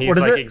What- end when what he's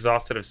is like it?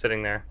 exhausted of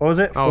sitting there. what was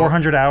it? Oh,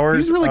 400 hours.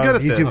 he's really good of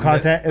at this. YouTube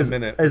content A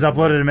minute. is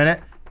uploaded in a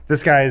minute.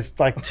 This guy is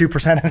like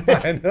 2% of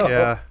it. I know.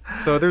 Yeah.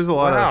 So there's a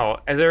lot of. Wow.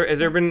 Has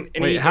there been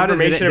any Wait, how does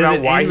it, information does about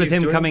it why end with he's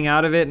him doing coming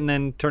out of it and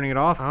then turning it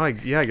off? Oh,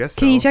 yeah, I guess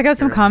so. Can you check out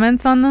some Here.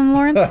 comments on them,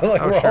 Lawrence?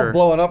 like we're sure. all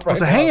blowing up right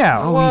It's a now.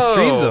 hangout. Oh, he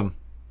streams Whoa. them.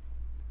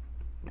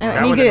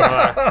 Any would- good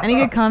any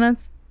good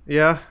comments?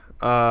 Yeah.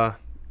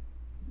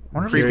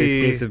 Wonder if he's- Creepy.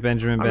 Curious Case of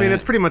Benjamin I Bennett. mean,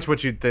 it's pretty much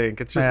what you'd think.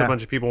 It's just Yeah. a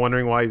bunch of people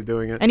wondering why he's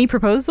doing it. Any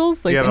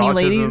proposals? Like you have any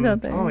ladies autism?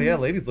 out there? Oh yeah,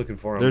 ladies looking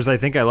for him. There's I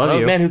Think I Love Oh,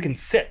 You. man who can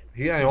sit.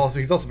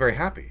 He's also very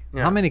happy.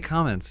 Yeah. How many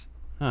comments?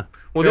 Huh.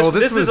 Well, Yeah, this, well,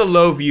 this this is a was-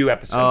 low view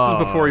episode. This Oh,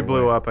 is before he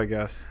blew wait. up, I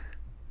guess.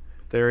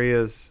 There he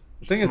is.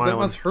 The thing is, that smiling.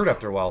 must hurt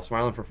after a while,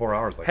 smiling for 4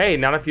 hours. Like, Hey,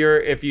 not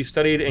if you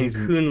studied in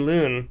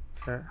Kunlun.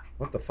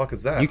 what the fuck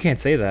is that? You can't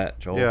say that,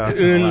 Joel. Yeah. That's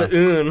not allowed.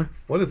 Kunlun.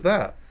 What is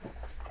that?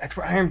 That's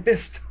where Iron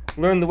Fist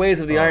learned the ways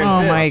of the Iron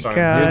Oh my Fist. Sorry.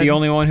 god. You're the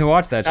only one who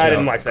watched that show. I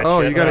didn't watch that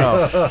Oh, shit. you gotta.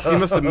 He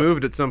must have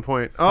moved at some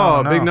point.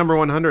 Oh, no. big number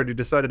 100. You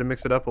decided to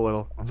mix it up a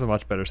little. That's a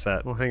much better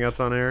set. Well, hangouts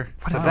on air.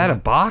 What is that, a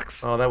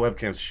box? Oh, that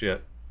webcam's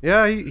shit.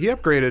 Yeah, he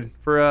upgraded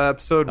for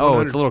episode 100.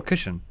 Oh, it's a little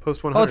cushion.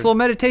 post 100. Oh, it's a little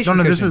meditation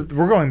No, no, this cushion. is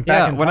we're going back.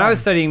 Yeah, in when time. I was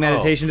studying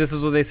meditation, this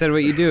is what they said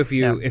what you do if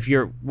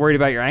you're worried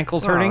about your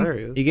ankles hurting. there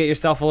he is. You get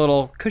yourself a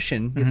little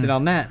cushion, you sit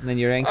on that, and then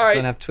your ankles All right.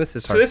 don't have to twist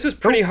as So hard. this is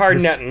pretty hard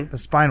His- netting. The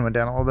spine went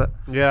down a little bit.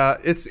 Yeah,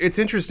 it's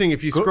interesting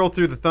if you scroll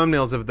through the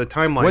thumbnails of the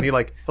timeline.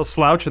 What- He'll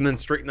slouch and then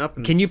straighten up.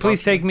 And Can you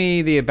please slouch. take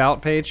me the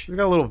about page? He's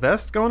got a little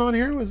vest going on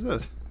here. What's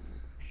this?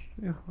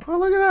 Yeah. Oh,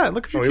 look at that!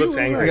 Look at your he cute looks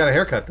little angry. I got a vest.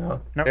 haircut though.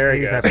 Nope, There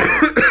he he's goes.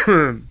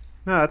 happy.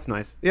 Oh, that's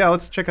nice. Yeah,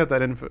 let's check out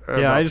that info.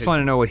 Yeah, I just want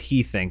to know what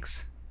he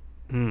thinks.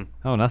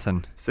 Oh,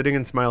 nothing.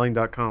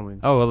 sittingandsmiling.com.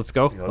 Oh, well, let's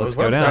go. to Let's his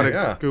go website, down.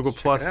 yeah. Google Check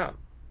it Plus. out.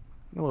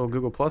 A little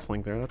Google Plus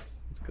link there.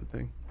 That's a good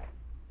thing.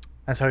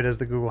 That's how he does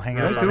the Google Did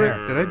Hangouts I on do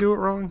air. it? Did I do it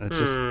wrong? It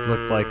just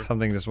looked like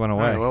something just went All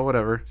away. right, well,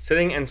 whatever.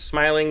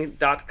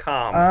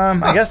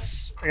 Sittingandsmiling.com. I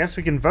guess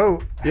we can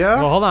vote. Yeah.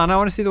 Well, hold on. I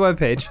want to see the web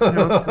page.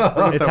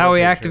 It's how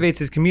he activates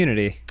his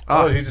community.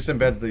 Oh, he just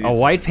embeds the A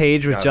white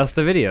page with Got it. just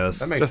the videos.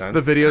 That makes just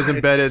sense. the videos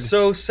embedded.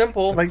 So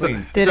simple. Like,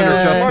 Clean. Did, So uh,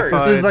 justified.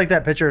 This is like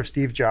that picture of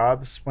Steve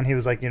Jobs when he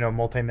was like,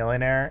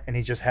 multimillionaire, and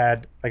he just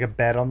had like a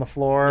bed on the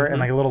floor and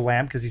like a little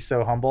lamp because he's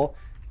so humble.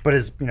 But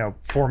his,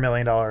 $4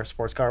 million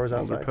sports car was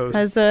outside.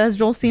 Posts. Has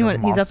Joel seen He's a what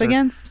he's up monster.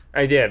 against?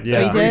 I did. Yeah.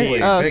 He did?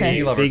 Briefly, Oh, Big okay.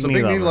 Knee Lover. Big So Knee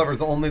Big Knee Lover. Lover's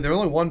there's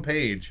only one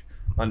page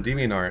on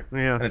DeviantArt.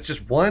 Yeah. And it's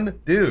just one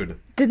dude.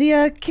 Did the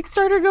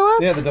Kickstarter go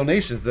up? Yeah, the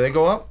donations, do they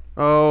go up?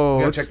 Oh, You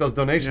gotta let's- check those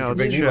donations yeah, for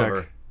let's Big Knee check.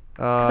 Lover.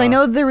 Because I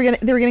know they were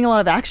getting a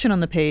lot of action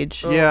on the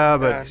page. Yeah,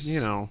 but gosh.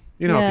 you know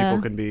Yeah. how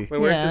people can be. Wait,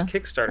 where's Yeah. his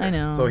Kickstarter? I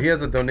know. So he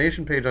has a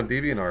donation page on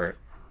DeviantArt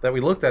that we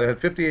looked at. It had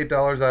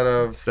 $58 out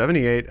of.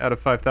 78 out of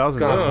 5,000.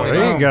 Got a Oh, $20.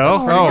 there you go.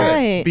 That's pretty All good.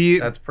 right. Be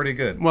That's pretty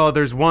good. well,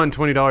 there's one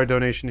 $20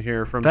 donation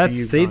here from. That's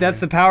BU see, that's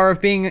the power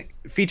of being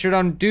featured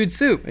on Dude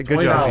Soup. Hey,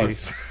 good job.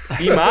 $20.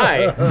 Pete. Be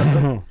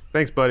my.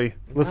 Thanks, buddy.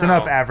 Listen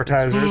up,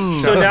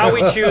 advertisers. So now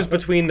we choose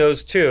between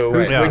those two.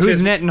 Which Yeah. Who's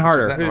is netting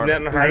harder? who's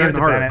netting I harder? give it to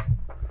harder. Bennett.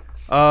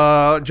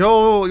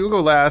 Joel, you'll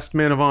go last,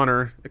 man of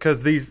honor,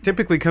 because these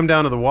typically come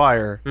down to the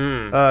wire.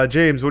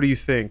 James, what do you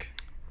think?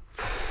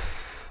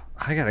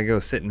 I gotta go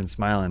sitting and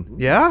smiling.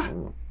 Yeah.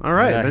 All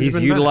right. Yeah, he's Benjamin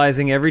Bennett.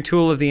 utilizing every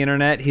tool of the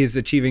internet. He's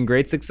achieving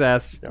great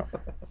success.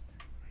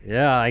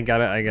 Yeah, I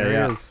got it. There he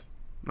Yeah. is.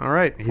 All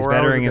right. He's 4 hours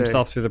bettering a day.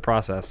 himself through the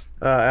process.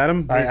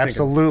 Adam, what I are you thinking?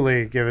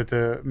 absolutely give it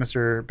to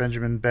Mr.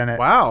 Benjamin Bennett.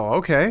 Wow.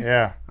 Okay.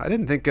 Yeah. I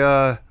didn't think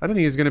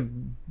he was gonna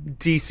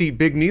DC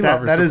Big Knee That,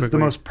 Lover. that so is the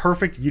quickly. most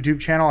perfect YouTube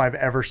channel I've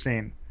ever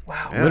seen.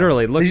 Yeah.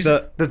 Literally, look These-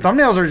 the the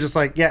thumbnails are just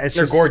like, it's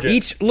They're just gorgeous.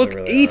 each look They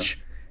really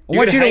each. I You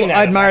want could you hang to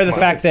that admire the up.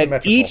 fact that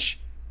Symmetrical.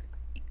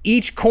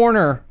 each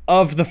corner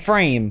of the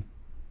frame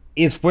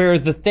is where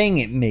the thing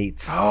it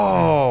meets.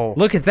 Oh.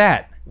 Look at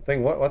that. The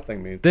thing, what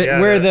thing means? The, Yeah,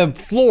 where the- the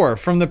floor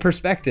from the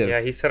perspective.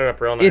 Yeah, he set it up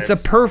real nice. It's a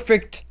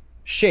perfect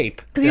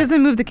shape. Because he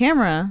doesn't move the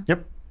camera.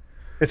 Yep.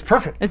 It's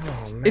perfect.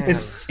 It's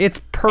It's It's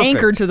perfect.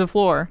 anchored to the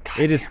floor.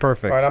 It is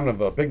perfect. All right, I'm gonna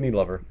vote big knee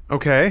lover.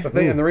 Okay. The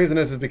thing, and the reason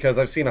is because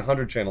I've seen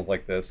 100 channels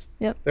like this.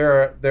 Yep.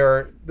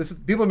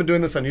 People have been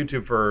doing this on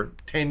YouTube for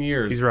 10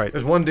 years. He's right.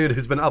 There's one dude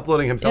who's been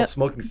uploading himself Yep.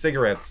 smoking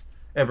cigarettes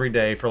every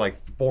day for like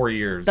 4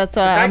 years. That's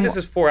The fact this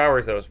is 4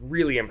 hours though is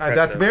really impressive.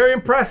 That's very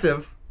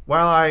impressive.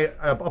 While I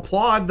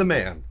applaud the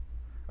man,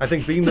 I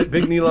think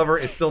Big Knee Lover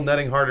is still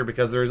netting harder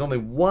because there is only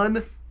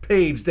one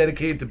page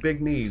dedicated to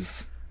big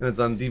knees, and it's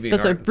on DeviantArt.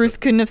 That's right. Bruce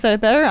couldn't have said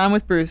it better. I'm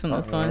with Bruce on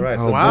this one. All right,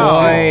 so Oh, it's wow.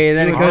 Joel. Boy,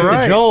 then it goes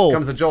Alright. to Joel.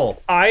 Comes to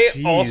Joel. I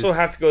Jeez. also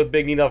have to go with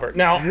Big Knee Lover.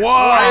 Now,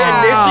 Wow.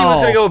 I initially was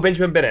going to go with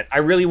Benjamin Bennett. I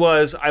really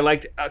was. I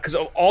liked because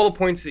of all the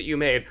points that you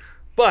made.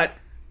 But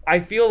I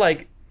feel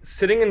like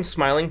sitting and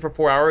smiling for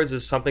 4 hours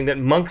is something that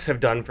monks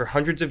have done for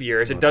hundreds of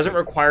years. It doesn't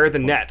require the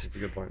net. That's a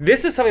good point.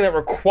 This is something that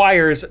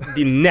requires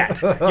the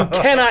net. You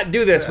cannot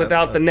do this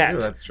without the That's net. true,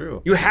 that's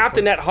true. You have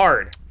to net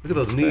hard. Look at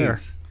those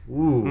knees.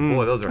 Ooh,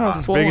 boy, those are Oh, hot.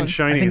 swollen. Big and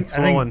shiny I and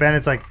think swollen.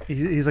 Bennett's like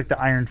he's like the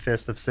Iron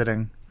Fist of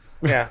sitting.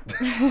 Yeah,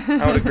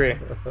 I would agree.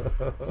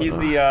 He's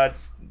the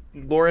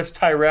Loris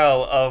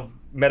Tyrell of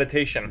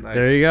meditation. Nice.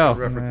 There you go.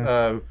 Good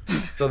reference.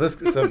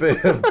 So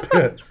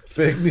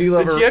big knee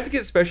lover. Did you have to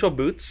get special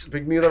boots?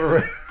 Big knee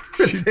lover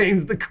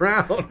retains the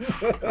crown.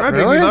 All right,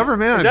 Big Knee Lover,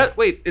 man. Is that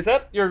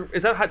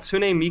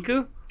Hatsune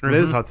Miku? It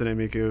is Hatsune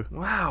Miku.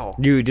 Wow.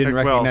 You didn't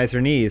Well, recognize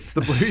her knees.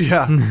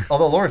 Yeah.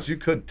 Although Lawrence, you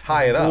could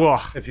tie it up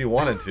Ugh. if you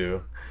wanted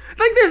to.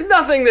 Like there's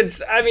nothing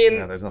that's Yeah,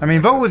 there's I nothing.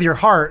 mean, vote with your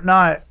heart,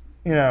 not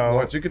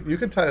Lawrence, you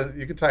could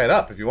tie it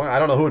up if you want. I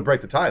don't know who would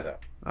break the tie though.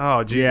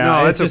 Oh, gee. Yeah,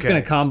 no, it's that's just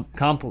okay.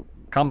 gonna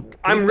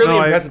I'm really No,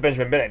 I- impressed with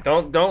Benjamin Bennett.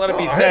 Don't let it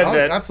be said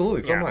that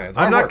absolutely. So Yeah. am I. It's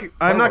I'm hard not. work. It's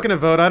I'm hard not work. going to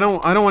vote. I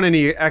don't want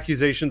any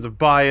accusations of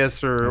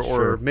bias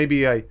or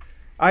maybe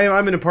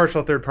I'm an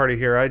impartial third party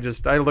here.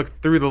 I look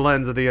through the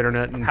lens of the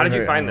internet. And How did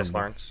you find this,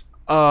 Lawrence?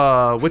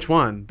 Which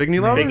one? Big Knee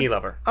Lover? Big Knee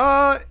Lover.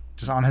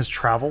 just on his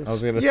travels. I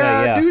was gonna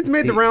Yeah, say, yeah. dude's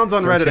made the rounds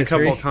on search Reddit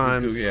history. a couple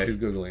times. Yeah, he's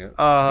googling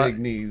it. Big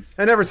knees.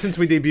 And ever since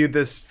we debuted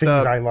this,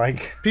 Things I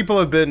like. people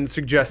have been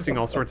suggesting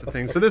all sorts of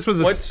things. So this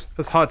was What's-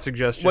 this hot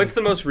suggestion. What's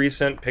the most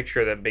recent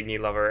picture that Big Knee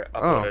Lover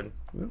uploaded?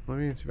 Well, let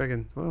me see if I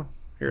can. Well,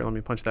 here, let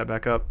me punch that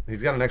back up.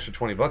 He's got an extra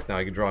 $20 now.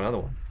 He can draw another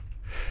one.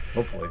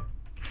 Hopefully,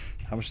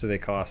 How much do they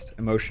cost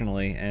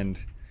emotionally and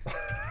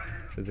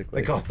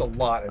physically? they cost a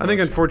lot. I think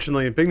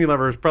unfortunately, Big Knee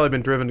Lover has probably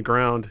been driven to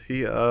ground.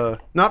 He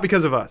not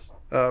because of us.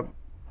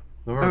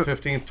 November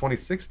 15th,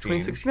 2016.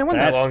 2016. That wasn't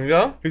that That- long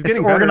ago. He's It's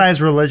getting better.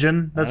 organized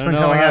religion that's I been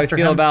don't know coming how I after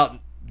feel him. about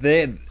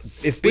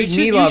if Big should-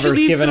 Knee you should Lover's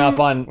leave given some- up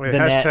on Wait, the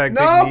net. hashtag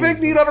No, Big Big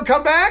Knees. Knee Lover,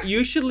 come back.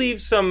 You should leave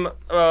some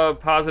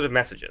positive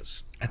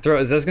messages.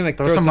 Is this going to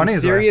throw some some money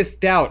his way. serious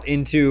doubt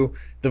into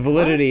the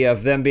validity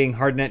of them being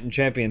hard net and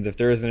champions if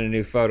there isn't a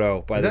new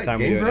photo by Is the that time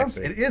we Game do it Grumps?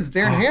 next week? It is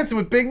Darren Hansen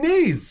with big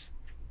knees.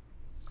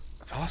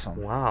 That's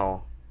awesome.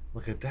 Wow.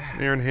 Look at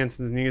that. Aaron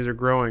Hansen's knees are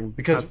growing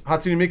Because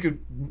Hatsune Miku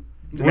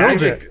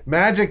Magic.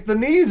 magic the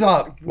knees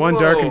up. One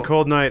dark and Whoa.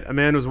 cold night, a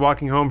man was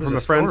walking home from a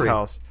There's a friend's story.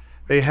 house.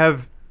 They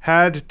have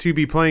had to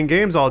be playing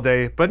games all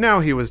day, but now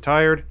he was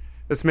tired.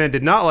 This man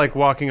did not like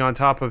walking on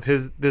top of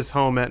this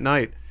home at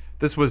night.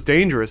 This was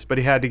dangerous, but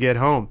he had to get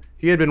home.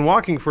 He had been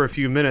walking for a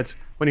few minutes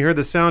when he heard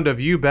the sound of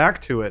 "You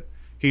back to it."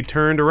 He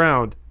turned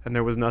around, and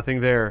there was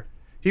nothing there.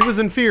 He was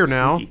in fear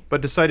now,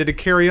 but decided to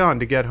carry on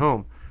to get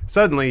home.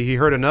 Suddenly, he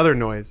heard another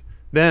noise.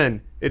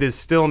 Then, it is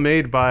still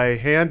made by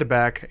hand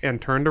back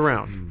and turned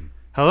around.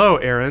 "Hello,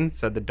 Aaron,"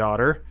 said the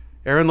daughter.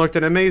 Aaron looked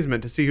in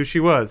amazement to see who she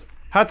was.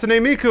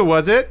 "Hatsune Miku,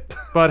 was it?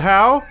 But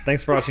how?"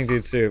 Thanks for watching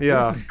Dude Soup.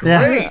 Yeah.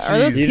 Yeah. Are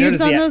those You cubes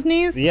notice on the- those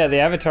knees? Yeah, the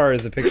avatar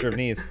is a picture of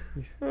knees.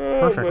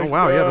 Perfect. Oh,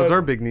 wow, yeah, those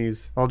are big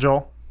knees. Well,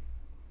 Joel.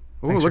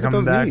 Ooh, Thanks look for at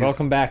those coming back. knees.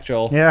 Welcome back,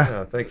 Joel.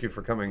 Yeah. Thank you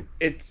for coming.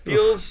 It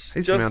feels Hey,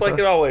 just Samantha. like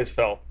it always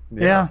felt.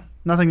 Yeah.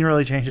 Nothing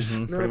really changes.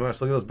 Pretty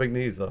much. Look at those big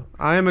knees, though.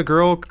 I am a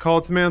girl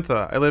called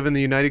Samantha. I live in the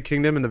United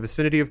Kingdom in the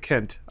vicinity of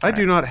Kent. I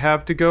do not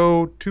have to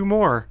go to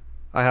more.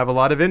 I have a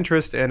lot of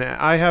interest, and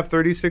I have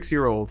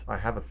 36-year-old. I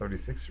have a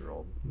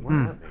 36-year-old. What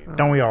does that mean?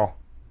 Don't we all?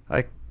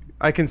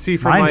 I can see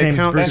from Mine's my name is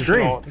account. Bruce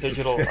Digital,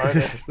 digital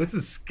artist. This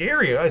is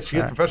scary. She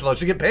gets professional.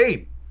 She get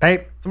paid.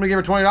 Hey, Somebody give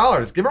her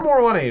 $20. Give her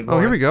more money. Oh,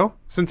 here we go.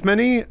 Since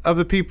many of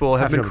the people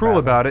have to been go to the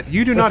cruel bathroom. about it,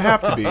 you do not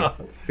have to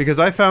be, because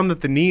I found that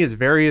the knee is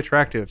very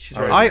attractive.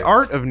 right there.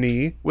 Art of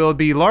knee will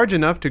be large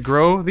enough to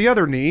grow the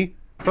other knee.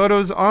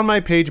 Photos on my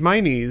page, my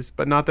knees,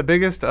 but not the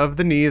biggest of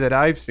the knee that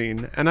I've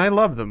seen, and I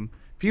love them.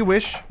 If you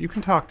wish, you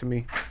can talk to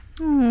me.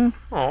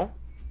 Oh,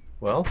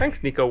 Well,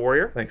 thanks, Nico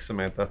Warrior. thanks,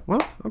 Samantha.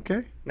 Well,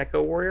 okay.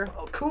 Neko Warrior.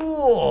 Oh,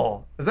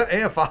 cool. Is that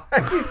AFI?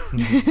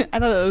 I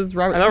thought it was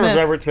Robert I thought it was Smith.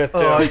 Robert Smith too.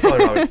 Oh, it's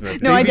probably Robert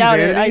Smith. No, I Davey doubt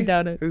it. Vanity? I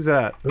doubt it. Who's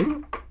that?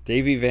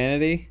 Davey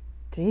Vanity.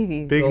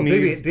 Davey. Big Well,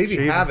 knees. Davey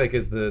shaved- Havoc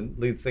is the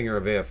lead singer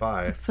of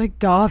AFI. It's like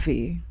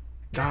Davi.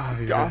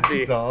 Davey.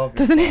 Dobby. Dog.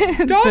 Doesn't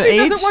it? Dobby The age?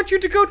 doesn't want you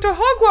to go to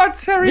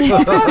Hogwarts, Harry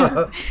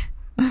Potter.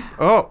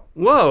 Oh,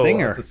 Whoa.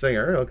 Singer. It's a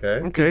singer.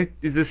 Okay. okay.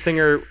 Is this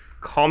singer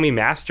Call Me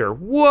Master?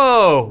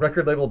 Whoa.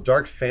 Record label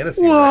Dark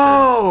Fantasy.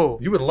 Whoa.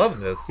 Records. You would love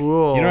this.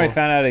 Cool. You know what I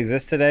found out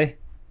exists today?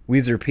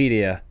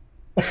 Weezerpedia.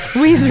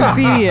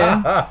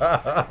 Weezerpedia.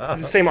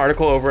 It's the same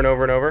article over and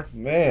over and over.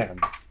 Man,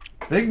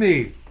 big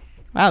knees.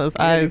 Wow, those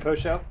eyes.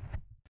 Post show.